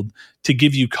gold to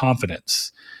give you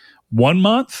confidence? 1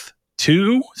 month,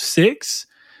 2, 6?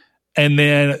 And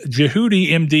then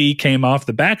Jehudi MD came off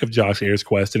the back of Josh Ayer's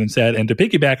question and said, and to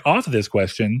piggyback off of this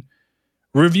question,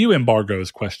 review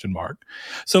embargoes ?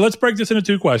 So let's break this into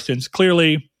two questions.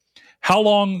 Clearly, how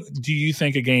long do you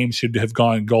think a game should have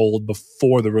gone gold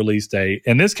before the release date?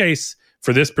 In this case,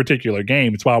 for this particular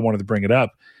game, it's why I wanted to bring it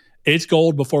up. it's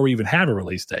gold before we even have a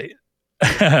release date,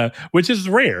 which is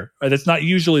rare. That's not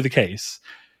usually the case.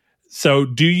 So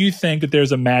do you think that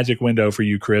there's a magic window for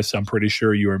you, Chris? I'm pretty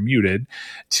sure you are muted,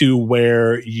 to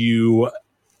where you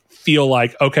feel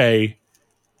like, okay,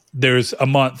 there's a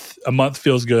month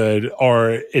feels good,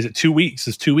 or is it 2 weeks?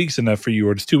 Is 2 weeks enough for you,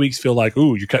 or does 2 weeks feel like,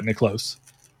 ooh, you're cutting it close?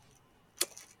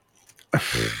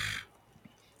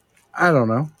 I don't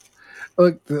know.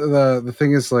 Look, the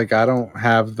thing is, like, I don't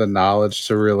have the knowledge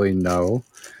to really know,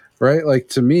 right? Like,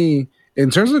 to me, in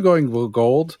terms of going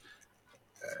gold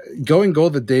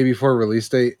the day before release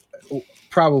date,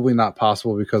 probably not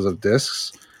possible because of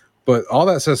discs. But all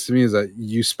that says to me is that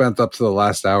you spent up to the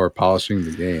last hour polishing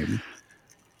the game,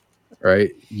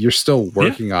 right? You're still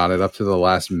working on it up to the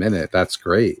last minute. That's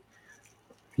great.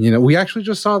 You know, we actually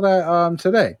just saw that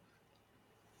today,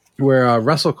 where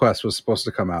WrestleQuest was supposed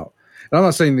to come out. And I'm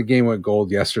not saying the game went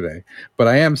gold yesterday, but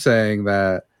I am saying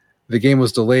that the game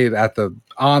was delayed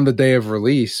on the day of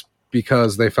release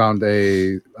because they found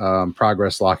a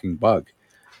progress locking bug,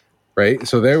 right?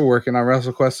 So they were working on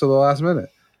WrestleQuest to the last minute.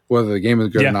 Whether the game is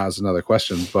good or not is another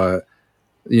question. But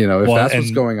you know, if that's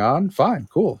what's going on, fine,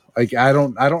 cool. Like I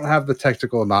don't have the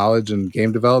technical knowledge in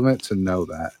game development to know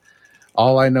that.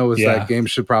 All I know is that games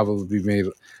should probably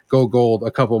be go gold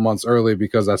a couple months early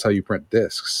because that's how you print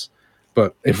discs.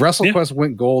 But if WrestleQuest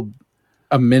went gold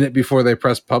a minute before they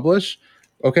pressed publish,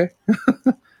 okay.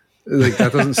 Like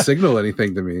that doesn't signal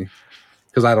anything to me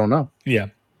because I don't know. Yeah.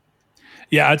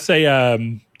 I'd say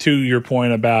to your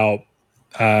point about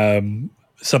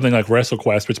something like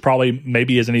WrestleQuest, which probably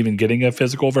maybe isn't even getting a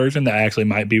physical version, that actually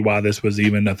might be why this was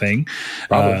even a thing.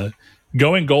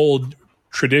 Going gold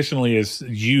traditionally is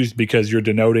used because you're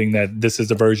denoting that this is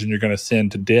the version you're going to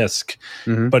send to disc.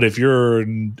 Mm-hmm. But if you're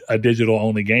a digital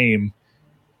only game,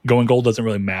 going gold doesn't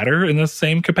really matter in the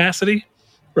same capacity.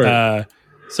 Right.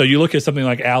 So you look at something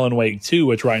like Alan Wake 2,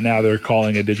 which right now they're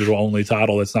calling a digital only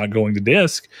title that's not going to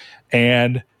disc,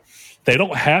 and they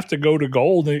don't have to go to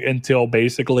gold until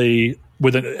basically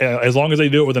as long as they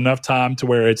do it with enough time to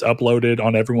where it's uploaded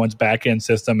on everyone's back end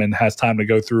system and has time to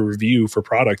go through review for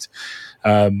product.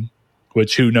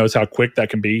 Which who knows how quick that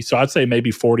can be. So I'd say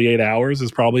maybe 48 hours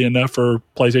is probably enough for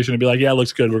PlayStation to be like, yeah, it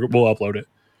looks good. We'll upload it.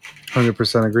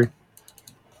 100% agree.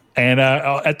 And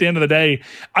at the end of the day,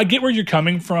 I get where you're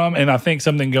coming from. And I think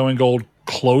something going gold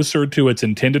closer to its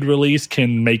intended release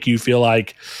can make you feel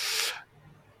like,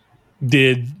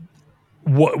 does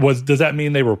that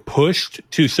mean they were pushed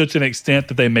to such an extent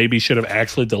that they maybe should have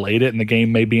actually delayed it and the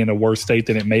game may be in a worse state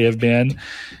than it may have been?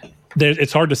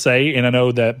 It's hard to say. And I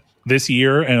know that this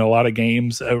year and a lot of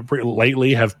games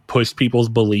lately have pushed people's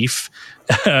belief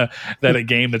that a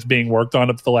game that's being worked on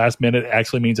up to the last minute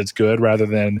actually means it's good, rather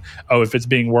than, if it's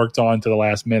being worked on to the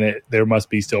last minute, there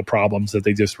must be still problems that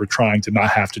they just were trying to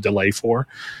not have to delay for.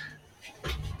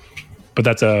 But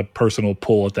that's a personal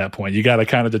pull at that point. You got to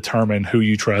kind of determine who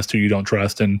you trust, who you don't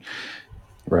trust, and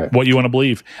what you want to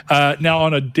believe. Now,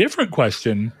 on a different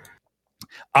question,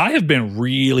 I have been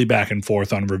really back and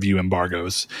forth on review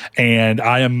embargoes, and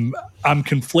I'm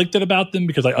conflicted about them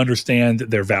because I understand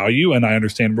their value and I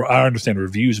understand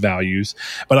reviews values,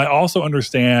 but I also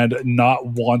understand not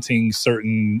wanting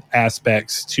certain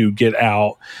aspects to get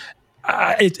out.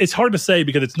 It's hard to say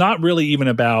because it's not really even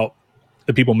about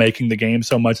the people making the game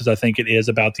so much as I think it is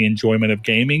about the enjoyment of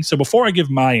gaming. So before I give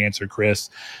my answer, Chris,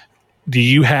 do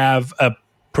you have a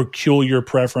peculiar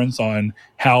preference on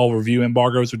how review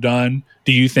embargoes are done?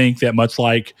 Do you think that, much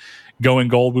like going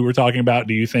gold we were talking about,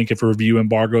 do you think if review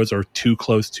embargoes are too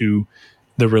close to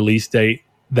the release date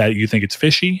that you think it's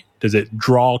fishy? Does it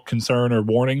draw concern or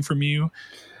warning from you?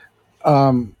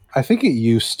 I think it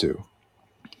used to.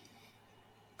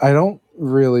 I don't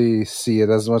really see it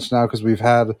as much now because we've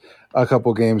had a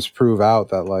couple games prove out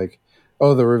that, like,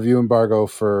 the review embargo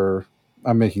for,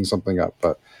 I'm making something up,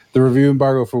 but the review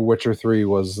embargo for Witcher 3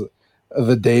 was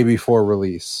the day before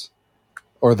release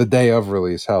or the day of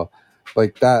release. Hell,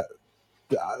 like that.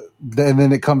 And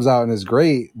then it comes out and is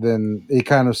great. Then it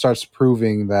kind of starts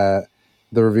proving that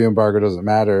the review embargo doesn't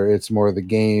matter. It's more the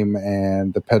game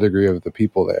and the pedigree of the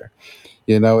people there.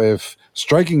 You know, if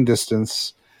Striking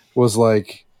Distance was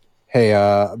like, hey,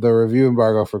 the review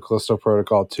embargo for Callisto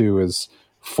Protocol 2 is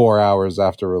 4 hours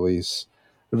after release,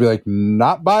 I'd be like,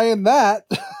 not buying that.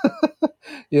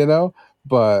 You know,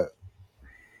 but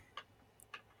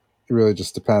it really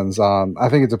just depends on, I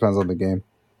think it depends on the game.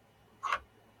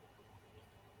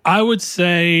 I would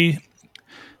say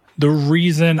the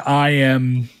reason I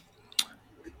am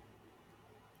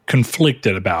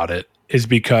conflicted about it is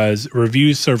because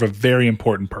reviews serve a very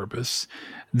important purpose.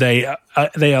 They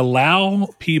allow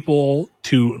people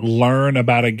to learn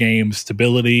about a game's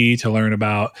stability, to learn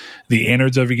about the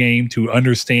innards of a game, to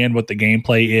understand what the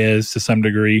gameplay is to some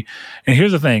degree. And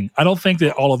here's the thing. I don't think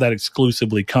that all of that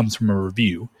exclusively comes from a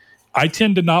review. I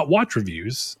tend to not watch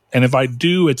reviews. And if I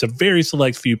do, it's a very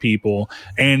select few people.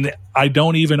 And I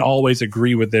don't even always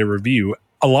agree with their review.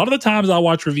 A lot of the times I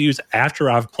watch reviews after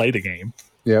I've played a game.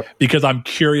 Yep. Because I'm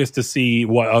curious to see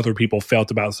what other people felt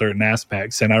about certain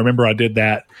aspects. And I remember I did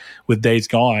that with Days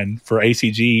Gone for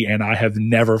ACG, and I have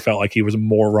never felt like he was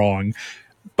more wrong.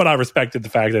 But I respected the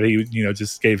fact that he,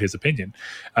 just gave his opinion.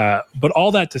 But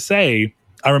all that to say,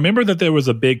 I remember that there was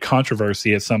a big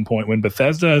controversy at some point when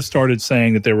Bethesda started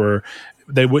saying that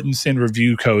they wouldn't send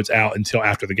review codes out until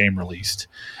after the game released,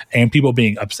 and people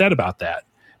being upset about that.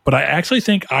 But I actually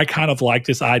think I kind of like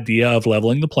this idea of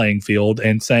leveling the playing field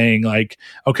and saying, like,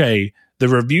 okay, the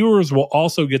reviewers will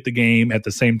also get the game at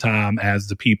the same time as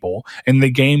the people, and the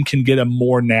game can get a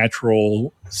more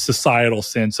natural societal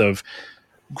sense of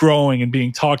growing and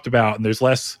being talked about, and there's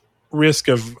less risk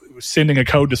of sending a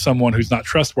code to someone who's not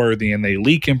trustworthy and they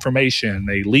leak information,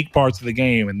 they leak parts of the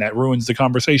game, and that ruins the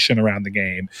conversation around the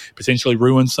game, potentially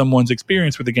ruins someone's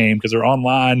experience with the game because they're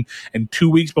online and 2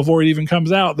 weeks before it even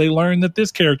comes out, they learn that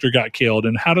this character got killed,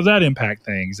 and how does that impact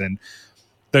things? And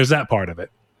there's that part of it.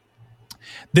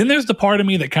 Then there's the part of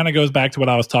me that kind of goes back to what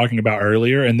I was talking about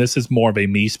earlier, and this is more of a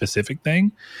me-specific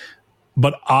thing,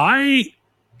 but I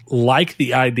like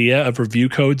the idea of review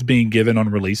codes being given on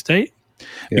release date.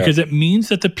 Because it means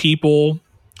that the people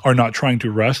are not trying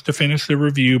to rush to finish the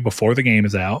review before the game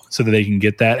is out so that they can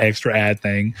get that extra ad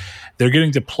thing. They're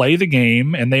getting to play the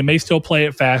game, and they may still play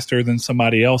it faster than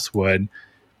somebody else would.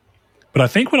 But I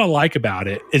think what I like about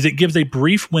it is it gives a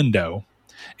brief window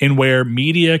in where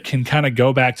media can kind of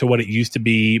go back to what it used to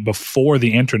be before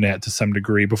the internet to some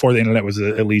degree, before the internet was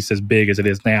at least as big as it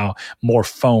is now, more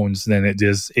phones than it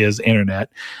is internet.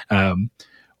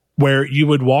 Where you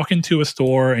would walk into a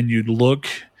store and you'd look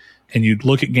at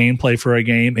gameplay for a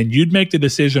game, and you'd make the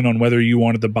decision on whether you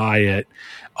wanted to buy it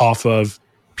off of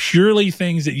purely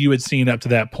things that you had seen up to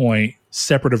that point,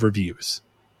 separate of reviews.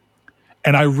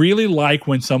 And I really like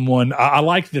when I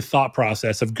like the thought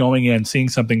process of going in, seeing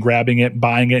something, grabbing it,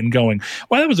 buying it, and going,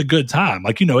 well, that was a good time.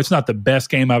 Like, it's not the best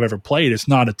game I've ever played. It's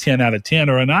not a 10 out of 10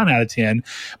 or a 9 out of 10.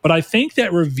 But I think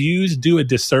that reviews do a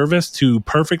disservice to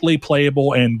perfectly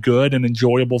playable and good and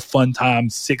enjoyable, fun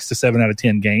time 6 to 7 out of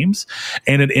 10 games.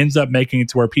 And it ends up making it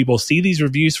to where people see these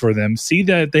reviews for them, see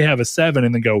that they have a 7,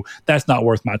 and then go, that's not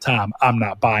worth my time. I'm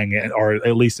not buying it, or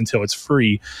at least until it's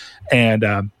free.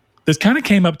 And, this kind of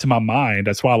came up to my mind.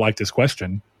 That's why I like this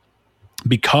question,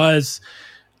 because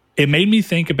it made me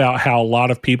think about how a lot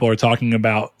of people are talking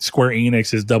about Square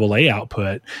Enix's AA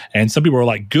output. And some people are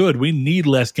like, good, we need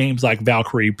less games like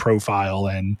Valkyrie Profile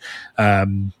and,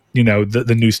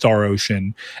 the new Star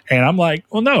Ocean. And I'm like,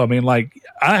 well, no, I mean, like,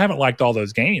 I haven't liked all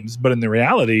those games, but in the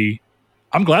reality,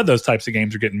 I'm glad those types of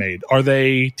games are getting made. Are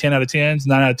they 10 out of 10s,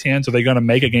 9 out of 10s? Are they going to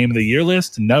make a game of the year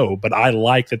list? No, but I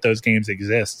like that those games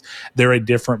exist. They're a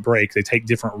different break. They take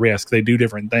different risks. They do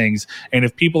different things. And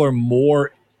if people are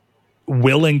more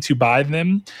willing to buy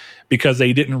them because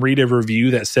they didn't read a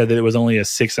review that said that it was only a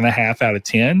 6.5 out of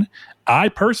 10, I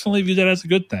personally view that as a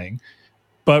good thing.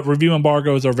 But review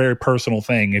embargoes are a very personal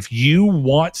thing. If you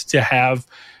want to have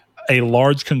a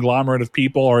large conglomerate of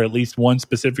people, or at least one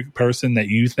specific person that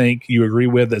you think you agree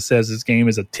with that says this game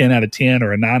is a 10 out of 10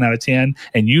 or a 9 out of 10,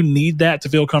 and you need that to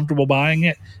feel comfortable buying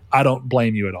it, I don't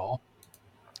blame you at all.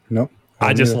 No.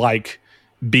 I just like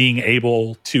being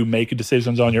able to make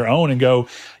decisions on your own and go,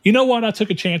 you know what, I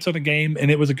took a chance on a game and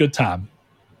it was a good time.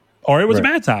 Or it was a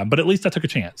bad time, but at least I took a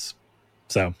chance.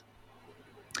 So...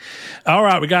 All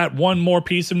right, we got one more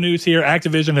piece of news here.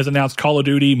 Activision has announced Call of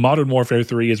Duty Modern Warfare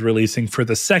 3 is releasing for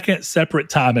the second separate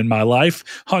time in my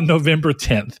life on November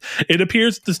 10th. It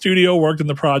appears the studio working on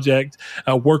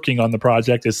the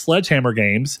project is Sledgehammer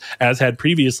Games, as had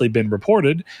previously been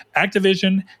reported.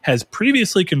 Activision has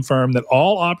previously confirmed that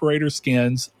all operator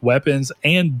skins, weapons,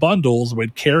 and bundles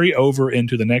would carry over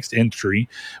into the next entry.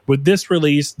 With this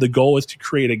release, the goal is to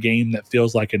create a game that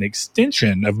feels like an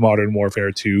extension of Modern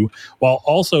Warfare 2, while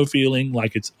also feeling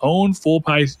like its own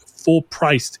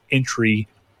full-priced entry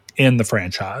in the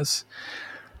franchise.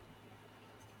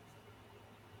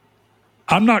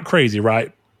 I'm not crazy,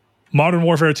 right? Modern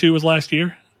Warfare 2 was last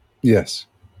year? Yes.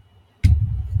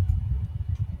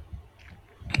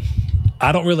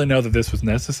 I don't really know that this was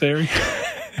necessary.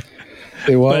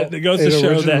 But it goes to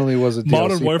show that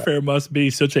Modern Warfare must be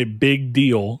such a big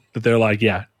deal that they're like,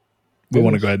 yeah, we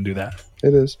want to go ahead and do that.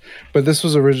 It is. But this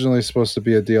was originally supposed to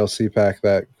be a DLC pack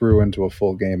that grew into a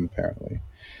full game, apparently.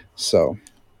 So,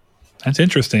 That's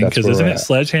interesting because where isn't we're it at.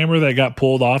 Sledgehammer that got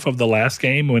pulled off of the last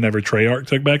game whenever Treyarch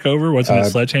took back over? Wasn't it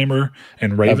Sledgehammer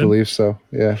and Raven? I believe so.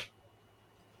 Yeah.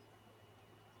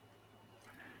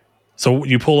 So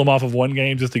you pull them off of one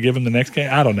game just to give them the next game?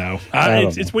 I don't know.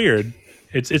 It's weird.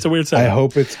 It's a weird setup. I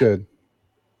hope it's good.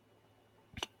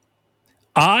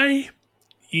 I'm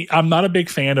not a big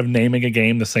fan of naming a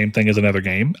game the same thing as another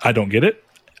game. I don't get it.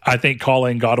 I think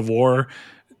calling God of War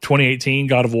 2018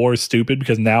 God of War is stupid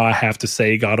because now I have to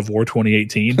say God of War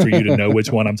 2018 for you to know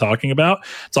which one I'm talking about.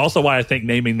 It's also why I think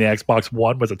naming the Xbox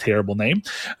One was a terrible name,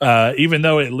 even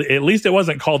though at least it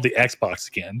wasn't called the Xbox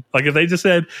again. Like if they just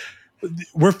said,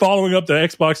 we're following up the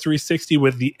Xbox 360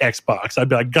 with the Xbox, I'd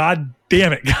be like, God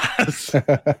damn it, guys.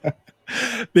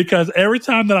 Because every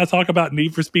time that I talk about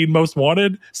Need for Speed Most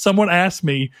Wanted, someone asks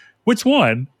me, which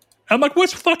one? I'm like,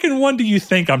 which fucking one do you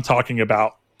think I'm talking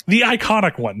about? The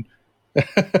iconic one.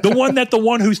 The one that the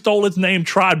one who stole its name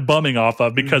tried bumming off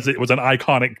of because it was an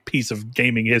iconic piece of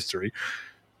gaming history.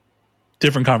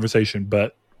 Different conversation,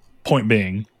 but point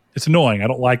being, it's annoying. I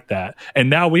don't like that. And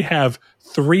now we have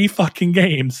 3 fucking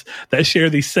games that share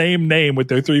the same name with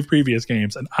their 3 previous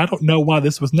games. And I don't know why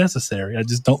this was necessary. I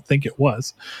just don't think it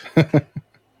was.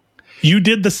 You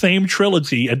did the same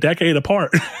trilogy a decade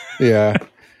apart. Yeah.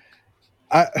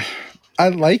 I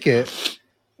like it,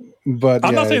 but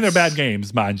I'm not saying they're bad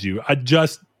games, mind you. I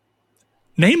just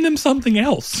name them something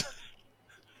else.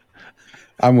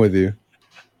 I'm with you.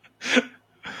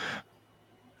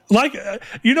 Like,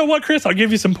 you know what, Chris? I'll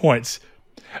give you some points.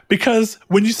 Because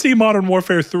when you see Modern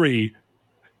Warfare 3,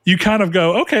 you kind of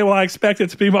go, okay, well, I expect it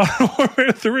to be Modern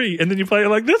Warfare 3. And then you play it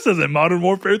like, this isn't Modern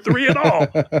Warfare 3 at all.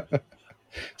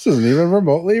 This isn't even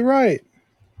remotely right.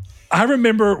 I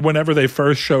remember whenever they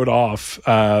first showed off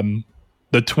the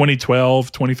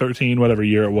 2012, 2013, whatever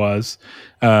year it was,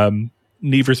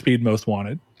 Need for Speed Most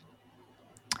Wanted.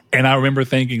 And I remember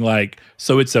thinking like,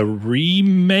 so it's a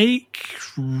remake,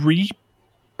 reboot,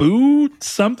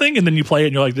 something, and then you play it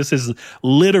and you're like, this is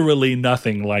literally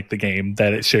nothing like the game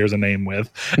that it shares a name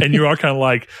with. And you are kind of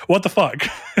like, what the fuck?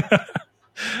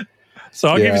 So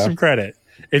I'll give you some credit.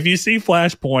 If you see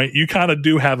Flashpoint, you kind of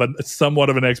do have a somewhat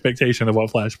of an expectation of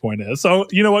what Flashpoint is. So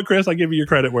you know what, Chris? I give you your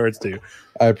credit where it's due.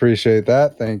 I appreciate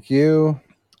that. Thank you.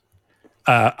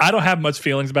 I don't have much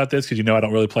feelings about this because I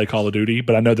don't really play Call of Duty,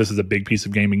 but I know this is a big piece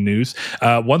of gaming news.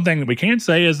 One thing that we can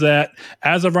say is that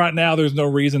as of right now, there's no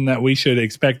reason that we should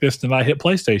expect this to not hit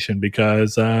PlayStation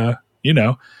because, the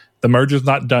merger's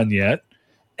not done yet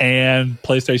and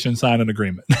PlayStation signed an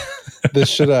agreement. This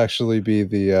should actually be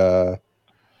the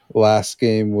last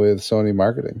game with Sony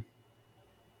marketing.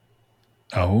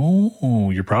 Oh,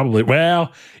 you're probably...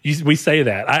 Well, we say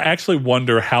that. I actually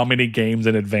wonder how many games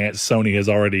in advance Sony has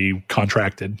already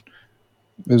contracted.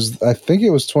 I think it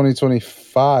was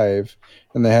 2025,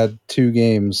 and they had 2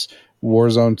 games,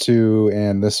 Warzone 2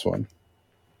 and this one.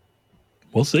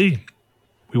 We'll see.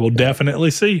 We will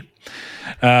definitely see.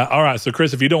 All right, so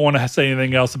Chris, if you don't want to say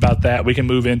anything else about that, we can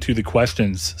move into the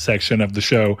questions section of the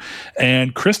show.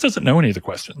 And Chris doesn't know any of the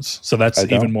questions, so that's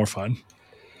even more fun.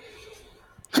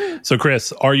 So,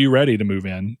 Chris, are you ready to move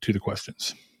in to the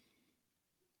questions?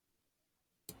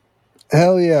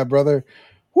 Hell yeah, brother.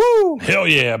 Woo! Hell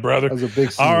yeah, brother. That was a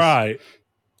big sneeze. All right.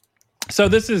 So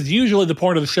this is usually the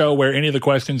part of the show where any of the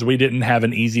questions we didn't have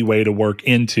an easy way to work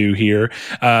into here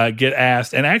get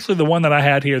asked. And actually, the one that I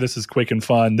had here, this is quick and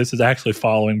fun. This is actually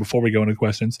following before we go into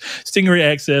questions. Stingery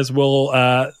X says, will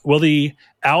the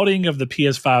outing of the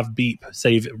PS5 beep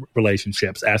save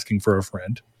relationships? Asking for a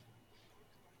friend.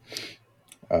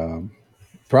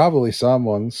 Probably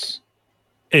someone's.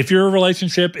 If your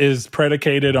relationship is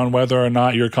predicated on whether or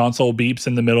not your console beeps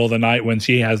in the middle of the night when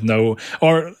she has no,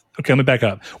 or okay, let me back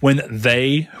up. When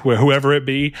they, whoever it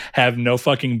be, have no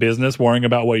fucking business worrying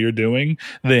about what you're doing,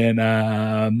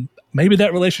 then maybe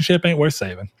that relationship ain't worth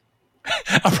saving.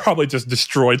 I probably just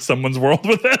destroyed someone's world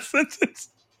with that sentence.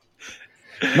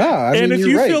 No, I mean, and if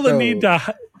you right, feel the need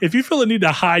to, if you feel the need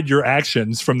to hide your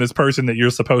actions from this person that you're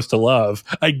supposed to love,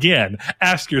 again,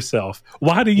 ask yourself,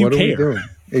 why do you care? What are we doing?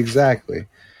 Exactly.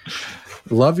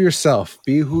 Love yourself.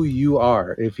 Be who you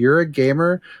are. If you're a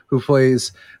gamer who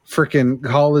plays freaking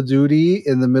Call of Duty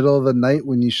in the middle of the night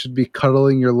when you should be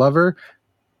cuddling your lover,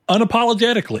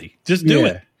 unapologetically, just do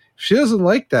it. If she doesn't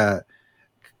like that,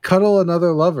 cuddle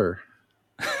another lover.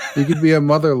 You could be a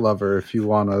mother lover if you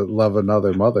want to love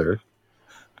another mother.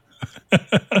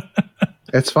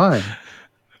 It's fine.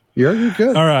 You're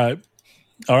good. All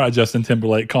right, Justin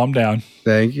Timberlake, calm down.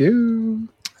 Thank you.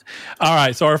 All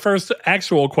right, so our first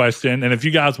actual question, and if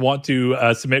you guys want to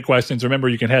submit questions, remember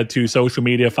you can head to social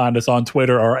media, find us on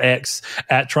Twitter or X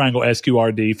at Triangle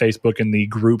SQRD, Facebook in the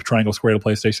group Triangle Square to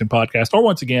PlayStation Podcast, or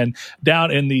once again,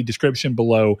 down in the description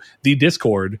below, the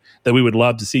Discord that we would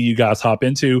love to see you guys hop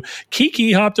into.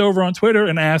 Kiki hopped over on Twitter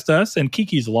and asked us, and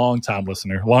Kiki's a long-time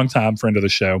listener, long-time friend of the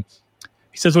show.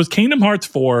 He says, was Kingdom Hearts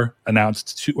 4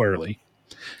 announced too early?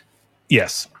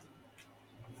 Yes.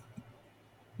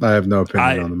 I have no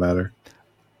opinion on the matter.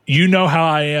 You know how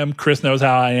I am. Chris knows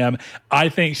how I am. I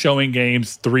think showing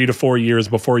games 3 to 4 years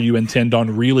before you intend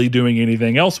on really doing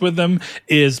anything else with them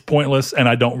is pointless, and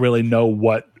I don't really know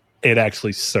what it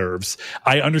actually serves.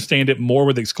 I understand it more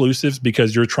with exclusives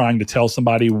because you're trying to tell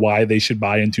somebody why they should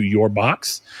buy into your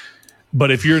box. But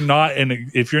if you're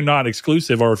not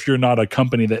exclusive, or if you're not a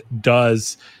company that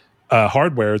does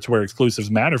hardware to where exclusives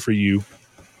matter for you,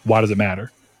 why does it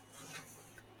matter?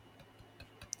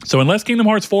 So unless Kingdom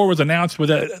Hearts 4 was announced with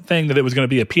that thing that it was going to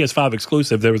be a PS5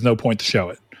 exclusive, there was no point to show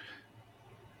it.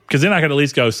 Because then I could at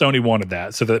least go, Sony wanted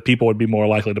that so that people would be more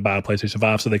likely to buy a PlayStation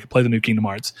 5 so they could play the new Kingdom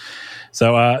Hearts.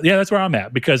 So, yeah, that's where I'm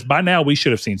at. Because by now we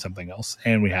should have seen something else,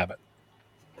 and we haven't.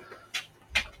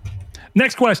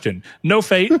 Next question. No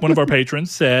Fate, one of our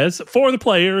patrons, says, for the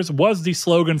players, was the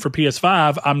slogan for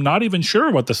PS5? I'm not even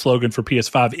sure what the slogan for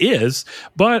PS5 is,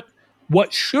 but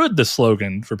what should the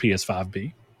slogan for PS5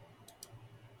 be?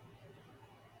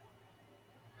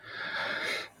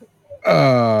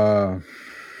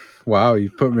 Wow,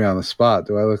 you put me on the spot.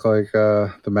 Do I look like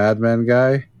the Mad Men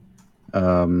guy?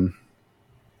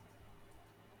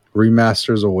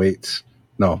 Remasters awaits.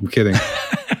 No, I'm kidding.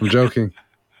 I'm joking.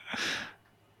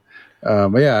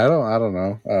 But yeah, I don't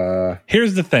know.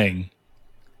 Here's the thing.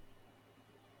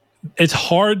 It's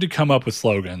hard to come up with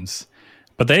slogans,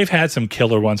 but they've had some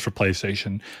killer ones for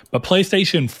PlayStation. But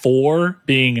PlayStation 4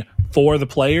 being for the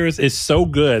players is so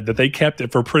good that they kept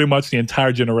it for pretty much the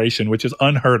entire generation, which is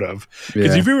unheard of.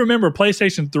 Because if you remember,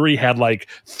 PlayStation 3 had like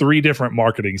 3 different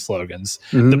marketing slogans.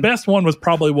 Mm-hmm. The best one was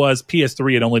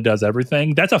PS3, it only does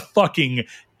everything. That's a fucking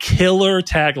killer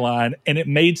tagline, and it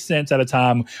made sense at a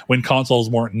time when consoles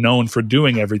weren't known for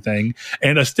doing everything.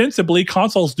 And ostensibly,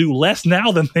 consoles do less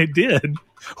now than they did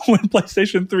when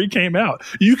PlayStation 3 came out.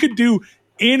 You could do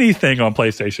anything on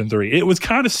PlayStation 3. It was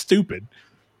kind of stupid.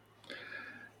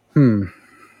 I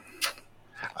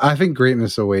think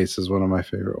Greatness Awaits is one of my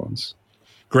favorite ones.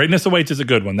 Greatness Awaits is a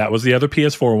good one. That was the other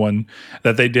PS4 one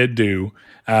that they did do.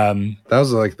 That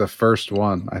was like the first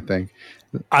one, I think.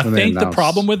 I think the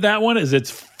problem with that one is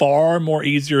it's far more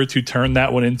easier to turn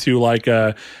that one into like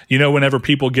whenever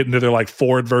people get into their like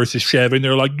Ford versus Chevy and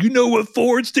they're like, you know what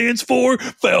Ford stands for?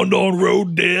 Found on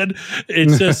road dead.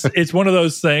 It's just, it's one of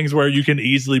those things where you can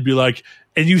easily be like,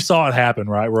 and you saw it happen,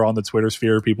 right? We're on the Twitter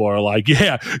sphere. People are like,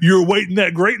 yeah, you're awaiting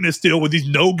that greatness still with these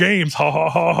no games. Ha ha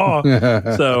ha ha.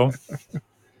 So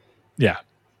yeah.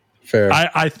 Fair.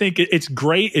 I think it's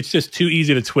great. It's just too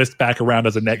easy to twist back around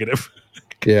as a negative.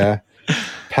 Yeah.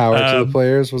 Power to the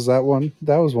players was that one?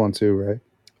 That was one too, right?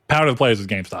 Power to the players is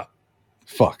GameStop.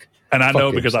 Fuck. And I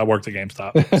know because I worked at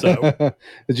GameStop. So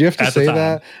did you have to say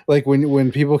that? Like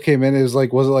when people came in, was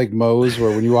it like Moe's,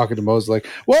 where when you walk into Moe's, like,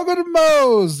 welcome to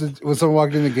Moe's? When someone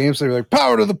walked into GameStop, they're like,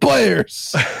 power to the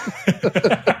players.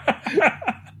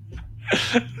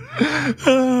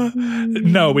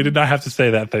 No, we did not have to say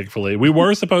that, thankfully. We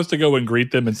were supposed to go and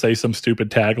greet them and say some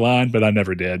stupid tagline, but I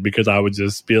never did because I would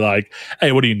just be like,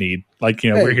 hey, what do you need? Like,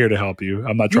 hey, we're here to help you.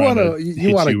 I'm not trying to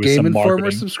you want a Game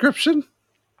Informer subscription?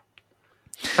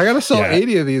 I got to sell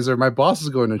 80 of these or my boss is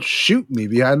going to shoot me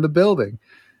behind the building.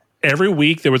 Every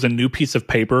week there was a new piece of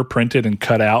paper printed and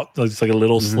cut out. It's like a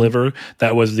little sliver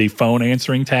that was the phone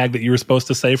answering tag that you were supposed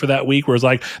to say for that week, where it's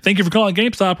like, thank you for calling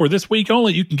GameStop, or this week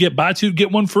only you can get buy 2 get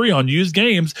 1 free on used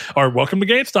games, or welcome to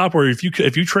GameStop, or if you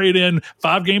trade in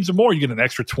 5 games or more you get an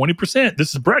extra 20%.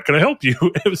 This is Brett, can I help you?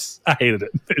 I hated it.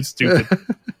 It's stupid.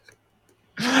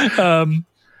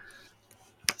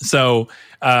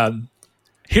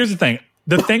 Here's the thing.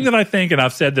 The thing that I think, and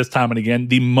I've said this time and again,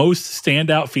 the most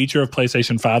standout feature of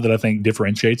PlayStation 5 that I think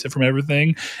differentiates it from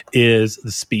everything is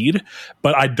the speed.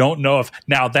 But I don't know if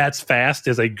now that's fast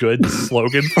is a good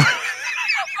slogan for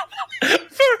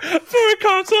a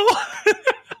console.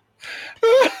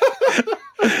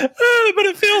 But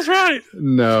it feels right.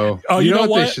 No. Oh, you know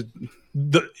what?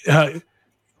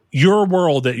 Your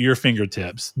world at your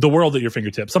fingertips. The world at your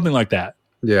fingertips. Something like that.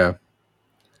 Yeah.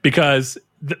 Because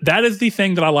that is the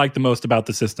thing that I like the most about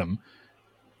the system.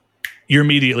 You're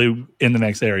immediately in the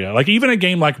next area. Like even a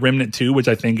game like Remnant 2, which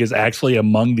I think is actually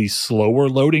among the slower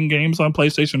loading games on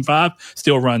PlayStation 5,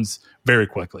 still runs very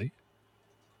quickly.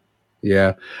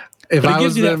 Yeah. If But it I gives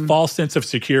was you them, that false sense of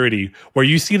security where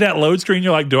you see that load screen,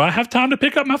 you're like, do I have time to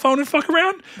pick up my phone and fuck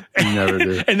around? you never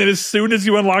do. And then as soon as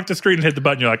you unlock the screen and hit the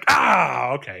button, you're like,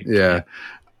 okay. Yeah.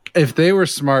 If they were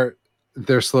smart,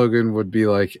 their slogan would be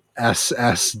like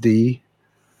SSD.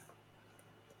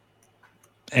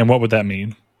 And what would that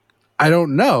mean? I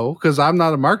don't know because I'm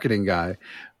not a marketing guy,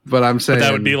 but I'm saying But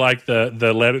that would be like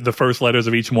the first letters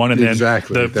of each one, and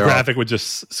Exactly. then the They're graphic would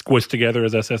just squish together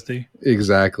as SSD.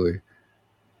 exactly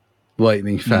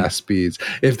lightning fast speeds.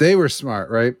 If they were smart,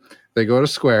 right? They go to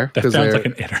Square That sounds like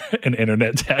an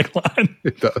internet tagline.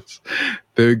 It does.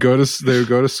 They would go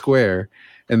to Square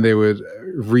and they would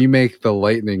remake the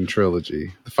Lightning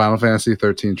trilogy, the Final Fantasy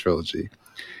 13 trilogy,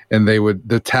 and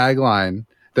the tagline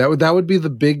that would be the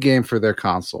big game for their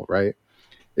console, right?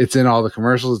 It's in all the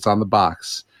commercials. It's on the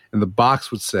box, and the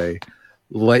box would say,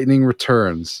 "Lightning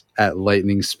returns at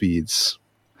lightning speeds."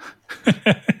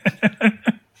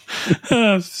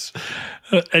 And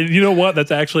you know what?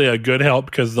 That's actually a good help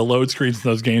because the load screens in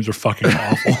those games are fucking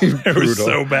awful. They were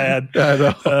so bad. I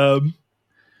know.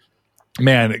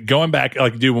 Man, going back,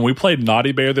 like, dude, when we played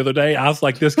Naughty Bear the other day, I was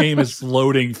like, this game is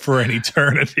loading for an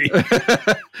eternity.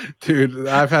 Dude,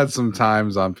 I've had some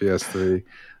times on PS3.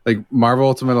 Like Marvel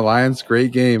Ultimate Alliance,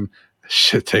 great game.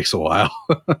 Shit takes a while.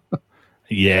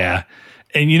 Yeah.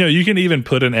 And, you can even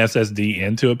put an SSD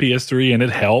into a PS3 and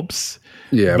it helps.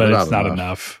 Yeah, but it's not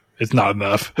enough. It's not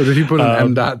enough. But if you put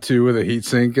an M.2 with a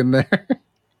heatsink in there.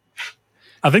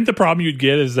 I think the problem you'd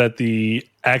get is that the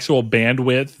actual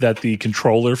bandwidth that the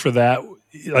controller for that,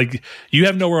 like, you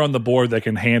have nowhere on the board that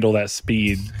can handle that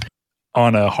speed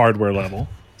on a hardware level.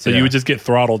 So you would just get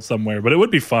throttled somewhere, but it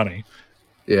would be funny.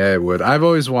 Yeah, it would. I've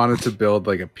always wanted to build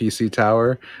like a PC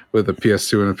tower with a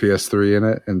PS2 and a PS3 in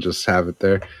it and just have it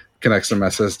there. Connect some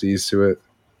SSDs to it.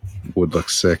 Would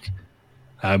look sick.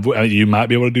 You might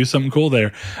be able to do something cool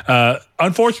there.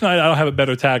 Unfortunately, I don't have a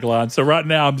better tagline. So right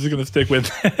now, I'm just going to stick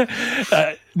with...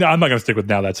 no, I'm not going to stick with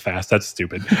now. That's fast. That's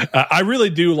stupid. I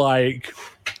really do like...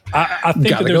 I think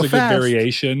that there's a good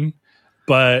variation,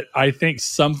 but I think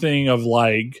something of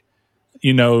like,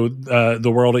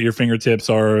 the world at your fingertips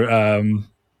or,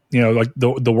 like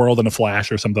the world in a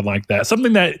flash or something like that.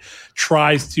 Something that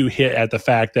tries to hit at the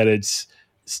fact that it's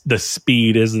the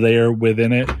speed is there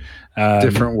within it.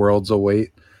 Different worlds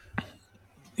await.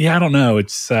 Yeah, I don't know.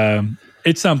 It's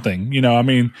something, I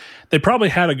mean, they probably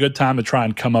had a good time to try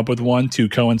and come up with one to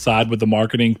coincide with the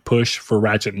marketing push for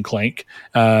Ratchet and Clank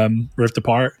Rift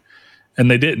Apart, and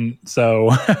they didn't. So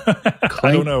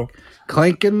I don't know.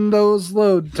 Clanking those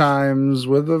load times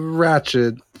with a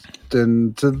Ratchet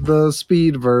into the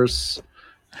speed verse.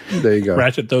 There you go.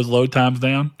 Ratchet those load times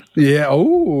down. Yeah.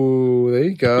 Oh, there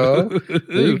you go.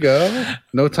 There you go.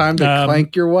 No time to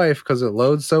clank your wife because it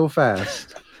loads so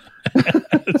fast.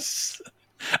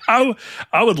 I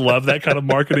would love that kind of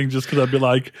marketing just because I'd be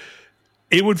like,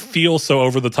 it would feel so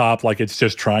over the top, like it's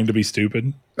just trying to be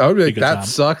stupid. I would be like, that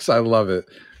sucks. I love it.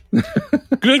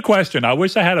 Good question. I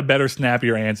wish I had a better,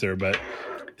 snappier answer, but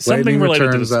something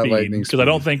related to the speed, because I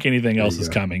don't think anything else is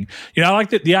coming. I like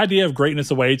the idea of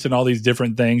greatness awaits and all these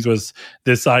different things was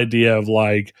this idea of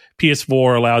like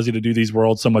PS4 allows you to do these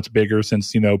worlds so much bigger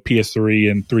since,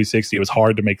 PS3 and 360, it was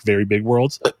hard to make very big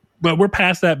worlds. But we're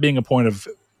past that being a point of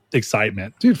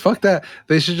excitement. Dude, fuck that.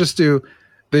 They should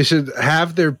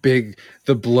have the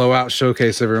blowout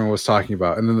showcase everyone was talking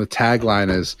about. And then the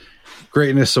tagline is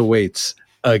greatness awaits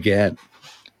again. ...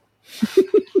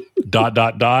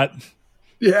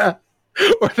 Yeah.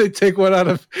 Or they take it out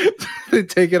of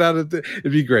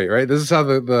it'd be great, right? This is how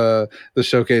the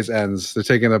showcase ends. They're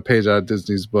taking a page out of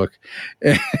Disney's book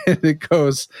and it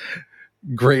goes,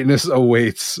 greatness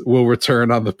awaits will return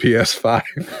on the PS5.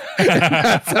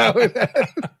 That's how it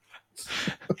ends.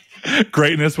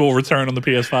 Greatness will return on the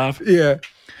PS5. Yeah.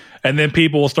 And then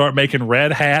people will start making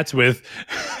red hats with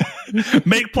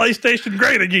make PlayStation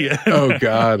great again. Oh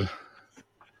God.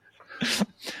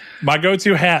 My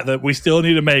go-to hat that we still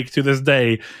need to make to this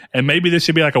day, and maybe this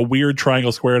should be like a weird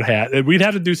triangle squared hat. We'd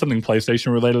have to do something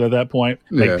PlayStation related at that point.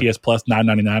 Make PS Plus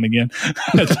 $9.99 again.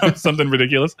 Something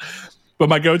ridiculous. But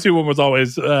my go-to one was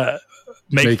always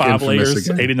make 5 layers,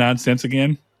 89 cents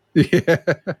again. Yeah.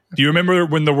 Do you remember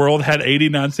when the world had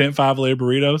 89-cent 5-layer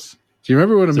burritos? Do you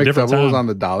remember when a McDouble was on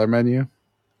the dollar menu?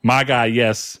 My guy,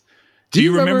 yes. Do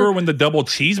you remember when the double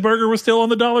cheeseburger was still on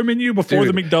the dollar menu before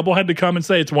the McDouble had to come and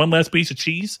say it's one less piece of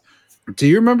cheese? Do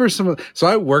you remember so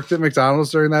I worked at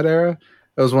McDonald's during that era.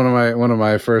 That was one of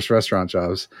my first restaurant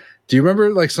jobs. Do you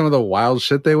remember like some of the wild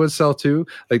shit they would sell too?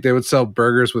 Like they would sell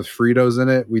burgers with Fritos in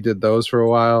it. We did those for a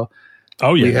while.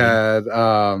 Oh yeah. We had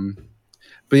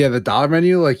But yeah, the dollar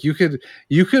menu, like you could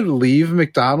leave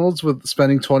McDonald's with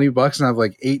spending $20 and have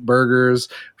like 8 burgers,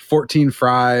 14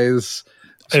 fries,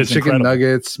 some chicken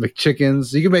nuggets,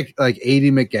 McChickens. You can make like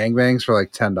 80 McGangbangs for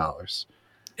like $10.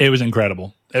 It was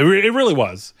incredible. It really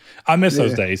was. I miss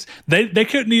those days. They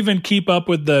couldn't even keep up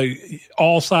with the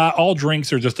all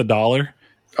drinks are just $1.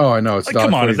 Oh, I know. It's like,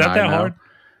 come on, is that now. hard?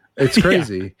 It's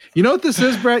crazy. Yeah. You know what this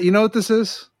is, Brett? You know what this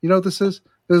is? This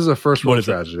is a first world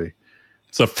tragedy.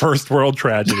 It's a first world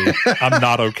tragedy. I'm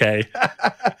not okay.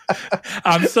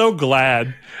 I'm so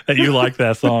glad that you like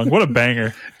that song. What a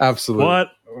banger. Absolutely.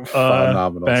 What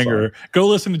phenomenal banger. Song. Go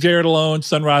listen to Jared Alone,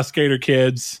 Sunrise Skater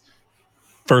Kids.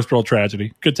 First world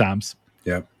tragedy. Good times.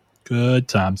 Yeah. Good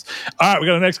times. All right, we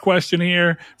got a next question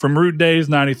here from Rude Days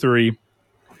 93.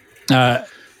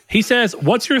 He says,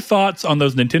 what's your thoughts on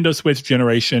those Nintendo Switch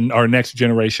generation or next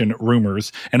generation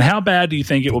rumors? And how bad do you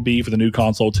think it will be for the new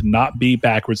console to not be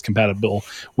backwards compatible,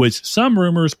 which some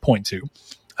rumors point to?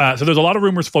 So there's a lot of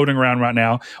rumors floating around right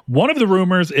now. One of the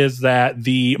rumors is that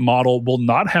the model will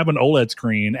not have an OLED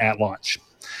screen at launch.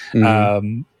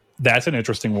 Mm-hmm. That's an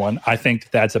interesting one. I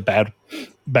think that's a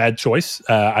bad choice.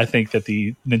 I think that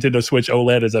the Nintendo Switch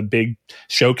OLED is a big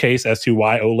showcase as to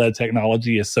why OLED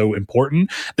technology is so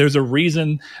important. There's a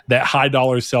reason that high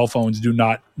dollar cell phones do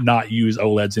not use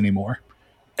OLEDs anymore.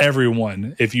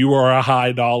 Everyone, if you are a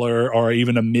high dollar or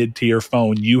even a mid tier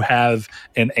phone, you have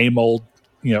an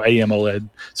AMOLED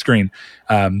screen.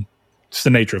 It's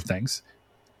the nature of things.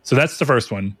 So that's the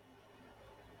first one,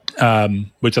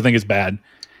 which I think is bad.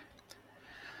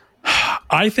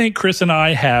 I think Chris and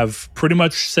I have pretty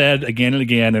much said again and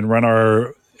again and run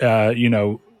our,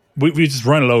 we just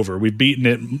run it over. We've beaten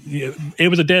it. It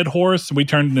was a dead horse. We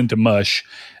turned it into mush.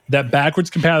 That backwards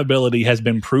compatibility has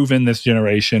been proven this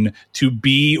generation to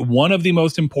be one of the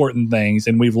most important things.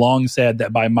 And we've long said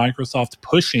that by Microsoft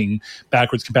pushing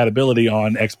backwards compatibility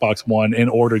on Xbox One in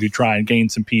order to try and gain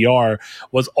some PR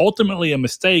was ultimately a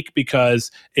mistake, because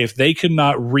if they could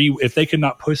not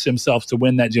push themselves to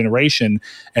win that generation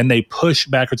and they push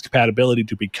backwards compatibility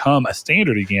to become a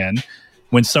standard again,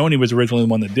 when Sony was originally the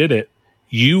one that did it,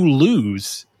 you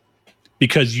lose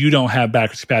because you don't have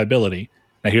backwards compatibility.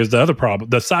 Now, here's the other problem.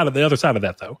 The other side of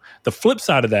that, though. The flip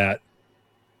side of that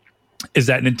is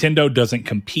that Nintendo doesn't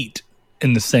compete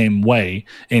in the same way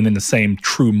and in the same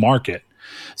true market.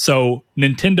 So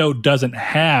Nintendo doesn't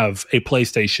have a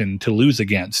PlayStation to lose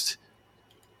against.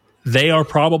 They are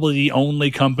probably the only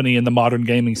company in the modern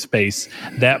gaming space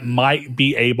that might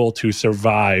be able to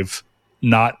survive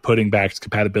not putting backwards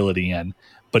compatibility in.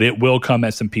 But it will come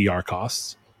at some PR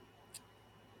costs.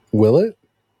 Will it?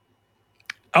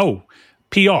 Oh,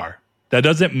 PR. That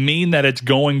doesn't mean that it's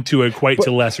going to equate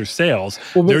to lesser sales.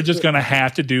 They're just going to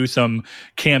have to do some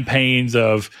campaigns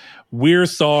of, we're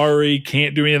sorry,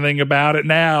 can't do anything about it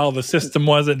now. The system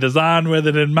wasn't designed with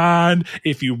it in mind.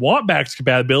 If you want backwards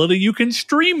compatibility, you can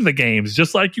stream the games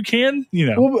just like you can.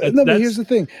 But here's the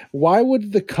thing. Why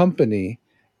would the company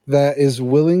that is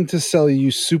willing to sell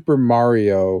you Super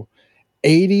Mario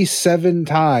 87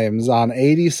 times on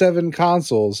 87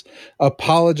 consoles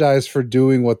apologize for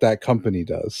doing what that company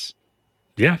does?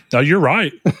 Yeah, no, you're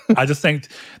right. I just think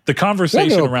the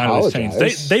conversation around it has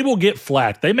changed. They will get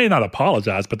flack. They may not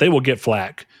apologize, but they will get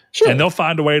flack. Sure. And they'll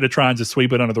find a way to try and just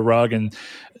sweep it under the rug, and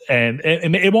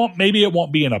it won't. Maybe it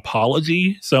won't be an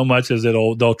apology so much as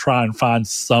they'll try and find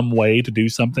some way to do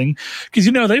something,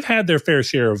 because they've had their fair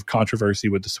share of controversy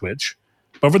with the Switch.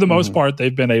 But for the most part,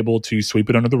 they've been able to sweep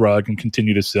it under the rug and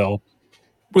continue to sell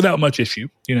without much issue.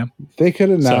 They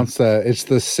could announce that it's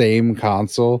the same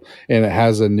console and it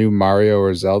has a new Mario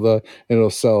or Zelda, and it'll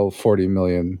sell 40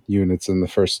 million units in the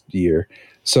first year.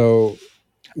 So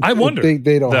I wonder,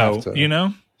 they don't have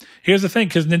to. Here's the thing,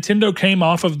 because Nintendo came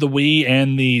off of the Wii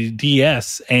and the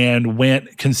DS and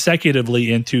went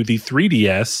consecutively into the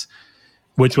 3DS,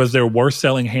 which was their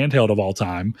worst-selling handheld of all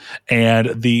time,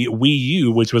 and the Wii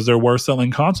U, which was their worst-selling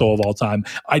console of all time.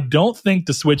 I don't think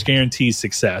the Switch guarantees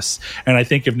success, and I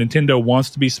think if Nintendo wants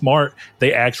to be smart,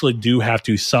 they actually do have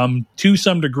to some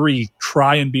degree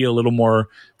try and be a little more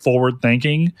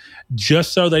forward-thinking,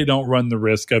 just so they don't run the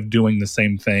risk of doing the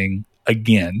same thing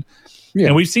again. Yeah.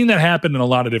 And we've seen that happen in a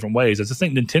lot of different ways. I just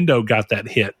think Nintendo got that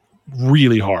hit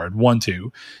really hard,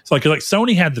 1-2. So like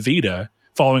Sony had the Vita,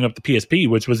 following up the PSP,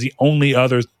 which was the only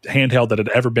other handheld that had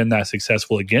ever been that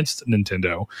successful against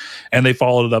Nintendo. And they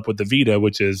followed it up with the Vita,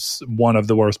 which is one of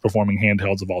the worst performing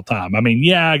handhelds of all time. I mean,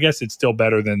 yeah, I guess it's still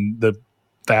better than the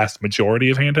vast majority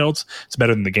of handhelds. It's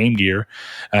better than the Game Gear.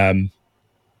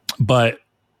 But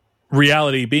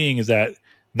reality being is that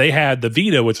they had the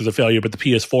Vita, which was a failure, but the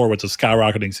PS4, which was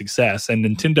skyrocketing success. And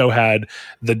Nintendo had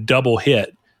the double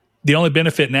hit. The only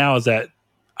benefit now is that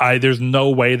There's no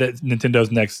way that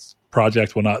Nintendo's next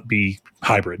project will not be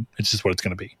hybrid. It's just what it's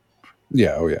going to be.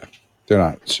 Yeah. Oh yeah. They're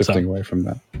not shifting away from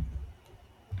that.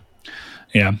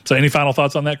 Yeah. So any final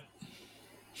thoughts on that?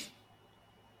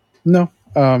 No.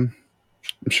 I'm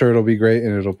sure it'll be great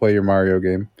and it'll play your Mario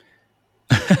game.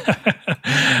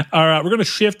 All right, we're going to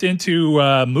shift into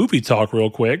movie talk real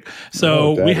quick.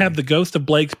 So we have the Ghost of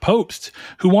Blake Popst,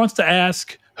 who wants to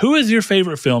ask, who is your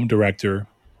favorite film director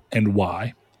and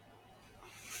why?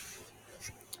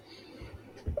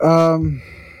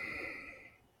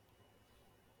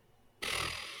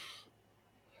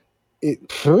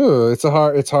 It's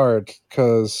hard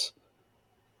because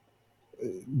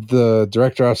the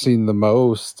director I've seen the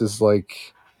most is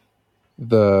like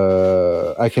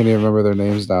I can't even remember their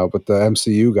names now, but the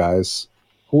MCU guys.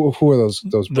 Who are those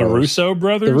brothers? The Russo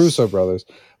brothers? The Russo brothers.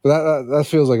 But that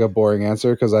feels like a boring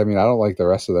answer because, I mean, I don't like the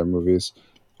rest of their movies.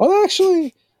 Although,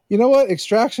 actually, you know what?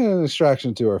 Extraction and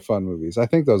Extraction 2 are fun movies. I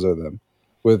think those are them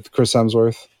with Chris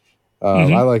Hemsworth.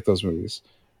 I like those movies.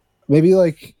 Maybe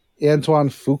like Antoine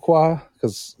Fuqua,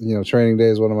 because, you know, Training Day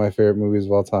is one of my favorite movies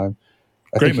of all time.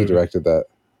 I think he directed that.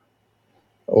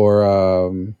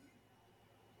 Or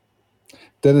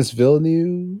Denis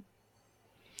Villeneuve.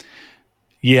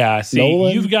 Yeah, see,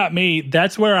 Nolan? You've got me.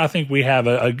 That's where I think we have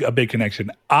a big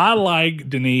connection. I like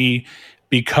Denis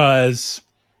because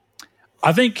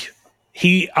I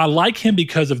like him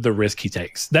because of the risk he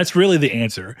takes. That's really the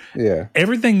answer. Yeah.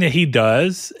 Everything that he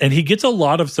does, and he gets a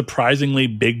lot of surprisingly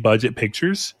big budget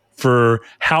pictures for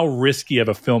how risky of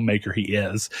a filmmaker he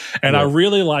is. And I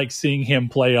really like seeing him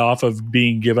play off of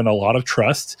being given a lot of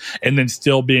trust and then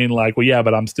still being like, well, yeah,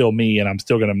 but I'm still me and I'm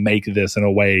still going to make this in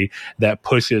a way that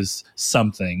pushes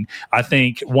something. I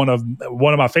think one of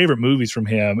my favorite movies from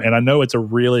him, and I know it's a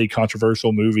really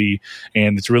controversial movie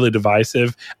and it's really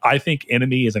divisive. I think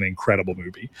Enemy is an incredible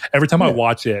movie. Every time I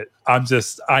watch it,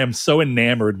 I am so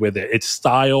enamored with it. Its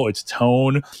style, its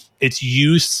tone, its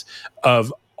use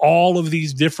of all of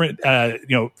these different,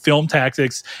 film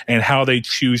tactics and how they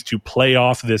choose to play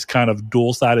off this kind of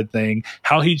dual-sided thing.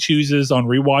 How he chooses on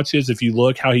rewatches, if you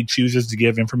look, how he chooses to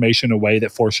give information away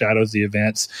that foreshadows the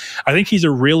events. I think he's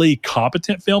a really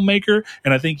competent filmmaker,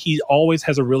 and I think he always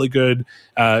has a really good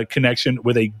connection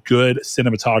with a good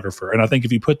cinematographer. And I think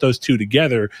if you put those two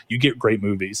together, you get great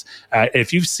movies.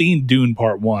 If you've seen Dune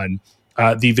Part 1,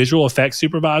 the visual effects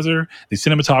supervisor, the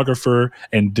cinematographer,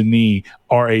 and Denis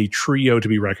are a trio to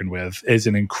be reckoned with. Is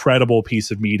an incredible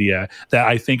piece of media that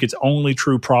I think its only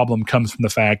true problem comes from the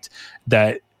fact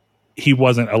that he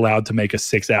wasn't allowed to make a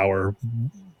 6-hour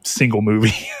single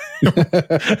movie.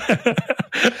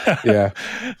 Yeah.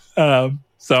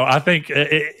 So I think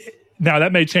now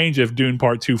that may change if Dune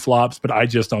Part 2 flops, but I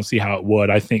just don't see how it would.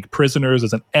 I think Prisoners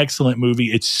is an excellent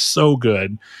movie. It's so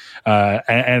good.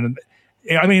 And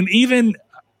I mean, even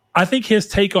I think his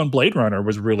take on Blade Runner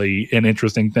was really an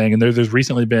interesting thing. And there's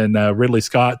recently been Ridley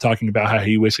Scott talking about how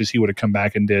he wishes he would have come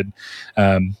back and did,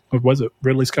 what was it,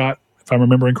 Ridley Scott, if I'm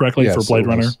remembering correctly, for Blade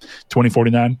Runner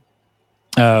 2049.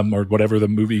 Or whatever the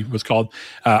movie was called.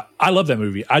 I love that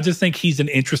movie. I just think he's an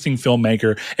interesting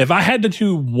filmmaker. If I had to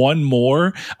do one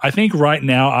more, I think right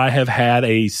now I have had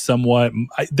a somewhat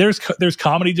there's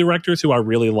comedy directors who I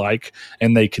really like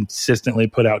and they consistently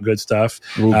put out good stuff.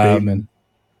 Bateman.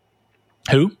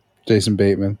 Who? Jason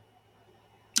Bateman.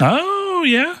 Oh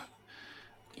yeah,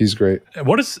 he's great.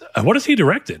 What has he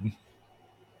directed?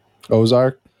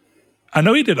 Ozark. I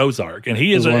know he did Ozark, and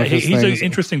he's an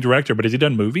interesting director. But has he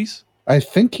done movies? I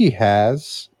think he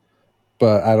has,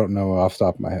 but I don't know off the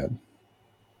top of my head.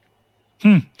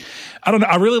 I don't know.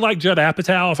 I really like Judd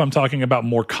Apatow if I'm talking about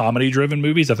more comedy-driven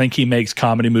movies. I think he makes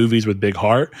comedy movies with big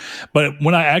heart. But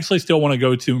when I actually still want to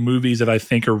go to movies that I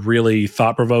think are really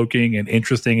thought-provoking and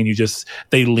interesting and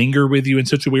they linger with you in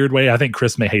such a weird way, I think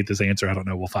Chris may hate this answer. I don't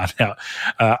know. We'll find out.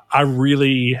 I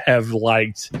really have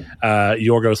liked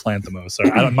Yorgos Lanthimos.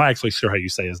 I'm not actually sure how you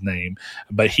say his name,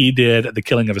 but he did The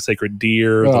Killing of a Sacred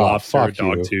Deer, The Lobster,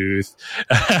 Dogtooth.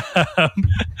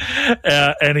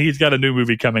 And he's got a new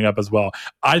movie coming up as well.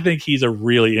 I think he's a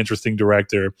really interesting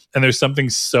director, and there's something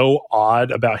so odd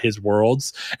about his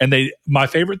worlds. And my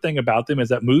favorite thing about them is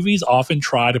that movies often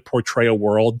try to portray a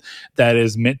world that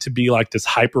is meant to be like this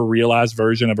hyper realized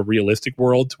version of a realistic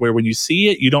world, where when you see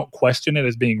it, you don't question it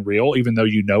as being real, even though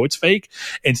you know it's fake.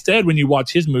 Instead, when you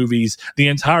watch his movies, the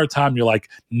entire time you're like,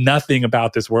 nothing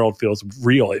about this world feels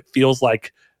real. It feels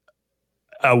like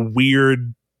a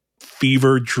weird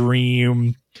fever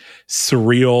dream,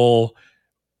 surreal.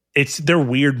 They're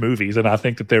weird movies, and I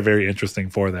think that they're very interesting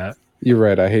for that. You're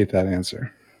right. I hate that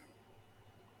answer.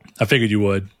 I figured you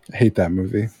would. I hate that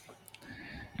movie.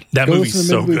 That movie's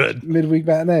so good. Midweek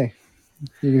matinee.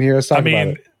 You can hear us talk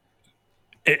about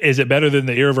it. Is it better than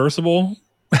the Irreversible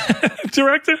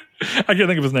director? I can't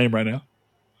think of his name right now.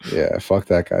 Yeah, fuck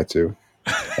that guy too.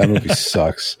 That movie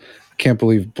sucks. I can't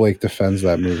believe Blake defends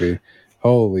that movie.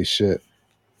 Holy shit.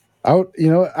 I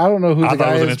don't know who the guy is. I thought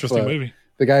it was an interesting movie.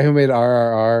 The guy who made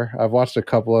RRR, I've watched a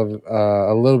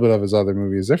little bit of his other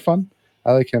movies. They're fun.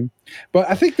 I like him. But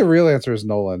I think the real answer is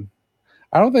Nolan.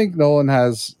 I don't think Nolan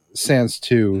has, sans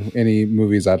 2, any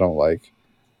movies I don't like.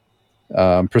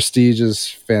 Prestige is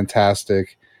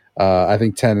fantastic. I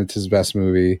think Tenet's his best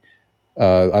movie. I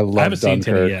haven't seen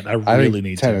Tenet yet. I really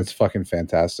need to. Tenet's fucking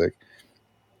fantastic.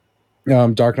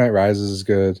 Dark Knight Rises is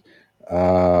good.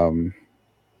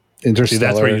 Interstellar. See,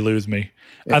 that's where you lose me.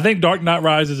 I think Dark Knight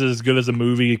Rises is as good as a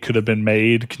movie it could have been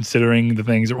made, considering the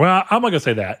things. Well, I'm not going to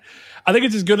say that. I think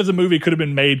it's as good as a movie could have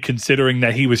been made, considering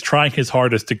that he was trying his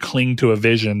hardest to cling to a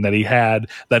vision that he had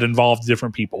that involved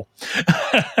different people.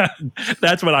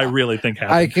 That's what I really think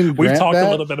happened. We've talked a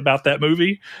little bit about that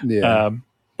movie. Yeah.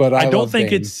 But I don't think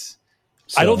Bane.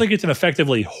 I don't think it's an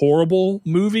effectively horrible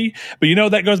movie. But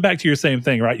that goes back to your same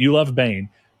thing, right? You love Bane.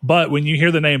 But when you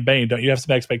hear the name Bane, don't you have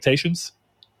some expectations?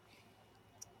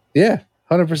 Yeah,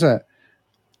 100%.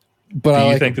 But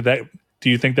do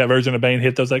you think that version of Bane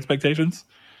hit those expectations?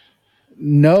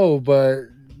 No, but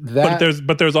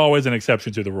there's always an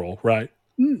exception to the rule, right?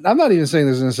 I'm not even saying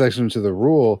there's an exception to the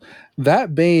rule.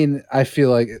 That Bane, I feel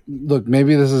like, look,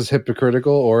 maybe this is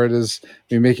hypocritical or it is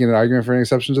me making an argument for an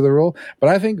exception to the rule, but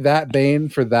I think that Bane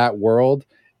for that world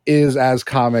is as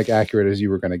comic accurate as you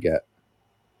were going to get.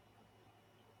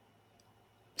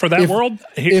 For that world?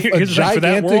 If a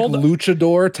gigantic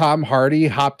luchador Tom Hardy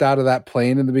hopped out of that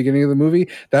plane in the beginning of the movie,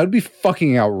 that would be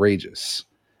fucking outrageous.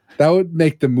 That would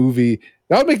make the movie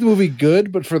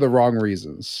good, but for the wrong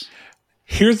reasons.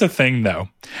 Here's the thing, though.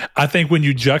 I think when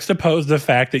you juxtapose the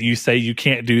fact that you say you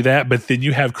can't do that, but then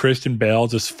you have Christian Bale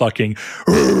just fucking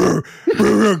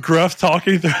gruff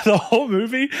talking through the whole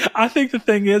movie, I think the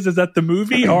thing is that the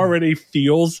movie already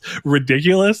feels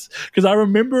ridiculous. Because I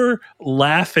remember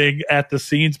laughing at the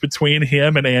scenes between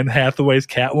him and Anne Hathaway's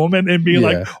Catwoman and being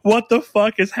like, what the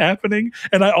fuck is happening?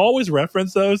 And I always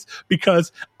reference those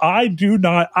because I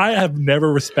have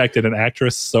never respected an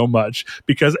actress so much,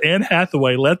 because Anne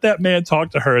Hathaway let that man talk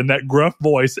to her in that gruff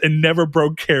voice and never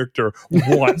broke character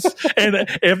once. And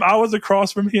if I was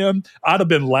across from him, I'd have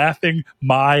been laughing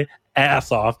my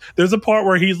ass off. There's a part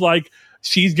where he's like,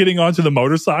 she's getting onto the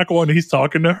motorcycle and he's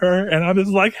talking to her, and I'm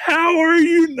just like, how are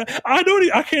you?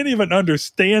 I can't even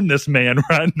understand this man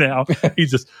right now. He's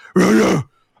just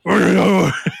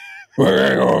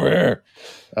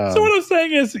so what I'm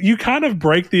saying is you kind of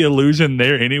break the illusion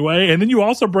there anyway. And then you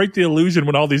also break the illusion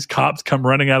when all these cops come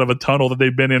running out of a tunnel that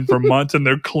they've been in for months and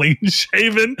they're clean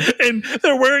shaven and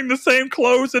they're wearing the same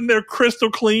clothes and they're crystal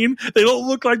clean. They don't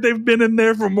look like they've been in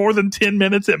there for more than 10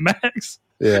 minutes at max.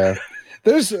 Yeah.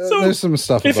 There's some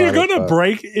stuff. If you're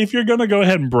gonna go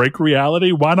ahead and break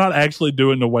reality, why not actually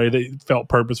do it in a way that felt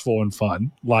purposeful and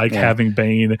fun? Like having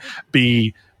Bane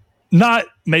be not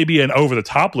maybe an over the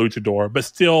top luchador, but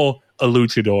still a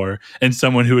luchador and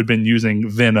someone who had been using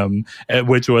venom,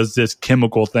 which was this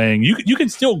chemical thing. You can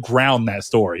still ground that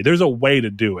story. There's a way to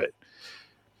do it.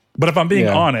 But if I'm being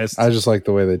honest, I just like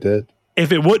the way they did.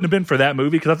 If it wouldn't have been for that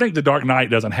movie, because I think The Dark Knight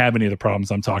doesn't have any of the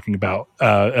problems I'm talking about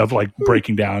of like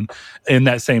breaking down in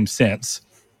that same sense.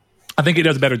 I think it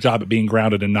does a better job at being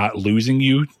grounded and not losing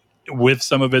you with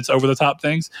some of its over the top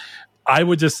things. I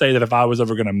would just say that if I was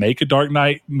ever going to make a Dark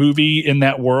Knight movie in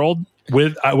that world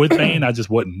with Bane, I just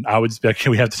wouldn't. I would just be like,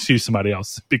 we have to choose somebody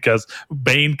else, because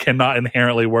Bane cannot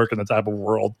inherently work in the type of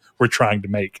world we're trying to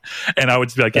make. And I would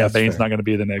just be like, Bane's not going to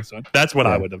be the next one. That's what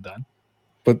I would have done.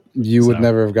 But you would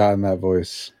never have gotten that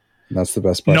voice. And that's the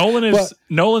best part.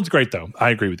 Nolan's great, though.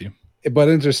 I agree with you. But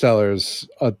Interstellar is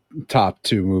a top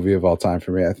 2 movie of all time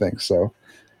for me, I think. So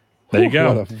there you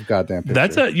go. What a goddamn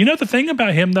picture. The thing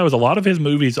about him, though, is a lot of his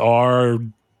movies are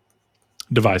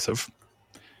divisive.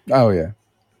 Oh, yeah.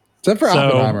 Except for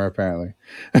Oppenheimer, apparently.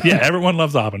 Yeah, everyone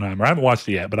loves Oppenheimer. I haven't watched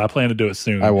it yet, but I plan to do it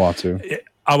soon. I want to.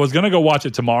 I was going to go watch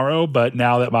it tomorrow, but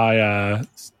now that my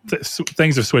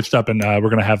things have switched up and we're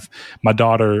going to have my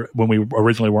daughter when we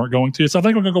originally weren't going to. So I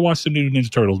think we're going to go watch the new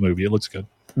Ninja Turtles movie. It looks good.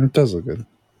 It does look good.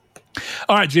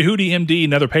 All right, Jehudi MD,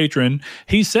 another patron.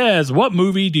 He says, what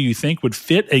movie do you think would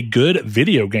fit a good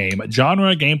video game?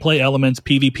 Genre, gameplay elements,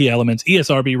 PvP elements,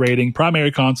 ESRB rating,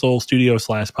 primary console,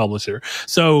 studio/publisher.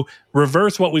 So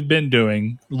reverse what we've been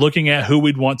doing, looking at who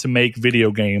we'd want to make video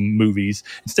game movies.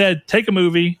 Instead, take a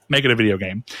movie, make it a video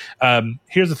game.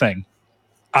 Here's the thing.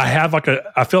 I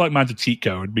feel like mine's a cheat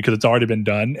code because it's already been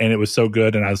done and it was so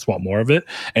good and I just want more of it.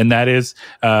 And that is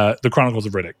The Chronicles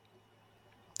of Riddick.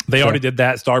 They already did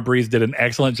that. Starbreeze did an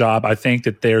excellent job. I think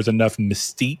that there's enough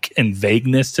mystique and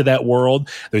vagueness to that world.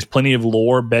 There's plenty of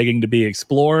lore begging to be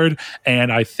explored.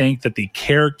 And I think that the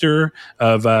character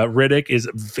of Riddick is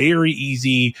very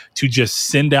easy to just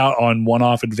send out on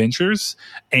one-off adventures,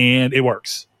 and it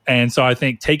works. And so I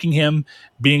think taking him,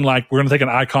 being like, we're going to take an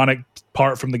iconic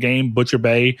part from the game, Butcher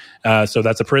Bay. So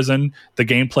that's a prison. The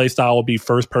gameplay style will be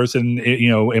first person,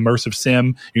 immersive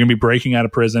sim. You're going to be breaking out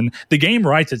of prison. The game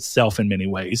writes itself in many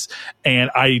ways. And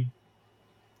I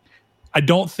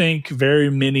don't think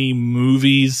very many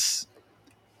movies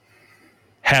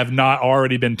have not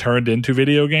already been turned into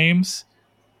video games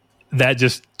that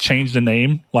just changed the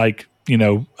name. Like,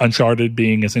 Uncharted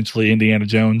being essentially Indiana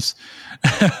Jones,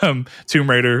 Tomb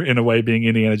Raider in a way being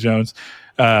Indiana Jones.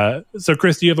 So,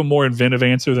 Chris, do you have a more inventive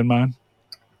answer than mine?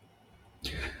 I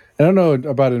don't know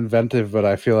about inventive, but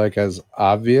I feel like as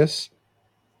obvious.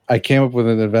 I came up with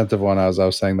an inventive one as I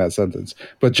was saying that sentence.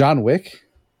 But John Wick?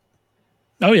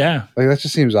 Oh, yeah. Like, that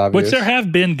just seems obvious. Which there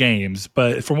have been games,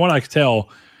 but from what I can tell,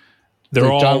 they're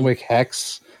like all... John Wick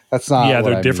Hex? That's not Yeah, what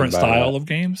they're I different mean by style that. of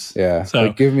games. Yeah. So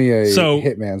like, give me a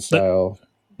Hitman style.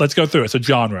 Let's go through it. So,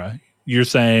 genre. You're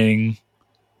saying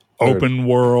open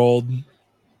world...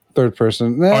 Third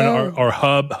person. Or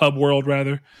hub world,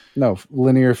 rather. No,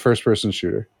 linear first person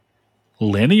shooter.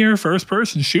 Linear first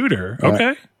person shooter. Yeah.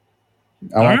 Okay.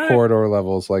 I want corridor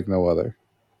levels like no other.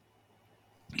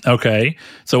 Okay.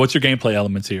 So what's your gameplay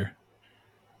elements here?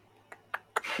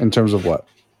 In terms of what?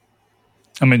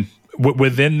 I mean,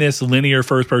 within this linear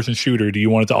first person shooter, do you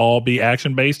want it to all be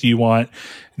action based? Do you want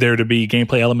there to be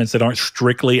gameplay elements that aren't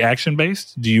strictly action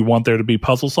based? Do you want there to be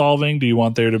puzzle solving? Do you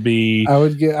want there to be I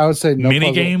would say no mini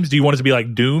puzzle. games? Do you want it to be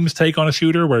like Doom's take on a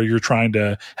shooter where you're trying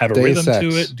to have a Deus rhythm Ex. to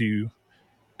it? Do you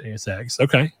Deus Ex?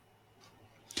 Okay.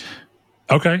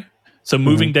 So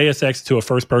moving Deus Ex to a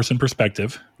first person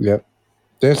perspective. Yep.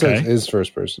 Deus Ex is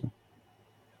first person.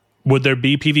 Would there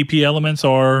be PvP elements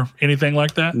or anything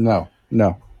like that? No.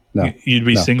 You'd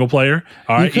be single player.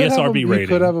 All right, ESRB rating. You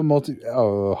could have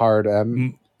a hard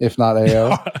M, if not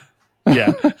AO.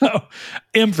 Yeah,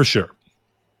 M for sure.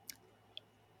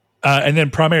 And then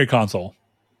primary console.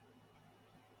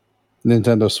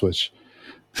 Nintendo Switch.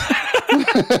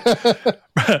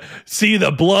 See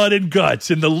the blood and guts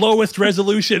in the lowest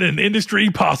resolution in industry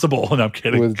possible. And I'm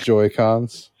kidding. With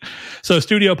Joy-Cons. So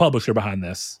studio publisher behind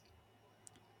this.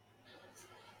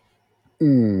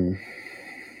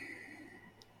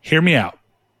 Hear me out.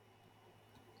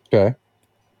 Okay.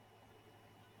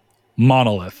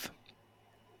 Monolith.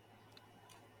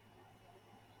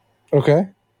 Okay.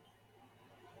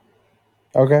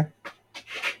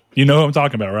 You know who I'm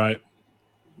talking about, right?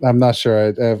 I'm not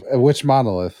sure. Which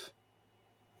Monolith?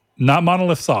 Not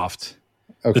Monolith Soft.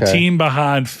 Okay. The team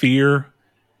behind Fear.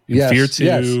 Fear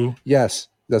 2. Yes.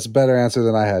 That's a better answer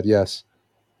than I had. Yes.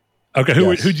 Okay.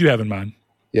 Who'd you have in mind?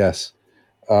 Yes.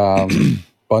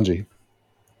 Bungie.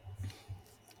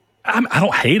 I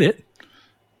don't hate it.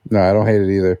 No, I don't hate it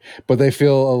either. But they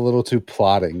feel a little too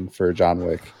plotting for John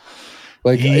Wick.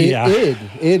 Like,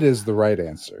 it is the right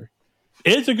answer.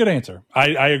 It's a good answer.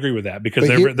 I agree with that because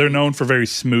they're known for very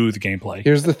smooth gameplay.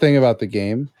 Here's the thing about the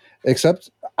game. Except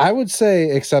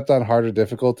on harder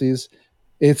difficulties,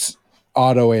 it's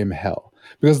auto aim hell.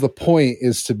 Because the point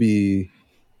is to be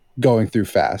going through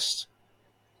fast.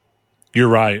 You're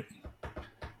right.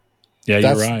 Yeah,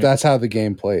 you're right. That's how the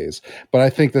game plays. But I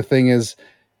think the thing is,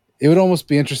 it would almost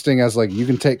be interesting as like you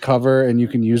can take cover and you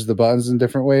can use the buttons in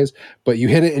different ways, but you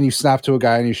hit it and you snap to a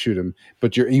guy and you shoot him,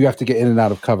 but you have to get in and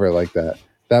out of cover like that.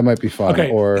 That might be fun. Okay.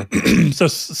 Or so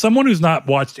someone who's not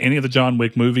watched any of the John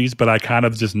Wick movies, but I kind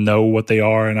of just know what they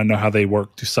are and I know how they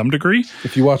work to some degree.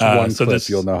 If you watch one clip,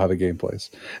 you'll know how the game plays.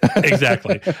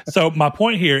 Exactly. So my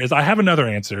point here is I have another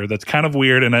answer that's kind of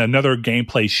weird and another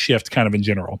gameplay shift kind of in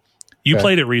general. You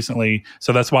played it recently,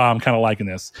 so that's why I'm kind of liking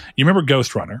this. You remember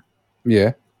Ghost Runner?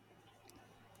 Yeah.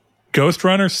 Ghost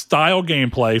Runner style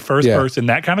gameplay, first person,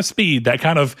 that kind of speed, that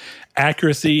kind of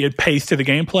accuracy and pace to the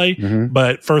gameplay,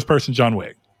 but first person John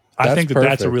Wick. I think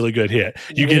that's a really good hit.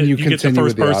 You get the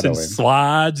first person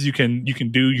slides. You can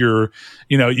do your,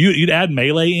 you'd add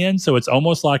melee in, so it's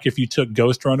almost like if you took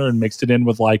Ghost Runner and mixed it in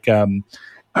with like,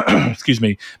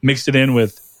 mixed it in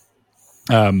with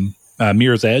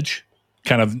Mirror's Edge,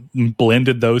 kind of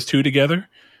blended those two together,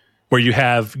 where you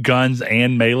have guns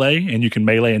and melee, and you can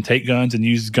melee and take guns and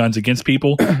use guns against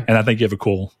people, and I think you have a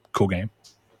cool game.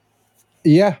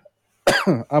 Yeah,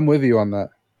 I'm with you on that.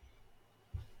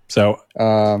 So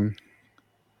I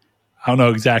don't know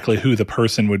exactly who the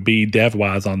person would be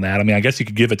dev-wise on that. I mean, I guess you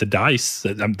could give it to DICE.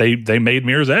 They made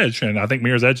Mirror's Edge, and I think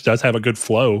Mirror's Edge does have a good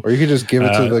flow. Or you could just give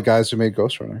it to the guys who made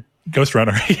Ghost Runner. Ghost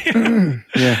Runner.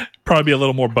 Yeah. Probably be a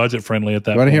little more budget friendly at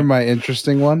that You want to point. hear my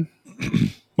interesting one?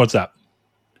 What's that?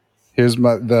 Here's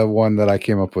the one that I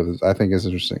came up with. I think is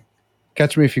interesting.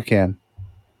 Catch Me If You Can.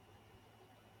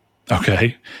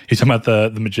 Okay. You talking about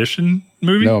the Magician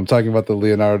movie? No, I'm talking about the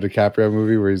Leonardo DiCaprio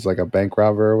movie where he's like a bank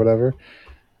robber or whatever.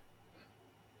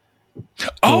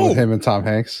 With him and Tom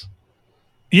Hanks.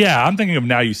 Yeah, I'm thinking of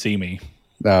Now You See Me.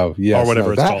 No, yes, or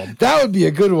whatever it's called. That would be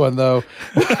a good one, though.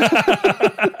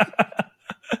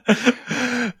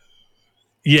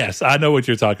 Yes, I know what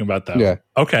you're talking about, though. Yeah.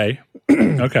 Okay.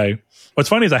 Okay. What's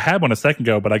funny is I had one a second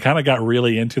ago, but I kind of got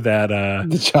really into that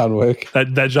the John Wick.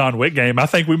 That John Wick game. I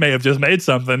think we may have just made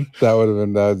something. That would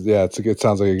have been yeah. It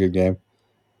sounds like a good game.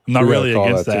 I'm not really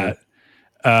against that.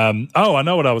 I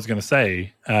know what I was going to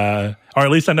say, or at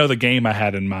least I know the game I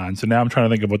had in mind. So now I'm trying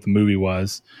to think of what the movie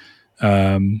was.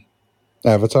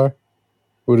 Avatar.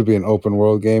 Would it be an open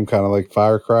world game, kind of like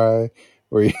Far Cry?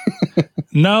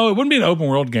 No, it wouldn't be an open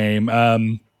world game.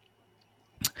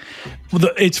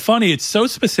 It's funny. It's so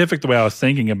specific the way I was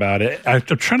thinking about it. I'm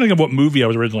trying to think of what movie I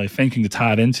was originally thinking to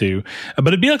tie it into, but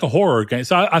it'd be like a horror game.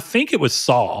 So I think it was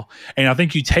Saw, and I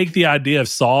think you take the idea of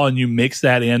Saw and you mix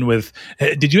that in with.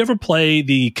 Did you ever play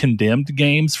the Condemned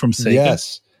games from Sega?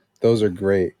 Yes, those are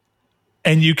great.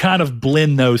 And you kind of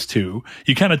blend those two.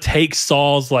 You kind of take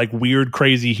Saw's like weird,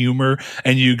 crazy humor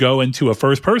and you go into a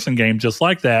first person game just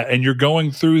like that. And you're going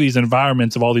through these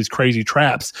environments of all these crazy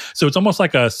traps. So it's almost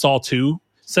like a Saw 2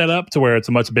 setup to where it's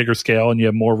a much bigger scale and you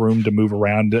have more room to move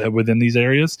around within these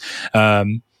areas.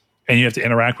 And you have to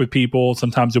interact with people.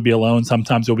 Sometimes you'll be alone.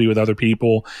 Sometimes you'll be with other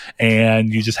people. And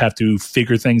you just have to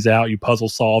figure things out. You puzzle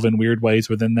solve in weird ways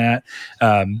within that.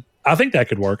 I think that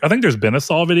could work. I think there's been a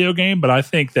Saw video game, but I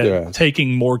think that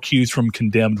taking more cues from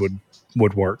Condemned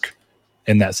would work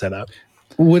in that setup.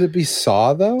 Would it be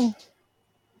Saw though?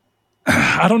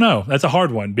 I don't know. That's a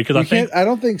hard one because I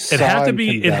don't think Saw it'd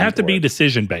have to be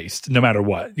decision based no matter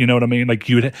what. You know what I mean? Like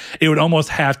it would almost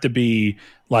have to be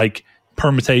like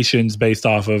permutations based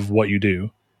off of what you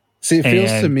do. See, it feels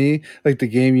to me like the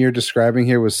game you're describing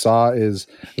here with Saw is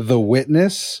The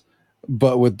Witness,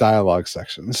 but with dialogue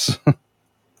sections.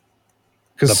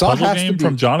 The puzzle game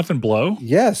from Jonathan Blow?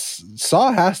 Yes.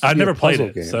 Saw has to be I've never played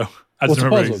it, game. so I just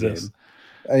remember it exists.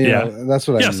 That's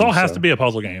what I mean. Saw has to be a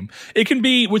puzzle game. It can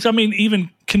be, which I mean,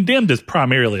 even Condemned is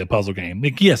primarily a puzzle game.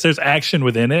 Like, yes, there's action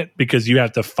within it because you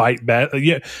have to fight back.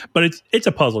 Yeah, but it's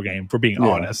a puzzle game, for being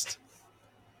honest.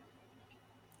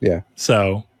 Yeah.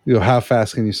 So... how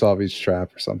fast can you solve each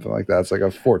trap or something like that? It's like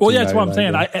a 14. Well, yeah, that's what I'm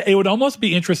saying. It would almost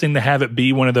be interesting to have it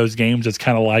be one of those games that's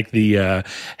kind of like the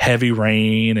Heavy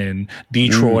Rain and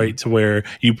Detroit, to where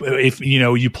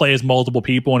you play as multiple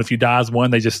people, and if you die as one,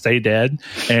 they just stay dead,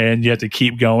 and you have to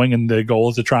keep going. And the goal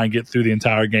is to try and get through the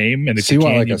entire game. And if you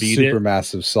want can, like you a beat super it.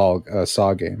 massive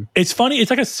Saw game. It's funny. It's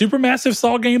like a super massive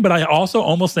Saw game, but I also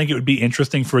almost think it would be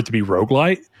interesting for it to be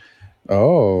roguelite.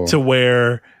 Oh, to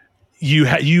where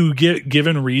you get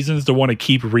given reasons to want to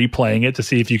keep replaying it to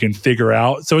see if you can figure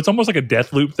out. So it's almost like a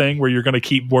death loop thing where you're going to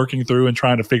keep working through and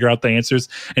trying to figure out the answers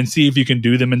and see if you can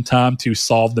do them in time to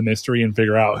solve the mystery and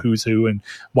figure out who's who and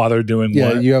why they're doing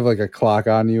what. Yeah, you have like a clock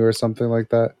on you or something like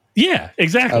that. Yeah,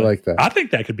 exactly. I like that. I think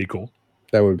that could be cool.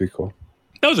 That would be cool.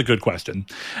 That was a good question.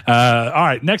 All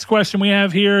right, next question we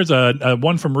have here is a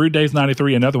one from Rude Days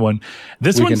 93. Another one.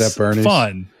 This one's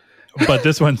fun. But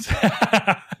this one's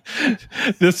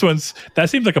that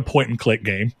seems like a point and click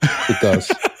game. It does.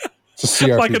 It's a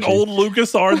CRPG. Like an old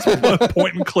LucasArts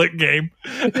point and click game.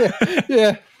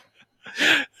 Yeah.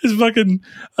 It's fucking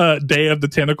Day of the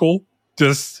Tentacle,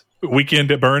 just Weekend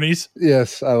at Bernie's.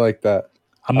 Yes, I like that.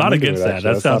 I'm not against that.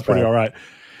 That sounds pretty all right.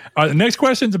 The next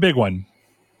question's a big one.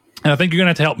 And I think you're going to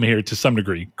have to help me here to some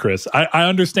degree, Chris. I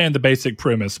understand the basic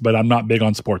premise, but I'm not big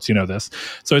on sports. You know this.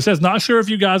 So it says, not sure if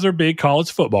you guys are big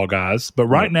college football guys, but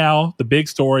right now, the big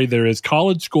story there is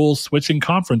college schools switching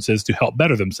conferences to help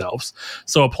better themselves.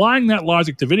 So applying that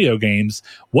logic to video games,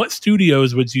 what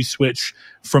studios would you switch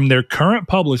from their current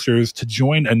publishers to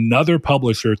join another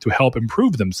publisher to help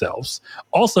improve themselves?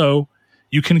 Also,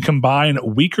 you can combine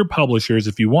weaker publishers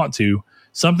if you want to.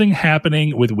 Something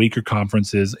happening with weaker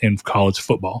conferences in college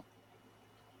football.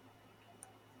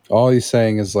 All he's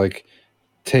saying is like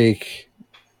take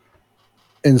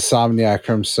Insomniac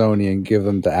from Sony and give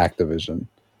them to Activision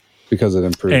because it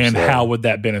improves. And how would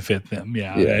that benefit them?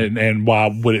 Yeah. And why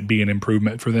would it be an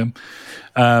improvement for them?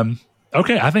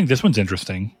 Okay, I think this one's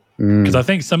interesting because I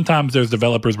think sometimes there's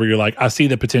developers where you're like, I see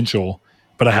the potential,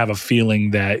 but I have a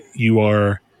feeling that you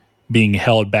are being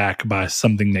held back by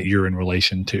something that you're in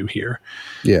relation to here.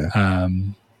 Yeah.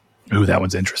 Ooh, that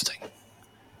one's interesting.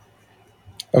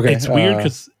 Okay. It's weird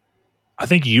because I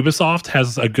think Ubisoft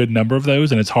has a good number of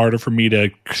those, and it's harder for me to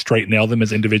straight nail them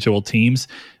as individual teams.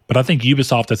 But I think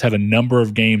Ubisoft has had a number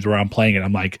of games where I'm playing it.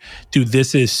 I'm like, dude,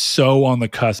 this is so on the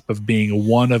cusp of being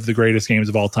one of the greatest games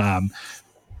of all time.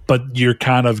 But you're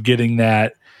kind of getting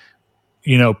that,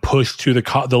 pushed to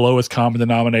the lowest common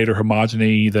denominator,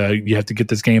 homogeneity. You have to get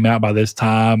this game out by this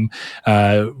time.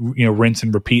 Rinse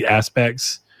and repeat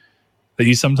aspects that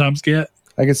you sometimes get.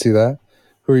 I can see that.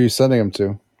 Who are you sending them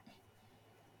to?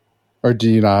 Or do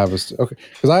you not have okay?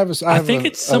 Because I think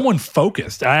it's someone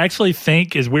focused. I actually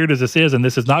think, as weird as this is, and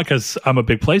this is not because I'm a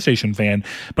big PlayStation fan,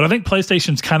 but I think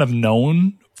PlayStation's kind of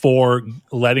known for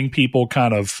letting people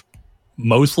kind of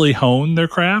mostly hone their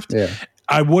craft. Yeah.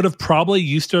 I would have probably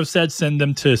used to have said send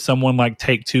them to someone like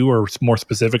Take-Two or more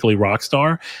specifically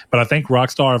Rockstar, but I think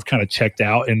Rockstar have kind of checked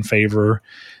out in favor.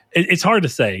 It's hard to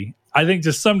say. I think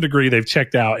to some degree they've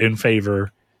checked out in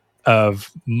favor of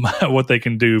what they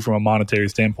can do from a monetary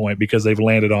standpoint because they've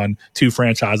landed on 2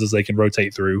 franchises they can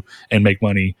rotate through and make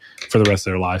money for the rest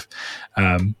of their life.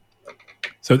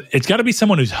 So it's got to be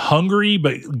someone who's hungry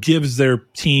but gives their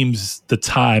teams the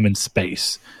time and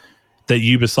space that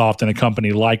Ubisoft and a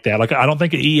company like that. Like, I don't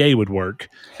think an EA would work.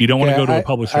 You don't want to go to a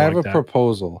publisher like that. I have a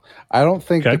proposal. I don't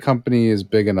think the company is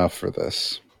big enough for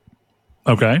this.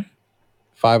 Okay.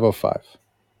 505.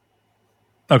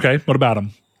 Okay. What about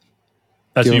them?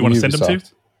 That's who you want to send them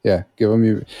to? Yeah,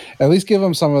 at least give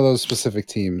them some of those specific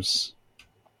teams,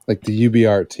 like the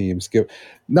UbiArt teams.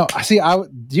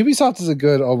 Ubisoft is a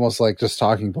good almost like just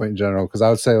talking point in general because I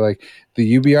would say like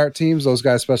the UbiArt teams, those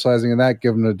guys specializing in that,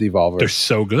 give them a Devolver. They're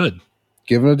so good.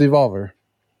 Give them a Devolver.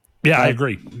 Yeah, I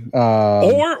agree.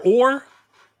 Or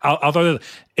I'll throw that.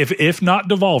 If not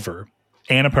Devolver,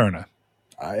 Annapurna.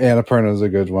 Annapurna is a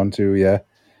good one too. Yeah,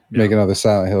 make another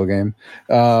Silent Hill game.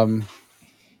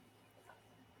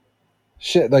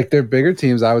 Shit, like they're bigger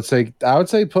teams. I would say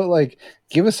put like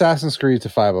give Assassin's Creed to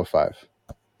 505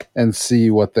 and see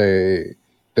what they're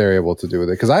able to do with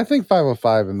it. Because I think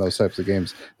 505 in those types of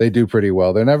games, they do pretty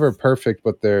well. They're never perfect,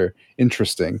 but they're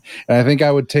interesting. And I think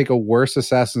I would take a worse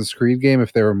Assassin's Creed game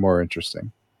if they were more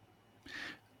interesting.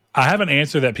 I have an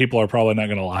answer that people are probably not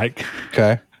going to like.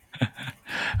 Okay.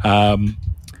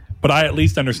 But I at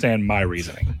least understand my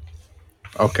reasoning.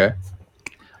 Okay.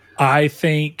 I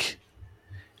think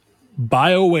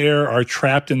BioWare are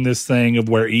trapped in this thing of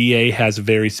where EA has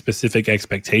very specific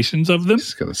expectations of them. I was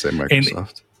just going to say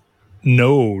Microsoft.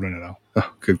 No.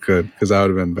 Oh, good. Because that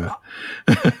would have been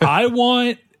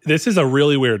bad. This is a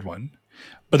really weird one.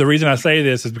 But the reason I say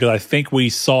this is because I think we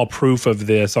saw proof of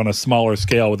this on a smaller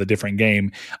scale with a different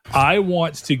game. I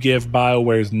want to give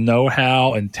BioWare's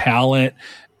know-how and talent,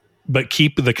 but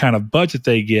keep the kind of budget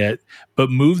they get, but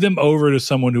move them over to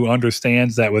someone who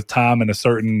understands that with time and a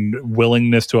certain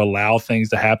willingness to allow things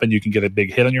to happen, you can get a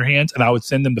big hit on your hands. And I would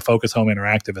send them to Focus Home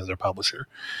Interactive as their publisher.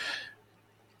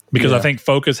 Because I think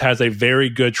Focus has a very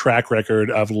good track record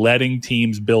of letting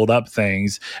teams build up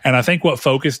things. And I think what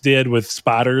Focus did with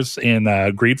Spiders in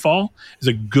Greedfall is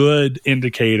a good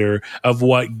indicator of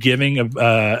what giving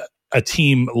a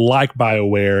team like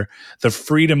BioWare the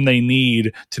freedom they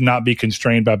need to not be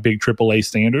constrained by big AAA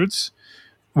standards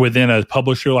within a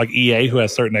publisher like EA who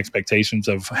has certain expectations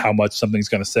of how much something's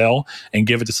going to sell, and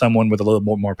give it to someone with a little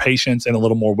more patience and a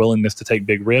little more willingness to take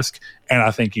big risk. And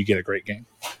I think you get a great game.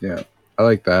 Yeah. I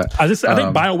like that. I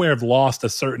think BioWare have lost a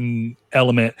certain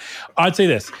element. I'd say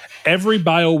this. Every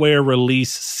BioWare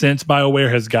release since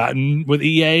BioWare has gotten with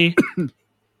EA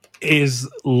is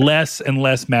less and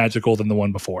less magical than the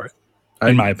one before it,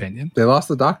 in my opinion. They lost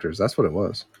the doctors. That's what it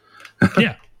was.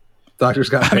 Yeah. Doctors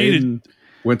got paid and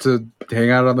went to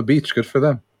hang out on the beach. Good for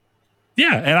them.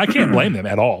 Yeah, and I can't blame them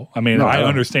at all. I mean, I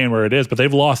understand where it is, but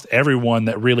they've lost everyone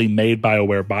that really made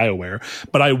BioWare.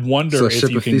 But I wonder if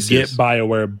you can get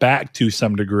BioWare back to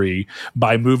some degree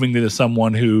by moving to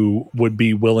someone who would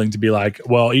be willing to be like,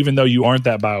 well, even though you aren't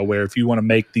that BioWare, if you want to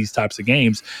make these types of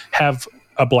games, have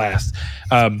a blast.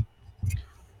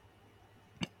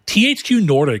 THQ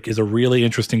Nordic is a really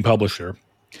interesting publisher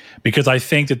because I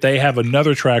think that they have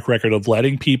another track record of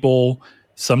letting people,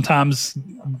 sometimes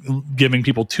giving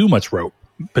people too much rope,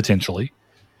 potentially.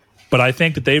 But I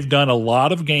think that they've done a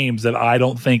lot of games that I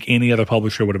don't think any other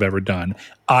publisher would have ever done.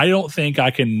 I don't think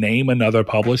I can name another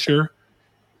publisher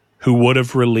who would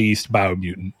have released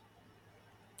Biomutant.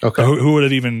 Okay. Who would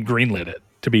have even greenlit it,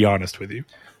 to be honest with you.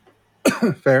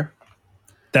 Fair.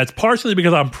 That's partially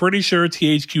because I'm pretty sure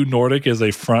THQ Nordic is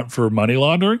a front for money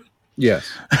laundering. Yes.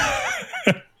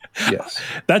 Yes.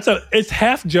 It's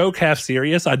half joke, half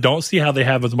serious. I don't see how they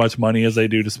have as much money as they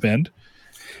do to spend.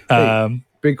 Hey,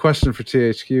 big question for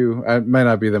THQ. It might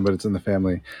not be them, but it's in the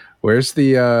family. Where's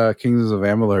the Kingdoms of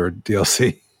Amalur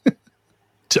DLC?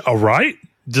 Right?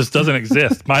 Just doesn't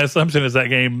exist. My assumption is that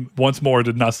game once more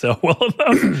did not sell well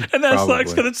enough, and that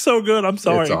sucks because it's so good. I'm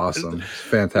sorry. It's awesome. It's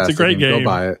fantastic. It's a great game. Go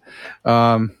buy it.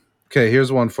 Okay,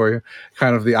 here's one for you.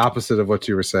 Kind of the opposite of what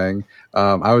you were saying.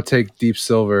 I would take Deep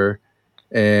Silver,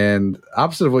 and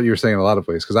opposite of what you were saying in a lot of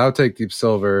ways, because I would take Deep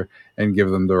Silver and give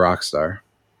them the Rockstar.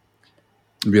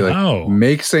 And be like,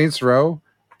 make Saints Row,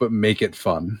 but make it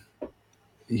fun.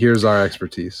 Here's our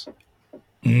expertise.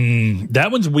 That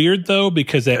one's weird, though,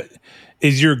 because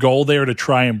is your goal there to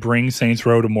try and bring Saints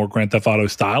Row to more Grand Theft Auto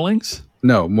stylings?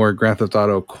 No, more Grand Theft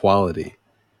Auto quality.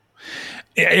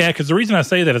 Yeah, because the reason I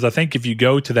say that is I think if you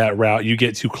go to that route, you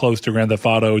get too close to Grand Theft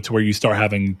Auto to where you start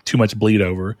having too much bleed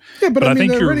over. Yeah, but I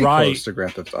think you're right. Close to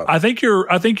Grand Theft Auto. I think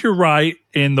you're right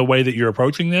in the way that you're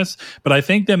approaching this, but I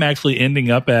think them actually ending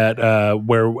up at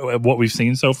where what we've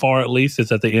seen so far, at least, is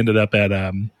that they ended up at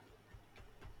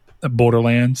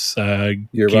Borderlands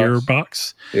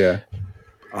Gearbox. Yeah.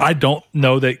 I don't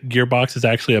know that Gearbox is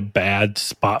actually a bad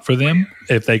spot for them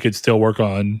if they could still work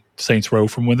on Saints Row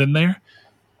from within there.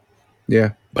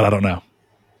 Yeah. But I don't know.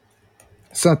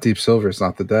 It's not Deep Silver. It's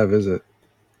not the dev, is it?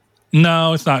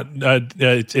 No, it's not.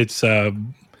 It's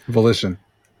Volition.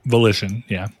 Volition,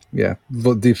 yeah. Yeah.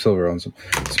 Deep Silver owns them.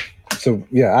 So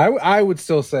yeah, I would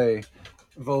still say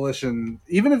Volition,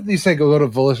 even if you say go to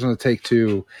Volition to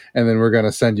Take-Two, and then we're going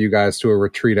to send you guys to a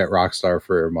retreat at Rockstar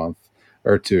for a month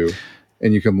or two,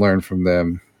 and you can learn from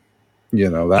them,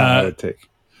 that I would take.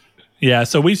 Yeah,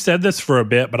 so we've said this for a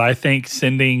bit, but I think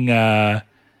sending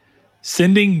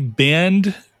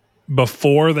Bend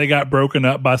before they got broken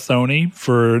up by Sony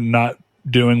for not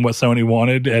doing what Sony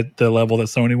wanted at the level that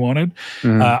Sony wanted.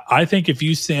 I think if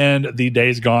you send the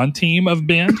Days Gone team of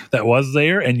Bend that was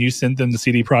there and you send them to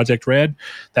CD Projekt Red,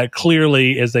 that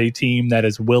clearly is a team that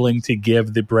is willing to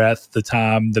give the breadth, the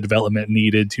time, the development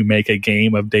needed to make a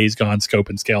game of Days Gone scope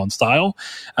and scale and style,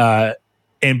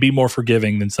 and be more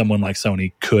forgiving than someone like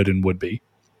Sony could and would be.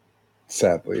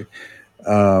 Sadly.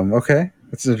 Okay.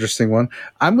 That's an interesting one.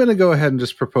 I'm going to go ahead and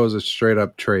just propose a straight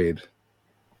up trade.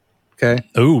 Okay.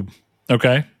 Ooh.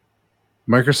 Okay.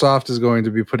 Microsoft is going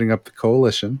to be putting up the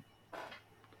Coalition.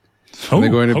 And they're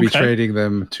going to be trading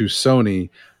them to Sony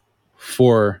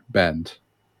for Bend.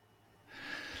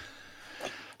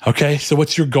 Okay, so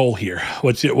what's your goal here?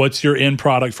 What's your end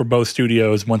product for both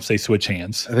studios once they switch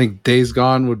hands? I think Days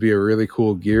Gone would be a really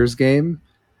cool Gears game,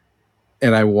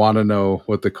 and I want to know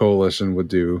what the Coalition would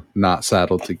do, not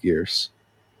saddled to Gears.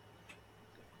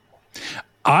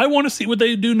 I want to see what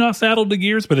they do not saddled to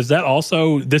Gears, but is that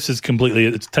also, it's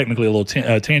technically a little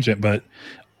tangent, but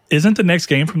isn't the next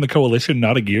game from the Coalition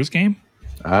not a Gears game?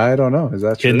 I don't know. Is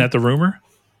that true? Isn't that the rumor?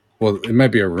 Well, it might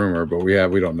be a rumor, but we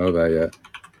don't know that yet.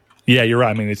 Yeah, you're right.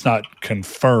 I mean, it's not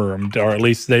confirmed, or at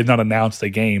least they've not announced a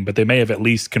game, but they may have at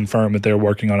least confirmed that they're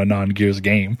working on a non-Gears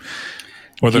game.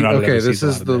 Whether or not okay, this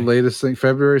is the latest thing,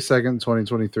 February 2nd,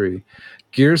 2023.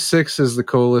 Gears 6 is the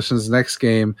Coalition's next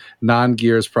game,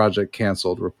 non-Gears project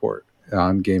canceled report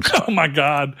on GameSpot. Oh my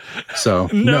God. So,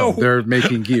 no, they're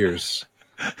making Gears.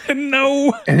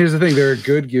 No. And here's the thing, they're a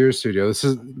good Gears studio.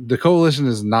 The Coalition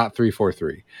is not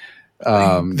 343.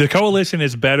 The Coalition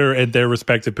is better at their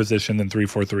respective position than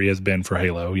 343 has been for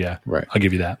Halo. Yeah, right. I'll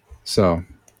give you that. So,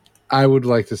 I would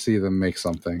like to see them make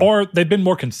something, or they've been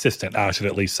more consistent. I should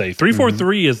at least say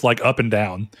 343 is like up and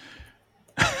down.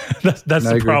 that's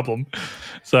the problem.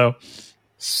 So,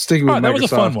 sticking with Microsoft, that was a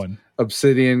fun one.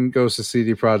 Obsidian goes to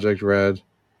CD Projekt Red.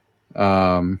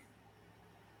 I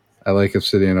like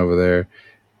Obsidian over there.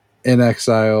 In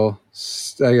Exile,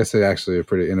 I guess they actually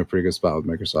are in a pretty good spot with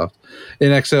Microsoft.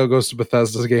 In Exile goes to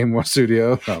Bethesda's Game One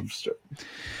Studio. No, I'm just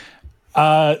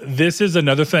joking. This is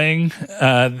another thing.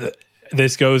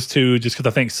 This goes to just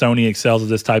because I think Sony excels at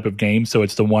this type of game, so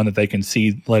it's the one that they can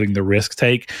see letting the risk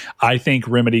take. I think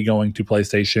Remedy going to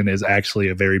PlayStation is actually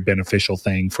a very beneficial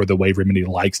thing for the way Remedy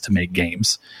likes to make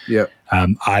games. Yep.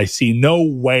 I see no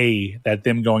way that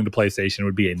them going to PlayStation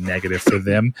would be a negative for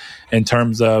them in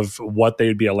terms of what they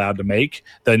would be allowed to make.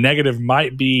 The negative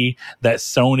might be that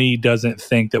Sony doesn't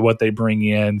think that what they bring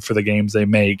in for the games they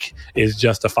make is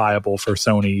justifiable for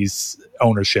Sony's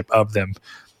ownership of them.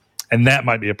 And that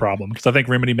might be a problem because I think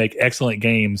Remedy make excellent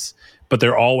games, but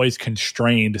they're always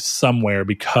constrained somewhere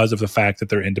because of the fact that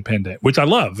they're independent, which I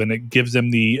love. And it gives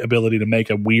them the ability to make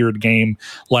a weird game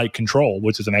like Control,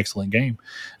 which is an excellent game.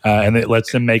 And it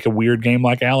lets them make a weird game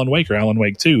like Alan Wake or Alan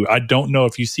Wake 2. I don't know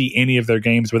if you see any of their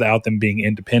games without them being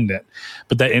independent,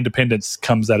 but that independence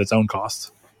comes at its own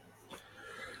cost.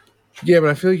 Yeah, but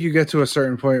I feel like you get to a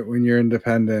certain point when you're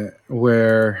independent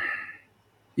where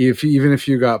even if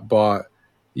you got bought,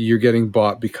 you're getting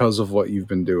bought because of what you've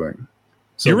been doing.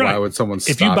 So You're why right. would someone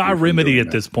stop if you buy from Remedy doing at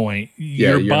it? this point,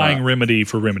 you're buying not. Remedy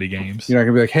for Remedy games. You're not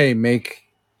gonna be like, hey, make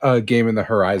a game in the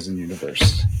Horizon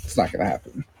universe. It's not gonna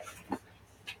happen.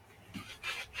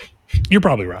 You're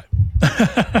probably right.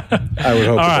 I would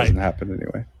hope All it right. doesn't happen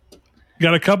anyway.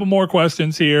 Got a couple more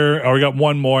questions here, or we got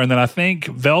one more, and then I think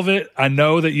Velvet, I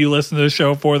know that you listen to the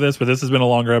show for this, but this has been a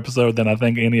longer episode than I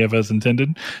think any of us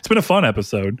intended. It's been a fun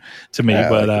episode to me, Yeah,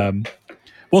 but like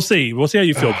we'll see. We'll see how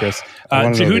you feel, Chris. I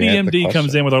wanna know Jehudi the MD comes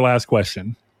question. in with our last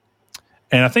question.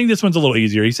 And I think this one's a little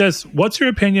easier. He says, what's your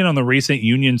opinion on the recent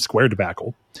Union Square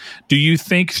debacle? Do you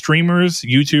think streamers,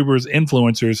 YouTubers,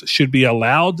 influencers should be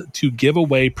allowed to give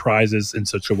away prizes in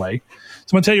such a way?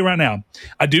 So I'm going to tell you right now,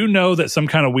 I do know that some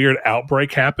kind of weird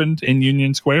outbreak happened in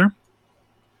Union Square.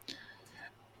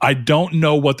 I don't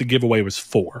know what the giveaway was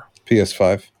for.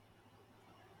 PS5.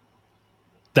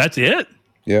 That's it?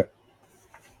 Yeah.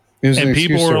 It was an And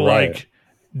people excuse to were riot. like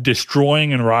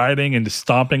destroying and rioting and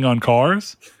stomping on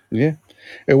cars? Yeah.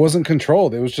 It wasn't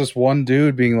controlled. It was just one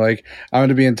dude being like, I'm going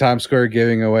to be in Times Square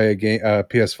giving away a game,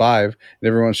 PS5, and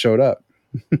everyone showed up.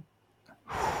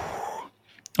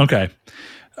 Okay.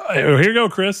 Here you go,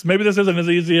 Chris. Maybe this isn't as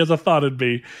easy as I thought it'd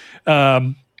be.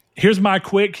 Here's my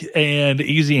quick and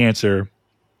easy answer.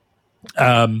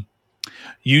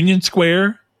 Union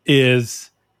Square is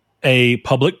a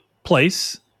public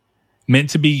place meant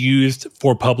to be used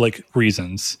for public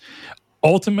reasons.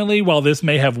 Ultimately, while this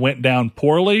may have went down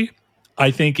poorly, I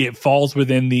think it falls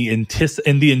within the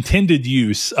intended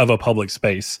use of a public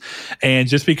space. And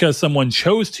just because someone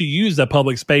chose to use that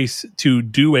public space to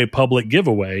do a public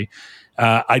giveaway,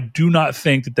 I do not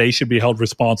think that they should be held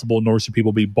responsible, nor should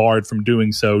people be barred from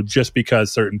doing so just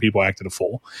because certain people acted a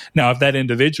fool. Now, if that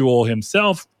individual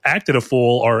himself acted a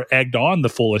fool or egged on the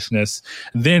foolishness,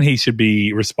 then he should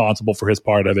be responsible for his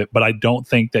part of it. But I don't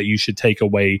think that you should take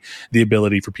away the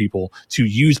ability for people to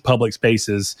use public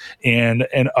spaces and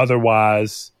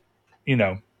otherwise, you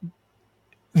know,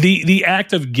 the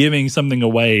act of giving something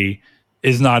away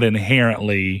is not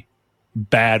inherently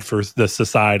bad for the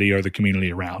society or the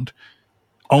community around.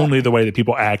 Only the way that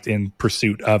people act in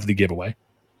pursuit of the giveaway.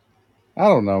 I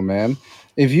don't know, man.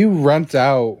 If you rent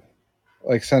out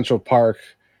like Central Park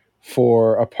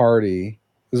for a party,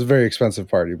 this is a very expensive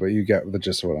party, but you get the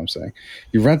gist of what I'm saying.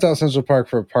 You rent out Central Park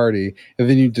for a party and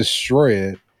then you destroy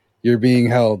it, you're being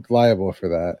held liable for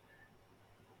that.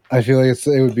 I feel like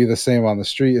it would be the same on the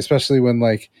street, especially when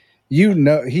he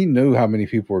knew how many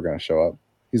people were going to show up.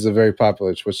 He's a very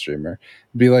popular Twitch streamer.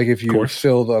 It'd be like if you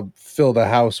filled a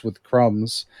house with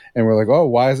crumbs and we're like, oh,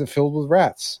 why is it filled with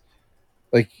rats?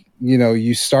 Like, you know,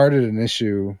 you started an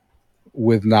issue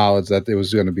with knowledge that it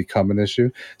was going to become an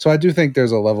issue. So I do think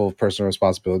there's a level of personal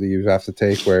responsibility you have to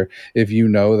take where if you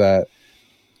know that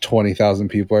 20,000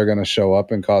 people are going to show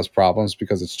up and cause problems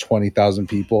because it's 20,000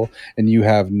 people and you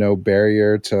have no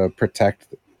barrier to protect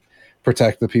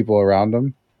the people around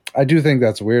them. I do think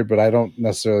that's weird, but I don't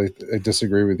necessarily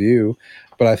disagree with you.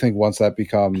 But I think once that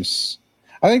becomes,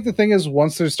 I think the thing is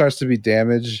once there starts to be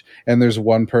damage and there's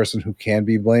one person who can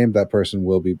be blamed, that person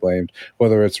will be blamed,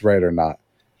 whether it's right or not.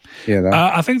 You know,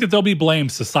 I think that they'll be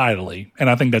blamed societally, and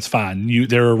I think that's fine.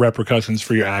 There are repercussions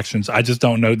for your actions. I just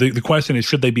don't know. The question is,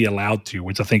 should they be allowed to?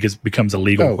 Which I think becomes a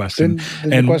legal question.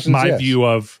 Then and my yes. view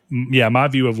of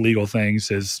legal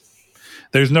things is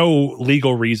there's no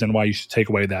legal reason why you should take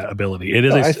away that ability. It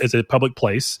is it's a public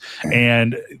place,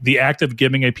 and the act of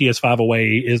giving a PS5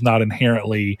 away is not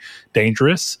inherently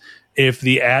dangerous. If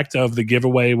the act of the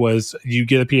giveaway was you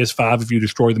get a PS5 if you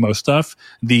destroy the most stuff,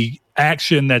 the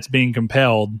action that's being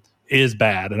compelled is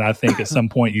bad. And I think at some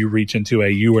point you reach into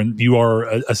you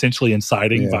are essentially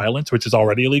inciting violence, which is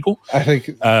already illegal. I think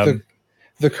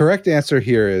the correct answer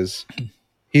here is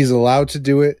he's allowed to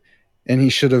do it, and he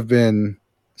should have been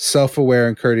self-aware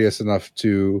and courteous enough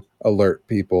to alert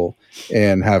people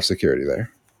and have security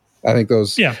there. I think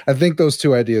those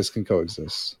two ideas can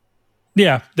coexist.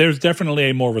 Yeah, there's definitely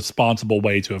a more responsible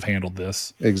way to have handled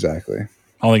this. Exactly. I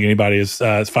don't think anybody is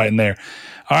fighting there.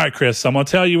 All right, Chris, I'm going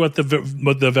to tell you what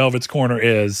the Velvet's Corner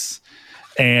is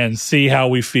and see how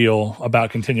we feel about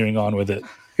continuing on with it.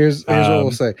 Here's what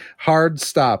we'll say. Hard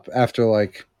stop after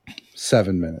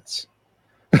 7 minutes.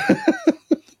 That's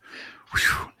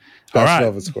all right.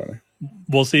 Velvet's Corner.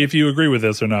 We'll see if you agree with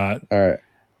this or not. All right.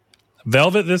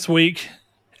 Velvet this week.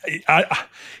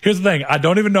 Here's the thing. I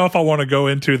don't even know if I want to go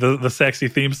into the sexy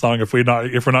theme song if we're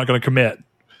not going to commit.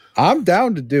 I'm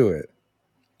down to do it.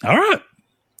 All right.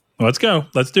 Let's go.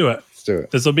 Let's do it. Let's do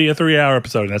it. This will be a 3-hour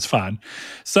episode, and that's fine.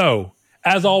 So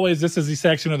As always, this is the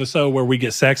section of the show where we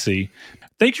get sexy.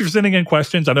 Thank you for sending in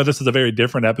questions. I know this is a very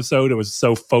different episode. It was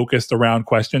so focused around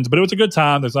questions, but it was a good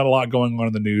time. There's not a lot going on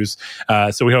in the news.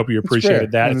 So we hope you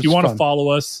appreciated that. If you want to follow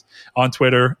us on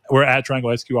Twitter, we're at Triangle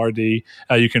SQRD.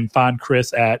 You can find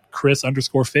Chris at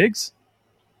Chris_Figs.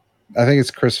 I think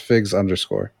it's Chris Figs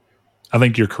 _ I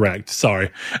think you're correct.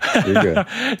 Sorry. You're good.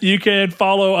 You can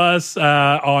follow us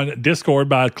on Discord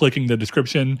by clicking the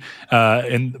description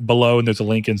below, and there's a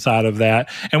link inside of that.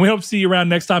 And we hope to see you around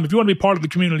next time. If you want to be part of the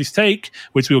community's take,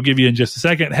 which we'll give you in just a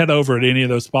second, head over to any of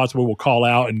those spots where we'll call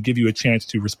out and give you a chance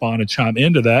to respond and chime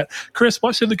into that. Chris,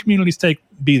 what should the community's take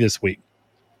be this week?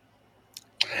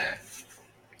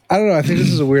 I don't know. I think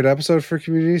this is a weird episode for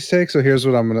community's take. So here's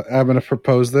what I'm gonna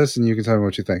propose this, and you can tell me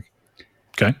what you think.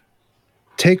 Okay.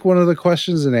 Take one of the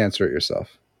questions and answer it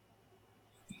yourself.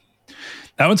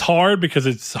 That one's hard because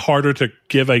it's harder to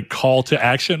give a call to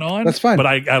action on. That's fine. But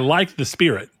I like the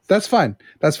spirit. That's fine.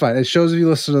 That's fine. It shows if you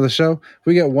listen to the show. If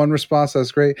we get one response,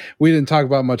 that's great. We didn't talk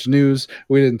about much news.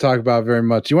 We didn't talk about very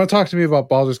much. You want to talk to me about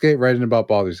Baldur's Gate? Write in about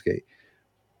Baldur's Gate.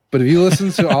 But if you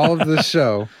listen to all of this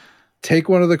show, take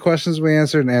one of the questions we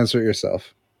answered and answer it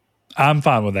yourself. I'm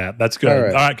fine with that. That's good.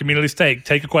 All right, community's take.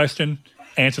 Take a question.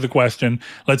 Answer the question.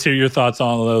 Let's hear your thoughts on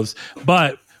all of those.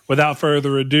 But without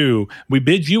further ado, we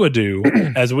bid you adieu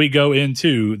as we go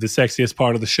into the sexiest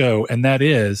part of the show, and that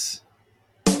is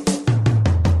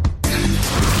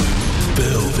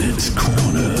Velvet's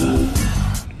Corner.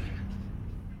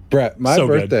 Brett, my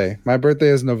birthday. Good. My birthday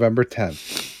is November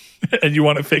 10th. And you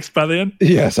want it fixed by then?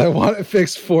 Yes, I want it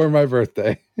fixed for my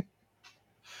birthday.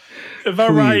 If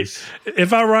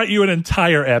I write you an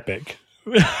entire epic.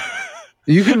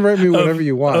 You can write me whatever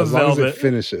you want as long as it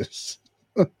finishes.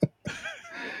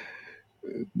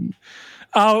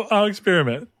 I'll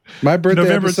experiment. My birthday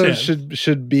November episode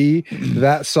should be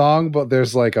that song, but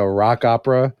there's like a rock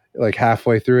opera like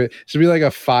halfway through it. It should be like a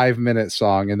 5-minute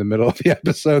song in the middle of the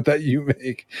episode that you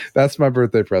make. That's my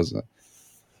birthday present.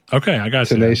 Okay, I got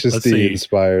Tenacious D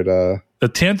inspired. The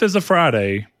 10th is a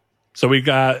Friday, so I've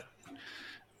got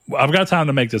time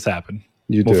to make this happen.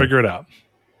 We'll figure it out.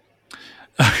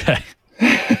 Okay.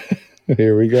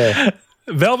 Here we go.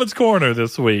 Velvet's Corner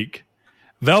this week.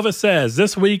 Velvet says,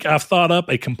 this week I've thought up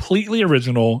a completely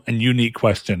original and unique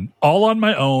question, all on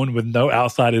my own with no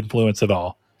outside influence at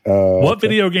all. What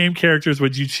video game characters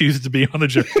would you choose to be on the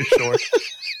Jersey Shore?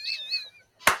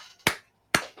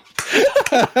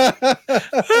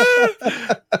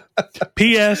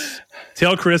 P.S.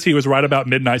 Tell Chris he was right about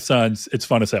Midnight Suns. It's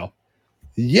fun as hell.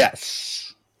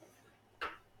 Yes.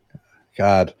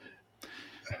 God.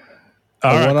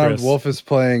 All right, One-Armed Wolf is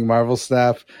playing Marvel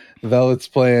Snap. Velvet's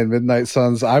playing Midnight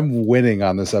Suns. I'm winning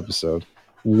on this episode.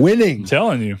 Winning. I'm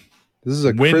telling you. This is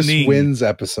a Chris wins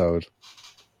episode.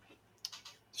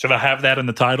 Should I have that in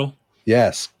the title?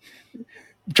 Yes.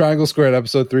 Triangle Squared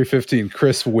episode 315.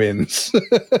 Chris wins.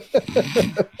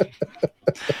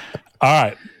 All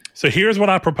right. So here's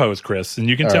what I propose, Chris, and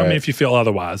you can tell me if you feel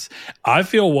otherwise. I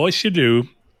feel what we should do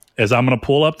is I'm going to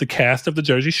pull up the cast of the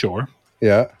Jersey Shore.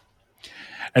 Yeah.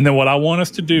 And then what I want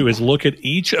us to do is look at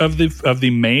each of the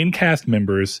main cast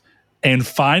members and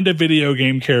find a video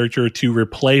game character to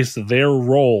replace their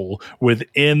role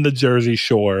within the Jersey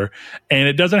Shore. And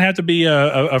it doesn't have to be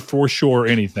a for sure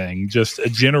anything, just a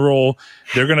general,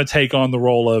 they're going to take on the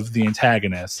role of the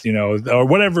antagonist, or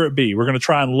whatever it be. We're going to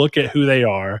try and look at who they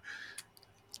are.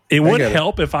 It would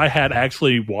help if I had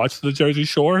actually watched the Jersey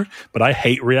Shore, but I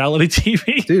hate reality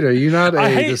TV. Dude, are you not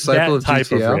a disciple of GTL?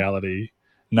 Type of reality.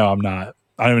 No, I'm not.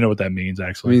 I don't even know what that means,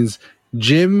 actually. It means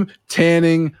gym,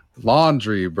 tanning,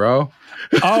 laundry, bro.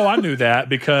 Oh, I knew that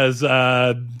because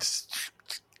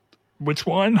which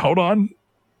one? Hold on.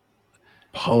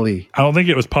 Pauly. I don't think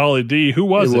it was Pauly D. Who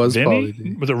was it? Was Vinny? Pauly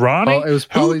D. Was it Ronnie? It was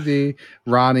Pauly D,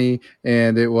 Ronnie,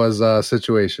 and it was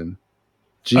Situation.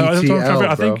 GTL,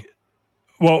 I think.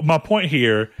 Well, my point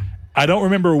here, I don't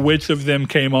remember which of them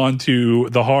came on to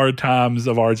The Hard Times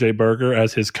of RJ Berger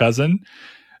as his cousin.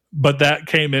 But that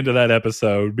came into that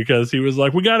episode because he was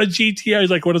like, we got a GTA.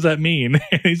 He's like, what does that mean?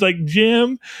 And he's like,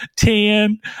 gym,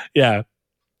 tan. Yeah.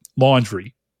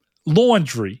 Laundry.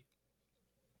 Most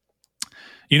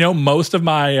of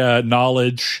my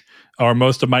knowledge or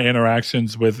most of my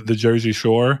interactions with the Jersey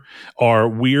Shore are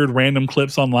weird random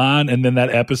clips online. And then that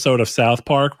episode of South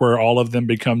Park where all of them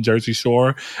become Jersey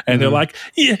Shore. And they're like,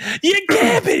 yeah,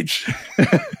 garbage.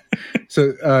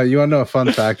 So you want to know a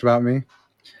fun fact about me?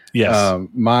 Yes.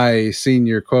 My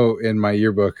senior quote in my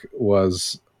yearbook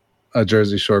was a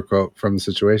Jersey Shore quote from The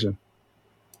Situation.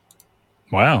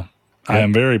 Wow. Yeah. I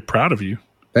am very proud of you.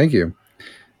 Thank you.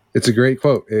 It's a great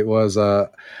quote. It was,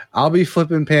 I'll be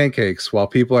flipping pancakes while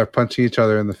people are punching each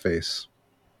other in the face.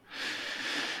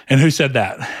 And who said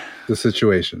that? The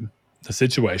Situation. The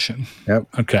Situation. Yep.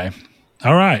 Okay.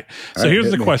 All right. So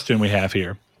here's the me. question we have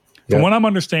here. From what I'm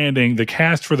understanding, the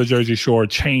cast for the Jersey Shore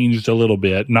changed a little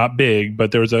bit. Not big,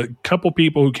 but there was a couple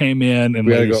people who came in and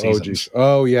we had to later go seasons. OGs.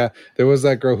 Oh, yeah. There was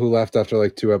that girl who left after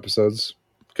like 2 episodes.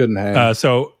 Couldn't hang.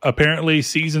 So apparently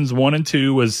seasons 1 and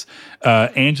 2 was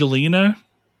Angelina.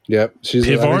 Yep. I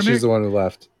think she's the one who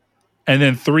left. And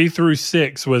then 3 through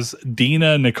 6 was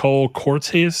Dina Nicole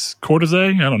Cortez. I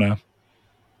don't know.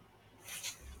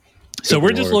 So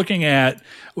we're just looking at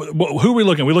who are we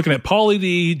looking? We're looking at Pauly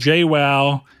D,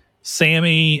 JWoww,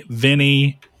 Sammy,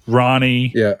 Vinny,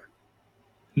 Ronnie,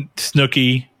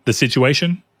 Snooki, The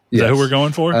Situation. Is that who we're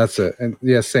going for? That's it. And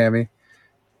Sammy.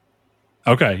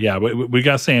 Okay, yeah, we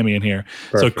got Sammy in here.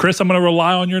 Perfect. So, Chris, I'm going to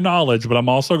rely on your knowledge, but I'm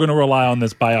also going to rely on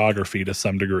this biography to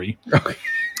some degree. Okay.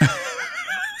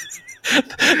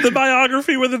 The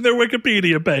biography within their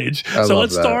Wikipedia page. So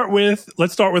let's start with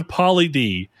Pauly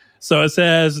D. So it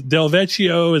says Del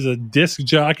Vecchio is a disc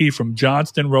jockey from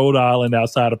Johnston, Rhode Island,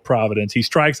 outside of Providence. He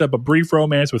strikes up a brief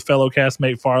romance with fellow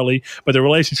castmate Farley, but the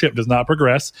relationship does not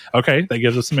progress. Okay, that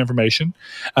gives us some information.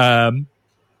 And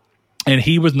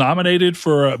he was nominated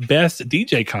for a Best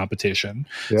DJ competition.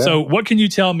 Yeah. So what can you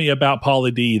tell me about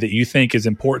Pauly D that you think is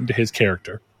important to his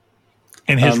character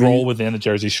and his role within the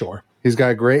Jersey Shore? He's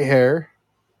got great hair.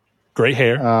 Great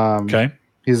hair. Okay.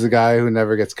 He's the guy who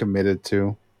never gets committed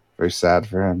to. Very sad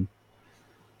for him.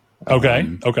 Okay.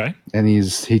 And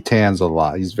he tans a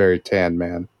lot. He's a very tan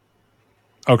man.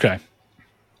 Okay.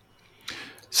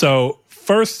 So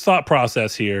first thought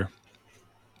process here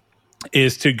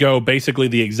is to go basically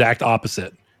the exact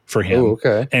opposite for him. Ooh,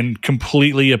 okay. And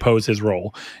completely oppose his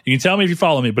role. You can tell me if you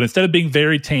follow me, but instead of being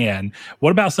very tan,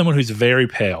 what about someone who's very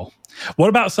pale? What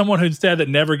about someone who instead that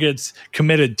never gets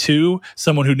committed to,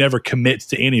 someone who never commits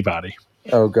to anybody?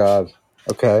 Oh, God.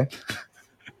 Okay.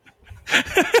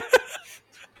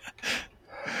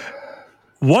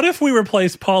 What if we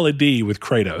replace Pauly D with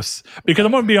Kratos? Because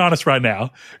I'm going to be honest right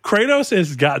now. Kratos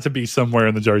has got to be somewhere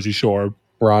in the Jersey Shore.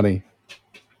 Ronnie.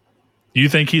 You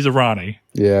think he's a Ronnie?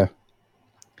 Yeah.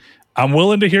 I'm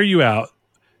willing to hear you out.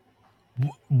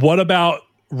 What about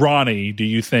Ronnie do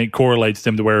you think correlates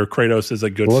him to where Kratos is a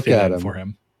good fit for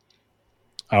him?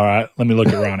 All right. Let me look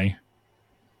at Ronnie.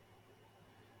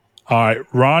 All right.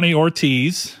 Ronnie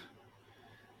Ortiz.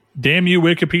 Damn you,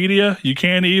 Wikipedia. You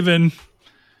can't even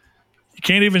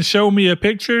show me a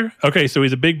picture. Okay, so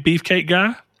he's a big beefcake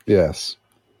guy? Yes.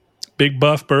 Big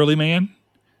buff burly man?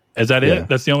 Is that it?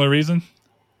 That's the only reason?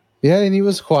 Yeah, and he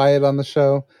was quiet on the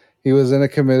show. He was in a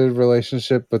committed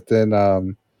relationship, but then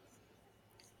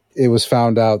it was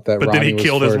found out that Ronnie was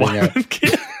killed his wife and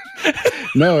kid.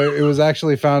 No, it was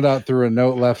actually found out through a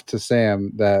note left to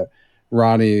Sam that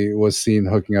Ronnie was seen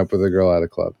hooking up with a girl at a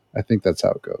club. I think that's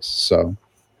how it goes. So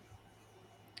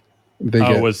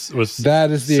was that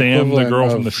is the Sam the girl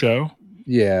from the show?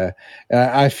 Yeah.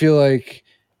 I feel like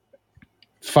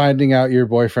finding out your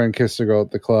boyfriend kissed a girl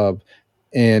at the club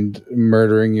and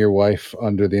murdering your wife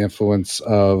under the influence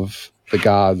of the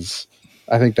gods,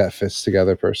 I think that fits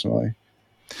together personally.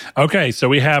 Okay, so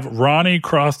we have Ronnie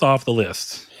crossed off the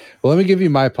list. Well, let me give you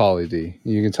my Pauly D.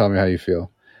 You can tell me how you feel.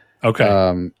 Okay.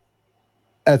 Ezio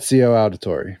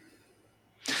Auditore.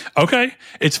 Okay.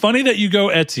 It's funny that you go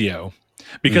Ezio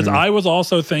because I was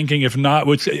also thinking, if not,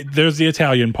 which there's the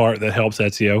Italian part that helps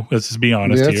Ezio. Let's just be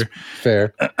honest here.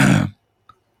 Fair.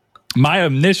 My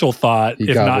initial thought,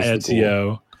 if not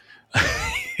Ezio,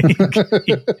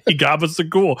 he gave us the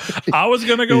cool. I was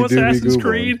going to go Assassin's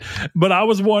Creed, but I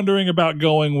was wondering about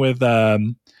going with, how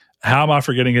am I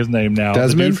forgetting his name now?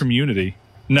 Desmond? The dude from Unity.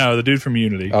 No, the dude from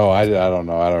Unity. Oh, I don't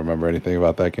know. I don't remember anything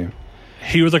about that game.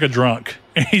 He was like a drunk.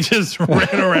 And he just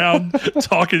ran around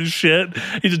talking shit.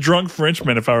 He's a drunk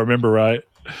Frenchman, if I remember right.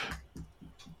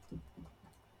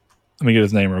 Let me get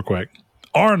his name real quick.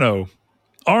 Arno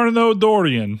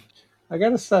Dorian. I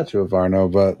got a statue of Arno,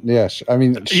 but yeah, I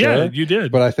mean, sure, yeah, you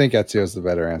did. But I think Ezio's the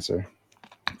better answer.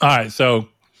 All right, so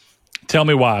tell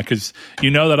me why, because you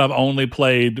know that I've only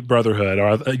played Brotherhood, or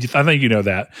I think you know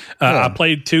that. I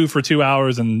played 2 for 2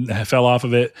 hours and fell off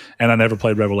of it, and I never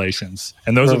played Revelations.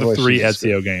 And those are the 3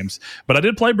 Ezio games. But I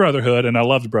did play Brotherhood, and I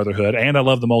loved Brotherhood, and I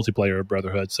love the multiplayer of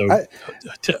Brotherhood. So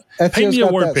paint me a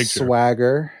word picture.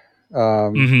 Swagger.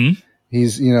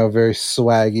 He's, very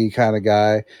swaggy kind of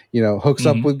guy, hooks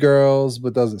up with girls,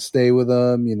 but doesn't stay with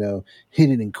them, hit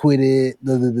it and quit it.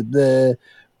 Blah, blah, blah, blah.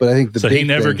 But I think he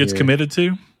never gets committed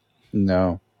to?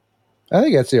 No. I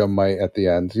think Ezio might at the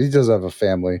end. He does have a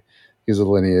family. He's a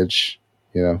lineage,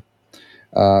 I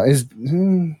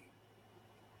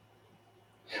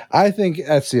think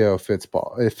Ezio fits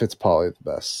Pauly the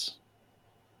best.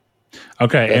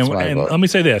 Okay, That's and, my and vote. let me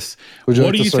say this: Would you what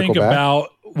like do to you think circle back?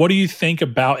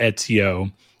 about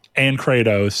Ezio and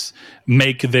Kratos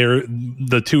make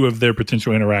the two of their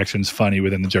potential interactions funny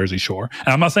within the Jersey Shore? And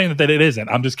I'm not saying that it isn't.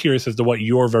 I'm just curious as to what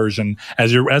your version,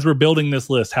 as we're building this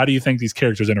list, how do you think these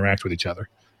characters interact with each other?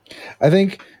 I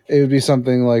think it would be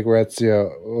something like where Ezio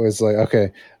was like,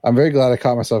 okay, I'm very glad I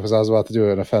caught myself because I was about to do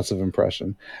an offensive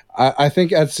impression. I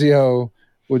think Ezio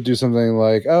would do something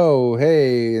like, oh,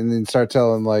 hey, and then start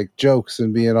telling like jokes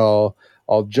and being all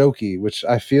jokey, which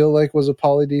I feel like was a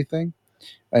Pauly D thing.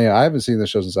 And, I haven't seen the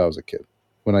show since I was a kid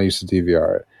when I used to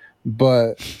DVR it.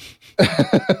 But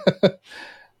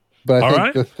but I All think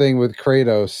right. the thing with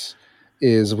Kratos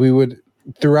is we would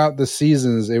throughout the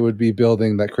seasons it would be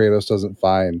building that Kratos doesn't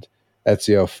find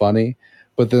Ezio funny,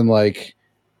 but then like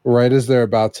right as they're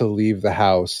about to leave the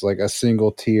house, like a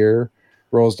single tear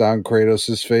rolls down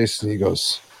Kratos' face and he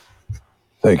goes,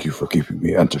 "Thank you for keeping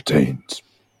me entertained,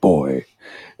 boy,"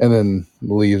 and then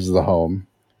leaves the home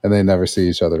and they never see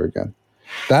each other again.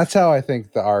 That's how I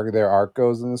think their arc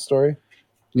goes in the story,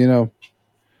 But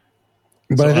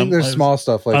So I think there's small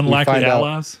stuff like we unlikely find out.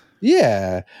 allies.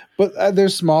 Yeah, but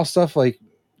there's small stuff like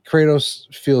Kratos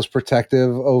feels protective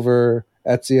over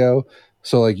Ezio.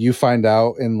 So like you find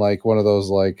out in like one of those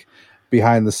like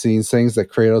behind the scenes things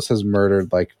that Kratos has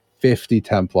murdered like 50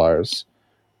 Templars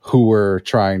who were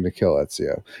trying to kill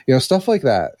Ezio. Stuff like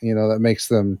that, that makes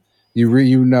them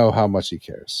you know how much he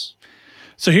cares.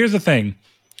 So here's the thing.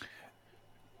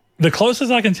 The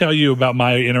closest I can tell you about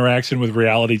my interaction with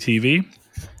reality TV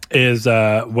is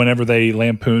whenever they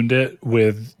lampooned it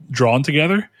with Drawn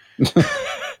Together,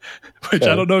 which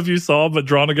I don't know if you saw, but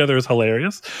Drawn Together is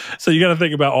hilarious. So you got to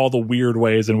think about all the weird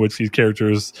ways in which these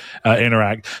characters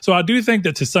interact. So I do think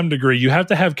that to some degree, you have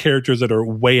to have characters that are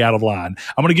way out of line.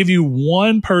 I'm going to give you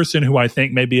one person who I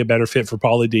think may be a better fit for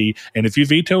Pauly D. And if you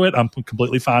veto it, I'm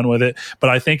completely fine with it.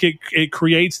 But I think it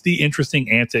creates the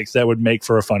interesting antics that would make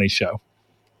for a funny show.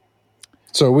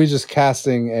 So are we just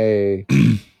casting a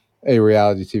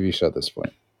reality TV show at this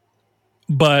point?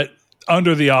 But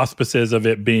under the auspices of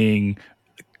it being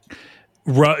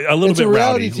a little it's bit a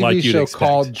reality rowdy, TV like you'd show expect.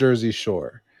 called Jersey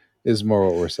Shore is more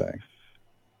what we're saying.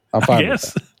 I'm fine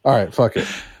with that. All right, fuck it.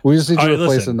 We just need to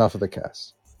replace enough of the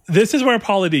cast. This is where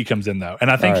Pauly D comes in, though.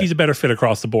 And I think he's a better fit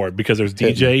across the board because there's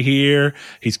DJ here.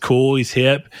 He's cool. He's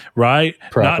hip, right?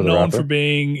 Parappa Not known for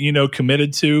being,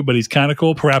 committed to, but he's kind of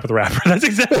cool. Parappa the Rapper. That's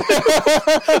exactly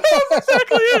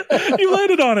it. You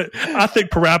landed on it. I think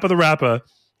Parappa the Rapper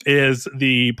is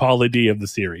the Pauly D of the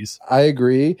series. I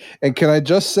agree. And can I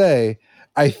just say,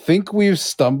 I think we've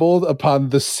stumbled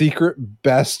upon the secret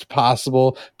best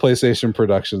possible PlayStation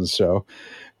Productions show.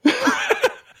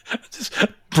 Just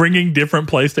bringing different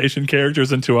PlayStation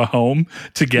characters into a home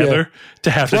together to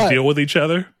have to deal with each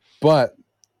other. But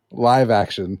live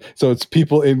action. So it's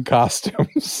people in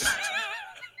costumes.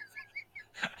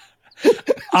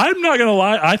 I'm not going to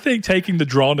lie. I think taking the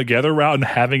Drawn Together route and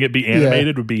having it be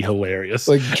animated would be hilarious.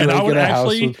 Like Drake and I would in a house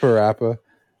with Parappa.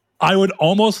 I would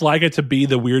almost like it to be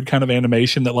the weird kind of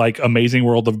animation that like Amazing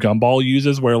World of Gumball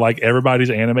uses where like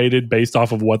everybody's animated based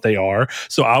off of what they are.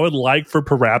 So I would like for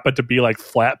Parappa to be like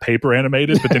flat paper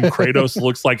animated, but then Kratos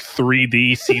looks like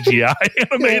 3D CGI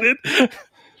animated.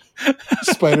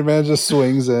 Spider-Man just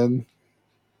swings in.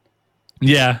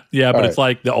 Yeah, but it's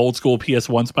like the old school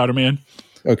PS1 Spider-Man.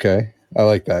 Okay, I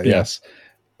like that. Yeah. Yes.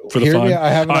 For the fun. I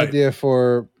have an idea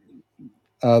for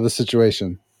the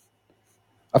situation.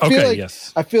 I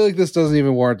feel like this doesn't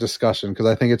even warrant discussion because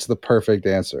I think it's the perfect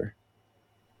answer.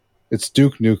 It's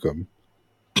Duke Nukem.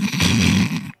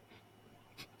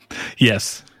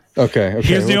 Yes. Okay.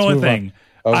 Here's the only thing.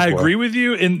 I agree with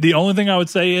you. And the only thing I would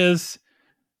say is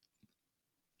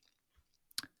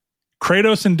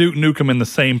Kratos and Duke Nukem in the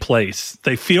same place.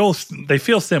 They feel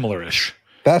similar-ish.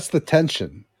 That's the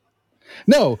tension.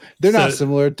 No, they're not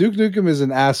similar. Duke Nukem is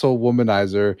an asshole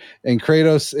womanizer, and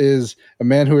Kratos is a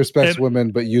man who respects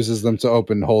women but uses them to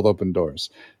hold open doors.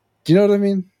 Do you know what I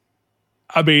mean?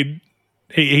 I mean,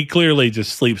 he clearly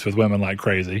just sleeps with women like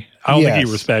crazy. I don't think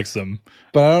he respects them.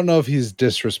 But I don't know if he's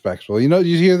disrespectful. You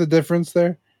hear the difference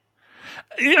there?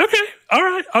 Yeah, okay. All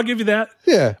right. I'll give you that.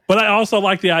 Yeah. But I also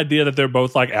like the idea that they're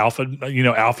both like alpha males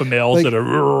like, that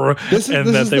are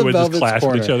that they would just clash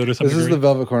with each other to some degree. This is the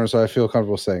Velvet Corner, so I feel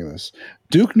comfortable saying this.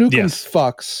 Duke Nukem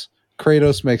fucks,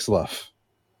 Kratos makes love.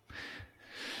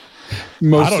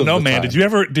 I don't know, man. Did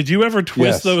you ever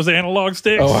twist those analog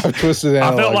sticks? Oh, I've twisted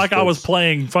analog I felt like sticks. I was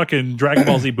playing fucking Dragon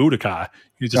Ball Z Budokai.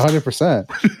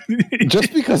 100%.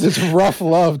 Just because it's rough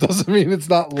love doesn't mean it's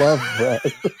not love, bro.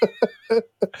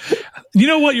 You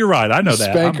know what? You're right. I know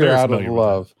that. Spank her out of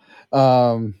love.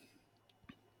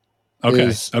 Okay.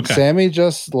 Is Sammy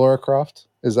just Laura Croft?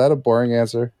 Is that a boring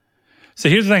answer? So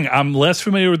here's the thing. I'm less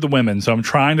familiar with the women, so I'm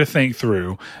trying to think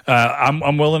through.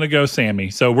 I'm willing to go Sammy.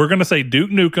 So we're going to say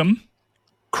Duke Nukem,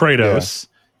 Kratos,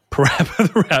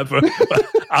 Parappa the Rapper.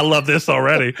 I love this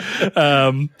already.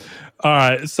 All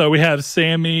right. So we have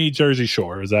Sammy Jersey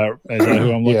Shore. Is that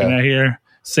who I'm looking at here?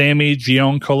 Sammy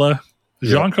Giancola.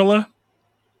 Giancola?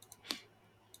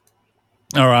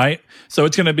 All right. So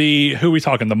it's going to be, who are we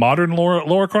talking? The modern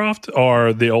Laura Croft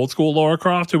or the old school Laura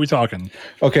Croft? Who are we talking?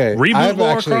 Okay. Reboot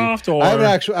Laura Croft? Or? I have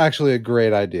actually a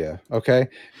great idea. Okay.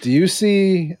 Do you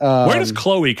see... where does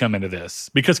Chloe come into this?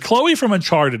 Because Chloe from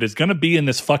Uncharted is going to be in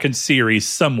this fucking series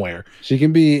somewhere. She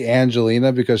can be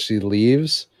Angelina because she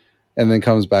leaves and then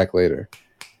comes back later.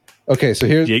 Okay. So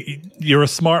here's... You're a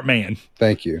smart man.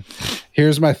 Thank you.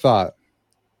 Here's my thought.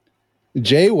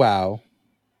 JWoww.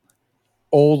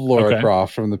 Old Laura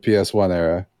Croft from the PS1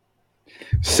 era.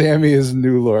 Sammy is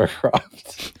new Laura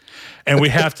Croft. And we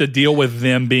have to deal with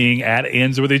them being at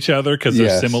ends with each other because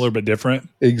they're similar but different.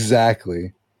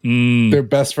 Exactly. They're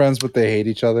best friends, but they hate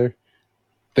each other.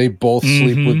 They both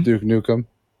sleep with Duke Nukem.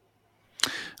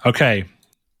 Okay.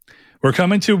 We're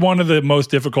coming to one of the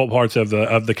most difficult parts of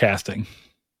the casting.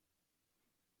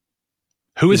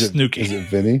 Who is Snooki? Is it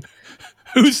Vinny?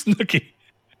 Who's Snooki?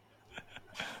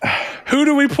 Who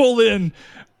do we pull in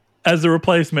as the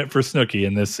replacement for Snooki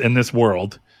in this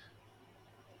world?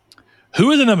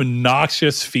 Who is an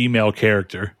obnoxious female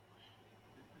character?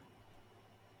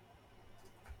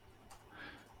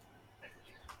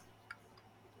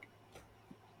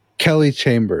 Kelly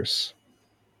Chambers.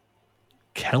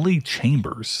 Kelly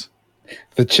Chambers?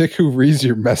 The chick who reads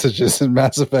your messages in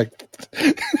Mass Effect.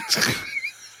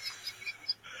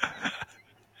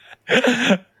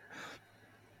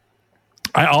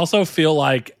 I also feel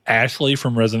like Ashley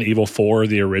from Resident Evil 4,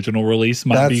 the original release,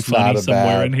 might be funny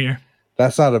somewhere in here.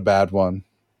 That's not a bad one.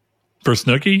 For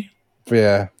Snooki?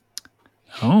 Yeah.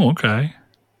 Oh, okay.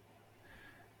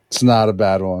 It's not a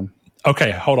bad one.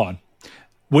 Okay, hold on.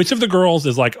 Which of the girls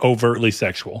is like overtly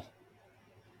sexual?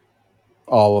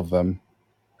 All of them.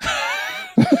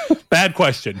 Bad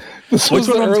question. Which one of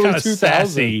them's kind of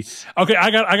sassy? Okay, I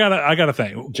got a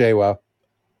thing. JWoww.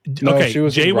 No, okay, she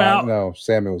was JWoww. No,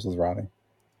 Sammy was with Ronnie.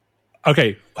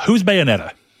 Okay, who's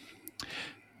Bayonetta?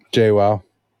 JWoww.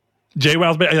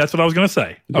 JWoww's that's what I was going to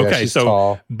say. Yeah, okay, so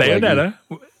tall, Bayonetta.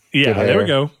 leggy. Yeah, there we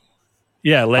go.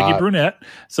 Yeah, leggy Hot. brunette.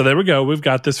 So there we go. We've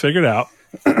got this figured out.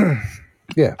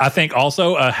 Yeah. I think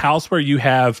also a house where you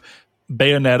have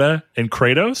Bayonetta and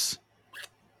Kratos.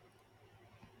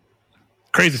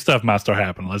 Crazy stuff might start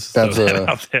happening. Let's throw that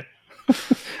out there.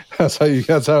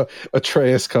 That's how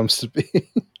Atreus comes to be.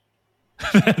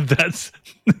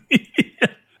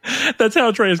 that's how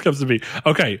Atreus comes to be.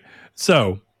 Okay,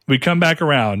 so we come back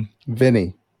around.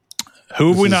 Vinny. Who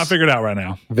have we not figured out right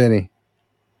now? Vinny.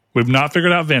 We've not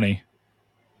figured out Vinny.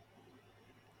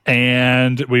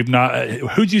 And we've not...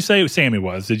 who'd you say Sammy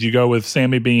was? Did you go with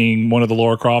Sammy being one of the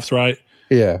Laura Crofts, right?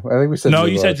 Yeah, I think we said... No,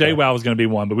 you said JWoww was going to be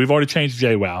one, but we've already changed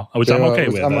JWoww, which I'm okay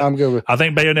with. I'm good with... I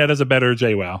think Bayonetta's a better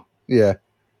JWoww. Yeah,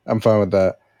 I'm fine with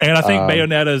that. And I think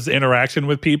Bayonetta's interaction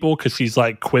with people, because she's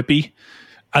like quippy,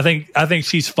 I think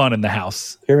she's fun in the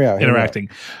house. Hear me out. Interacting.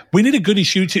 We need a goody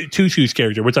two shoes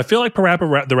character, which I feel like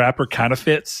Parappa the Rapper kind of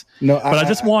fits. No, but I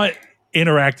just want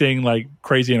interacting, like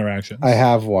crazy interactions. I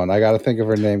have one. I got to think of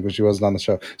her name because she wasn't on the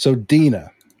show. So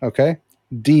Dina, okay?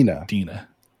 Dina.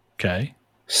 Okay.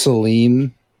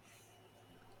 Celine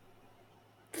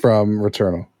from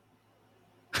Returnal.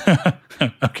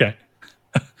 Okay.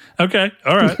 Okay.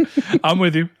 All right. I'm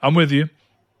with you.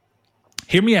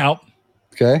 Hear me out.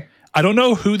 Okay. I don't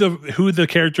know who the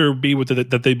character would be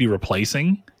that they'd be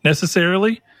replacing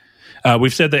necessarily.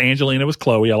 We've said that Angelina was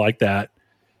Chloe. I like that.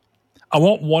 I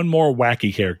want one more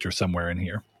wacky character somewhere in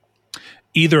here.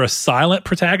 Either a silent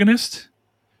protagonist,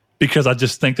 because I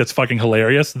just think that's fucking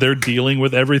hilarious. They're dealing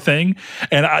with everything.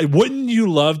 And wouldn't you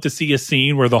love to see a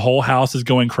scene where the whole house is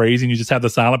going crazy and you just have the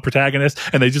silent protagonist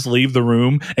and they just leave the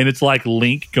room and it's like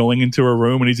Link going into a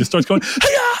room and he just starts going,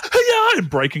 hi-ya, hi-ya, and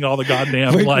breaking all the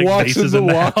goddamn Link walks vases in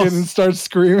the house. And starts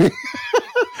screaming.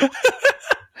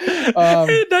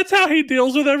 That's how he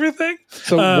deals with everything.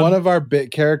 So one of our bit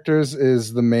characters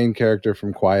is the main character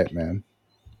from Quiet Man.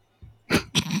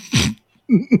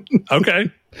 Okay.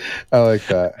 I like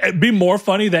that. It'd be more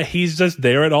funny that he's just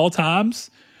there at all times,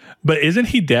 but isn't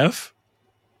he deaf?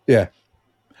 Yeah.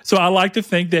 So I like to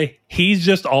think that he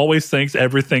just always thinks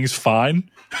everything's fine.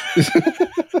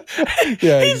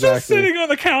 Yeah, He's just sitting on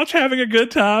the couch having a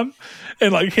good time.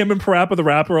 And like him and Parappa the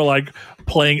Rapper are like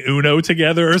playing Uno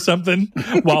together or something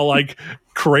while like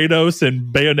Kratos and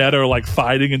Bayonetta are like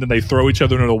fighting, and then they throw each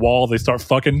other into the wall. They start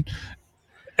fucking.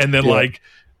 And then like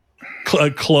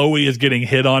Chloe is getting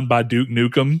hit on by Duke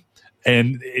Nukem,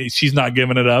 and she's not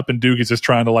giving it up. And Duke is just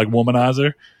trying to like womanize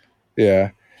her.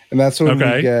 Yeah. And that's when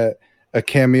we get a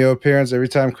cameo appearance. Every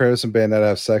time Kratos and Bayonetta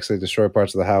have sex, they destroy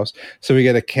parts of the house. So we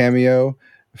get a cameo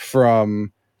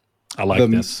from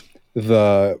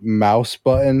the mouse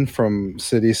button from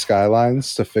City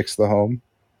Skylines to fix the home.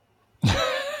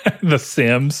 The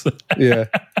Sims. Yeah.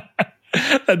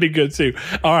 That'd be good too.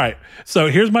 All right. So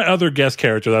here's my other guest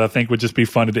character that I think would just be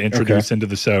fun to introduce into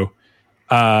the show.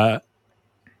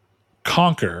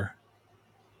 Conker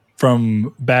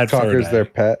from Bad Fur Day. Conker's their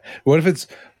pet. What if it's...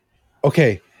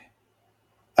 Okay.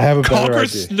 I have a better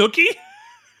idea. Snooki?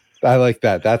 I like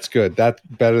that. That's good. That's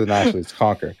better than Ashley. It's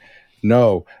Conker.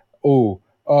 No. Oh.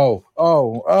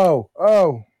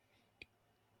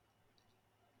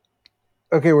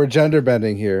 Okay, we're gender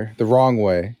bending here the wrong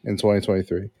way in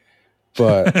 2023.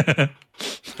 But okay.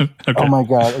 Oh my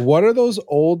god, what are those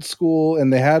old school?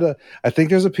 And they had I think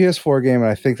there's a PS4 game and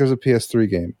I think there's a PS3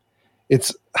 game.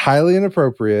 It's highly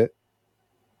inappropriate,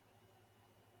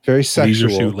 very sexual.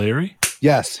 Leisure Suit Larry?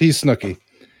 Yes, he's Snooki.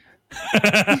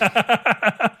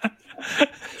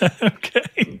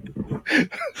 Okay.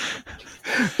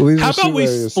 How about we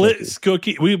split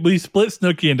Snooki? We split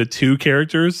Snooki into two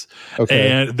characters,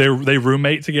 and they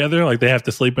roommate together. Like they have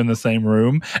to sleep in the same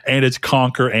room, and it's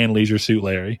Conker and Leisure Suit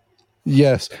Larry.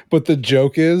 Yes, but the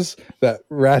joke is that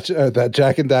that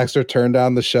Jack and Daxter turned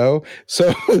down the show,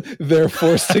 so they're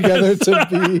forced together to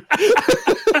be.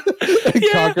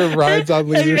 Conker rides on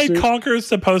Leisure Suit. And Conker is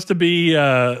supposed to be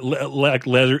like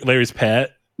Larry's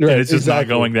pet. Right, and it's just not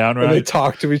going down right. And they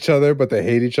talk to each other, but they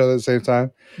hate each other at the same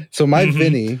time. So my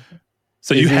Vinny.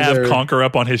 So you have Conker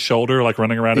up on his shoulder, like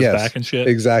running around his back and shit?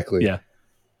 Exactly. Yeah.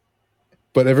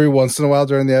 But every once in a while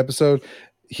during the episode,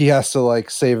 he has to like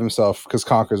save himself because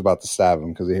Conker's about to stab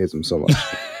him because he hates him so much.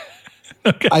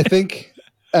 Okay. I think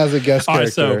as a guest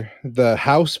character, the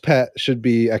house pet should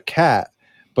be a cat,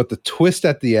 but the twist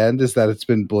at the end is that it's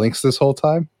been Blinks this whole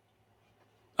time.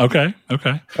 Okay.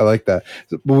 I like that.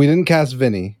 But we didn't cast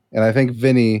Vinny, and I think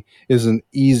Vinny is an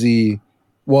easy...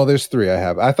 Well, there's three I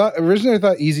have. Originally I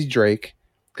thought Easy Drake,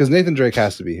 because Nathan Drake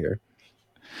has to be here.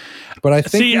 But I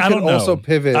think you can also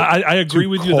pivot. I agree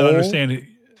with you that I understand...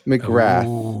 McGrath.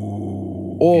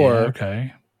 Ooh, or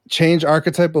change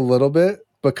archetype a little bit,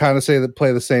 but kind of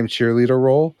play the same cheerleader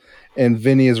role, and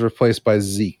Vinny is replaced by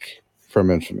Zeke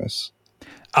from Infamous.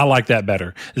 I like that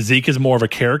better. Zeke is more of a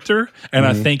character, and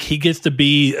I think he gets to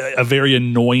be a very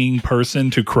annoying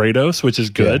person to Kratos, which is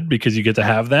good because you get to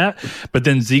have that. But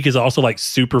then Zeke is also like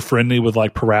super friendly with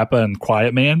like Parappa and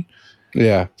Quiet Man.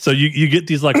 Yeah. So you get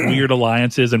these like weird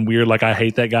alliances and weird like I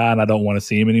hate that guy and I don't want to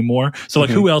see him anymore. So like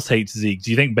who else hates Zeke?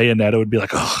 Do you think Bayonetta would be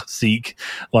like, oh, Zeke?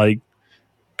 Like,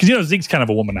 because Zeke's kind of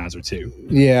a womanizer too.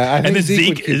 Yeah, I think Zeke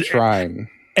would keep trying.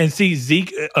 And see,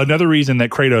 Zeke, another reason that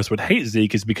Kratos would hate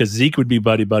Zeke is because Zeke would be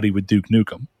buddy-buddy with Duke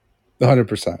Nukem.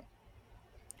 100%.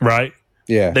 Right?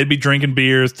 Yeah. They'd be drinking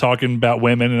beers, talking about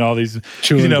women and all these.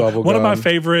 Chewing bubble one gum. of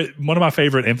my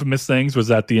favorite Infamous things was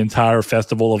that the entire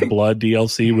Festival of Blood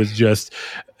DLC was just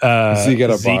Zeke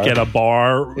at a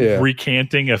bar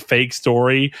recanting a fake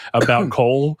story about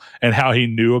Cole and how he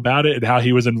knew about it and how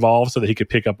he was involved so that he could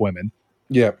pick up women.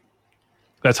 Yeah.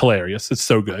 That's hilarious. It's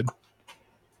so good.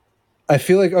 I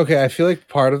feel like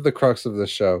part of the crux of this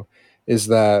show is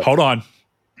that... Hold on.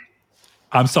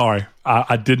 I'm sorry.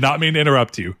 I did not mean to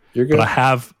interrupt you. You're good. But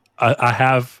I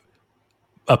have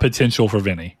a potential for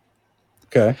Vinny.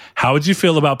 Okay. How would you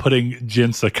feel about putting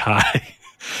Jin Sakai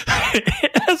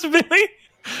as Vinny?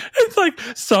 It's like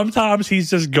sometimes he's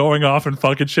just going off and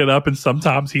fucking shit up, and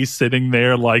sometimes he's sitting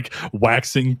there like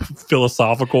waxing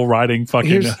philosophical, writing fucking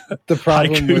Here's the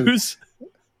problem haikus.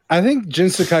 I think Jin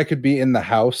Sakai could be in the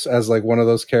house as like one of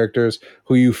those characters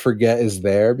who you forget is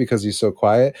there because he's so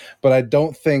quiet, but I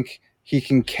don't think he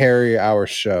can carry our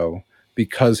show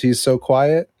because he's so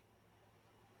quiet.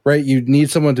 Right? You need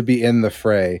someone to be in the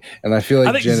fray, and I feel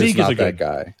like Jin is not that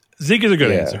guy. Zeke is a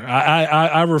good answer.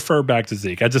 I refer back to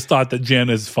Zeke. I just thought that Jin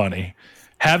is funny.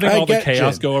 Having all the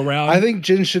chaos go around. I think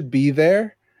Jin should be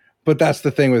there, but that's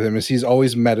the thing with him is he's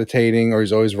always meditating or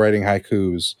he's always writing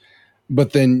haikus.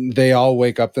 But then they all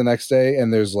wake up the next day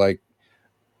and there's like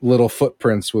little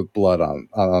footprints with blood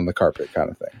on the carpet kind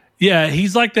of thing. Yeah,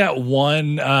 he's like that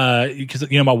one because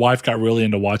my wife got really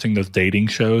into watching those dating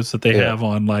shows that they have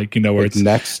on, like where like it's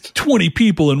Next 20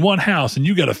 people in one house and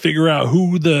you got to figure out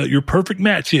who your perfect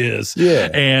match is. Yeah,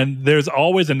 and there's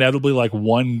always inevitably like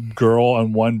one girl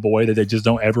and one boy that they just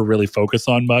don't ever really focus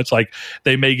on much. Like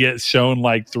they may get shown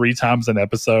like 3 times an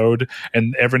episode,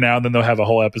 and every now and then they'll have a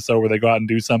whole episode where they go out and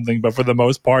do something. But for the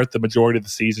most part, the majority of the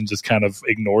season just kind of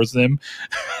ignores them.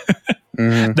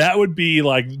 Mm-hmm. That would be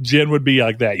like Jen would be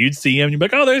like that. You'd see him, and you'd be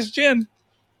like, "Oh, there's Jen."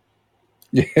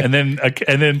 Yeah. And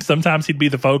then sometimes he'd be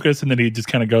the focus, and then he'd just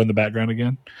kind of go in the background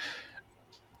again.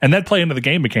 And that play into the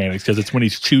game mechanics because it's when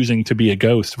he's choosing to be a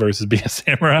ghost versus be a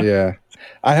samurai. Yeah,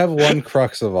 I have one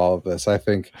crux of all of this. I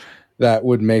think that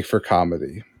would make for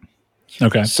comedy.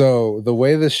 Okay. So the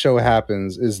way this show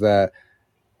happens is that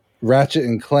Ratchet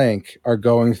and Clank are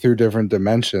going through different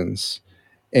dimensions.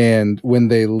 And when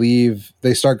they leave,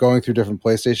 they start going through different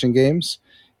PlayStation games.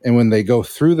 And when they go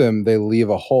through them, they leave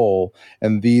a hole.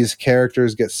 And these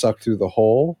characters get sucked through the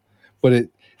hole. But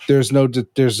there's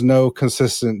no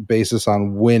consistent basis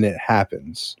on when it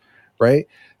happens, right?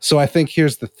 So I think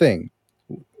here's the thing.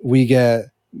 We get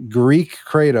Greek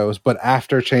Kratos, but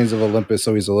after Chains of Olympus,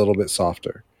 so he's a little bit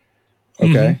softer.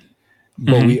 Okay? Mm-hmm.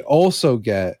 But we also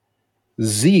get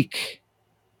Zeke.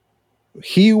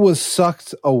 He was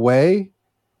sucked away.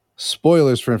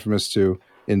 Spoilers for Infamous 2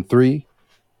 in 3,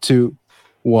 2,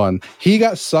 1. He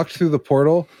got sucked through the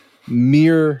portal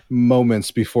mere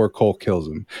moments before Cole kills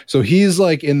him. So he's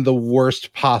like in the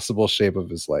worst possible shape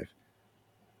of his life.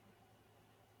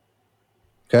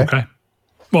 Okay.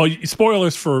 Well,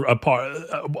 spoilers for a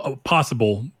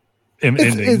possible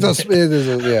ending. It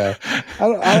is, yeah.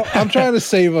 I'm trying to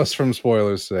save us from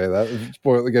spoilers today.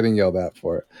 Getting yelled at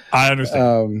for it. I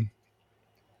understand.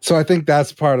 So I think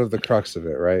that's part of the crux of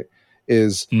it, right?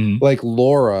 Is like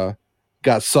Laura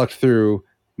got sucked through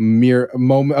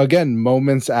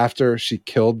moments after she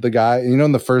killed the guy.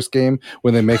 In the first game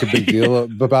when they make a big deal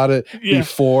about it,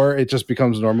 before it just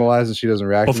becomes normalized and she doesn't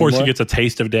react before anymore. She gets a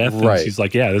taste of death, right? And she's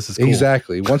like, "Yeah, this is cool."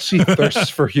 Exactly. Once she thirsts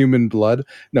for human blood,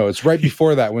 no, it's right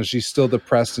before that when she's still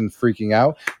depressed and freaking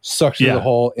out, sucked through the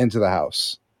hole into the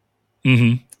house.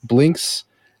 Mm-hmm. Blinks.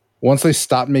 Once they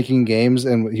stopped making games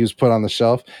and he was put on the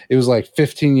shelf, it was like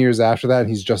 15 years after that, and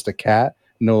he's just a cat,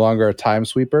 no longer a time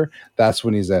sweeper. That's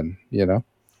when he's in,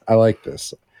 I like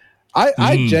this.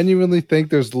 I genuinely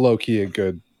think there's low-key a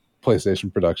good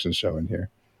PlayStation production show in here.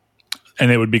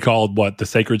 And it would be called what? The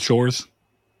Sacred Shores?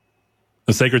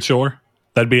 The Sacred Shore?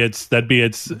 That'd be its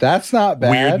That's not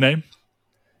bad. Weird name.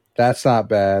 That's not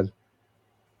bad.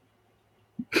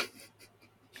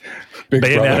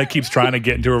 Bayonetta keeps trying to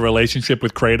get into a relationship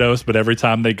with Kratos, but every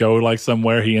time they go like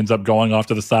somewhere, he ends up going off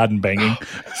to the side and banging.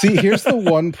 See, here's the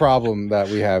one problem that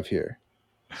we have here.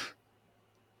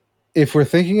 If we're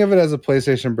thinking of it as a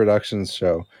PlayStation Productions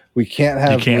show, we can't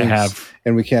have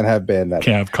and we can't have Bayonetta.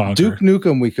 Can't have Conquer. Duke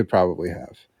Nukem we could probably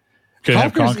have.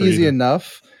 Conquer's easy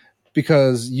enough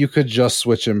because you could just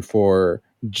switch him for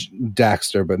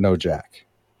Daxter, but no Jack.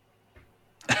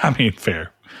 I mean,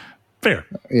 fair.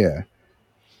 Yeah.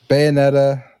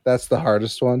 Bayonetta, that's the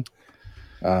hardest one.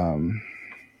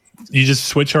 You just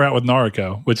switch her out with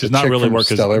Naruko, which is not really work.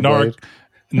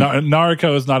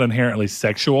 Naruko is not inherently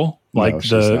sexual like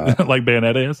like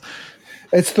Bayonetta is.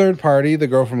 It's third party, the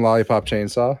girl from Lollipop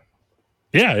Chainsaw.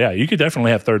 Yeah, you could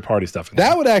definitely have third party stuff in there.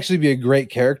 That would actually be a great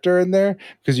character in there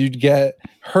because you'd get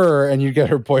her and you'd get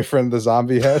her boyfriend, the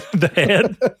zombie head. The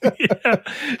head? Yeah,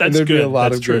 that's there'd good. Be a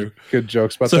lot that's of true. Good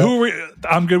jokes about that. So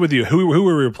I'm good with you. Who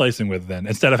are we replacing with then?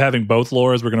 Instead of having both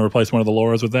Lauras, we're going to replace one of the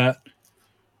Lauras with that?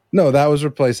 No, that was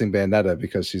replacing Bayonetta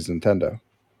because she's Nintendo.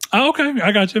 Oh, okay.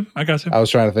 I got you. I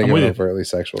was trying to think of an overtly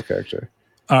sexual character.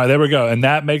 All right, there we go. And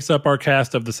that makes up our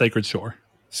cast of the Sacred Shore.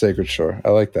 Sacred Shore. I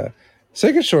like that.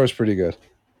 Sacred Shore is pretty good.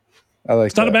 I like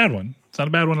It's not a bad one. It's not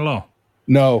a bad one at all.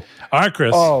 No. All right,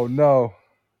 Chris. Oh, no.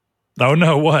 Oh,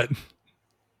 no. What?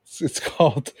 It's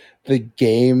called the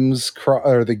Game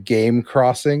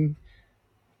Crossing.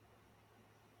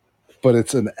 But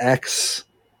it's an X.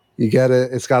 You get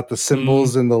it? It's got the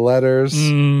symbols and the letters.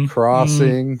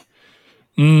 Crossing.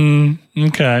 Okay.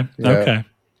 Yeah. Okay.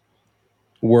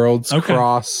 Worlds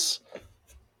Cross.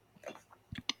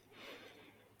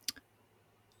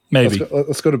 Maybe.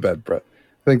 Let's go to bed, Brett.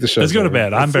 I think the show. Let's go to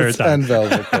bed. I'm very tired. End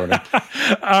Vel's recording. All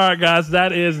right, guys.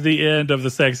 That is the end of the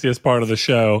sexiest part of the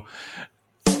show.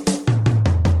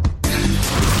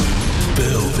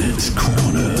 Velvet's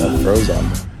Corner. Froze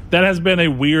on. That has been a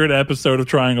weird episode of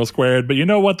Triangle Squared, but you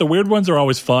know what? The weird ones are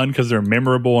always fun because they're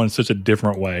memorable in such a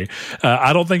different way.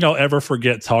 I don't think I'll ever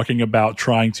forget talking about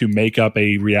trying to make up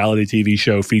a reality TV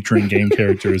show featuring game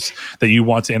characters that you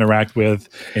want to interact with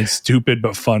in stupid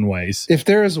but fun ways. If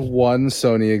there is one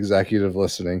Sony executive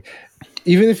listening,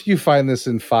 even if you find this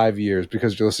in 5 years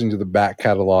because you're listening to the back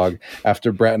catalog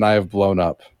after Brett and I have blown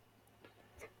up,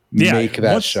 make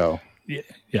that show. Yeah.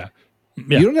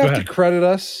 You don't have to credit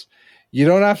us. You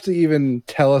don't have to even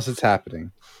tell us it's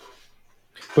happening.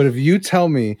 But if you tell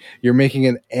me you're making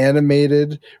an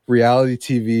animated reality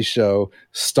TV show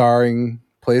starring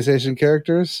PlayStation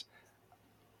characters,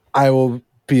 I will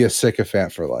be a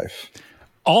sycophant for life.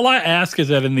 All I ask is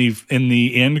that in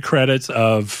the end credits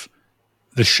of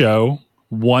the show,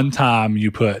 one time you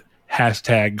put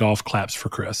hashtag golf claps for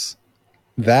Chris.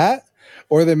 That,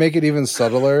 or they make it even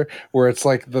subtler where it's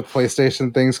like the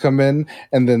PlayStation things come in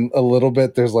and then a little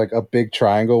bit there's like a big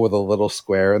triangle with a little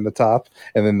square in the top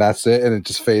and then that's it and it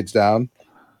just fades down.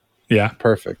 Yeah.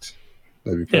 Perfect.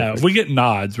 That'd be perfect. Yeah, if we get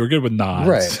nods, we're good with nods.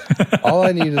 Right. All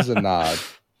I need is a nod.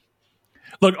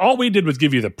 Look, all we did was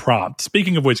give you the prompt.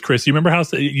 Speaking of which, Chris, you remember how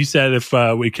you said if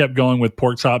we kept going with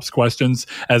Pork Chops questions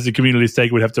as the community's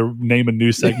sake, we'd have to name a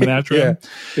new segment after him?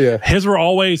 Yeah. His were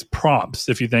always prompts,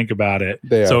 if you think about it.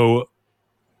 So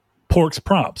Pork's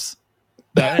prompts.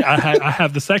 I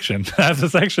have the section. I have the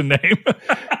section name.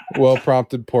 Well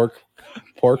prompted porks.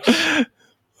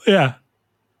 Yeah.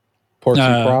 Porks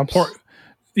and prompts.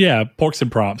 Porks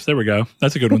and prompts. There we go.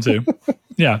 That's a good one too.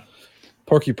 Yeah.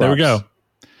 Porky prompts. There we go.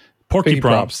 Porky Pinky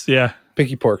prompts. Yeah.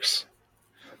 Pinky porks.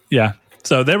 Yeah.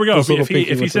 So there we go. If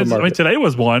he sends, today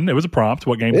was one. It was a prompt.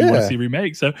 What game do you want to see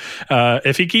remake? So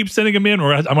if he keeps sending them in,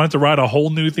 I'm going to have to write a whole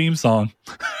new theme song.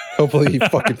 Hopefully he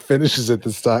fucking finishes it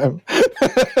this time.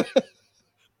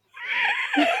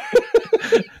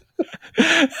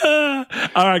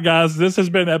 All right, guys. This has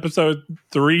been episode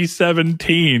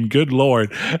 317. Good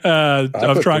Lord.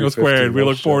 Of Triangle Squared. We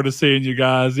look forward to seeing you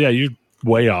guys. Yeah, you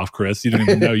way off, Chris. You didn't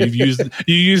even know you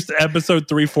used episode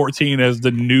 314 as the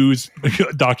news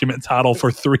document title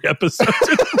for 3 episodes.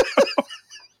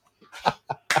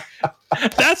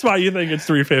 That's why you think it's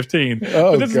 315.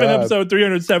 But this has been episode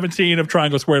 317 of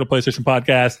Triangle Squared, a PlayStation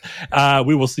podcast.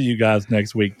 We will see you guys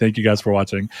next week. Thank you guys for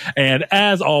watching. And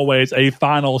as always, a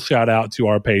final shout out to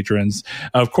our patrons.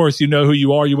 Of course, you know who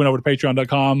you are. You went over to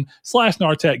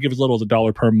patreon.com/Nartech. Give us a little as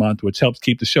 $1 per month, which helps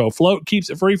keep the show afloat, keeps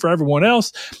it free for everyone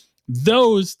else.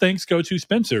 Those thanks go to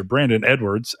Spencer, Brandon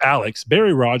Edwards, Alex,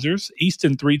 Barry Rogers,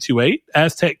 Easton328,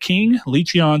 Aztec King,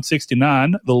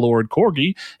 Lechion69, The Lord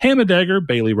Corgi, Hamadegger,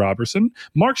 Bailey Robertson,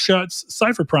 Mark Schutz,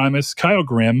 Cypher Primus, Kyle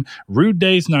Grimm, Rude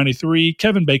Days 93,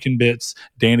 Kevin Bacon Bits,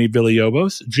 Danny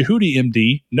Villalobos, Jehudi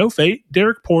MD, No Fate,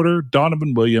 Derek Porter,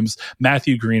 Donovan Williams,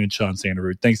 Matthew Green, and Sean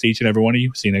Sanderud. Thanks to each and every one of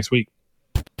you. See you next week.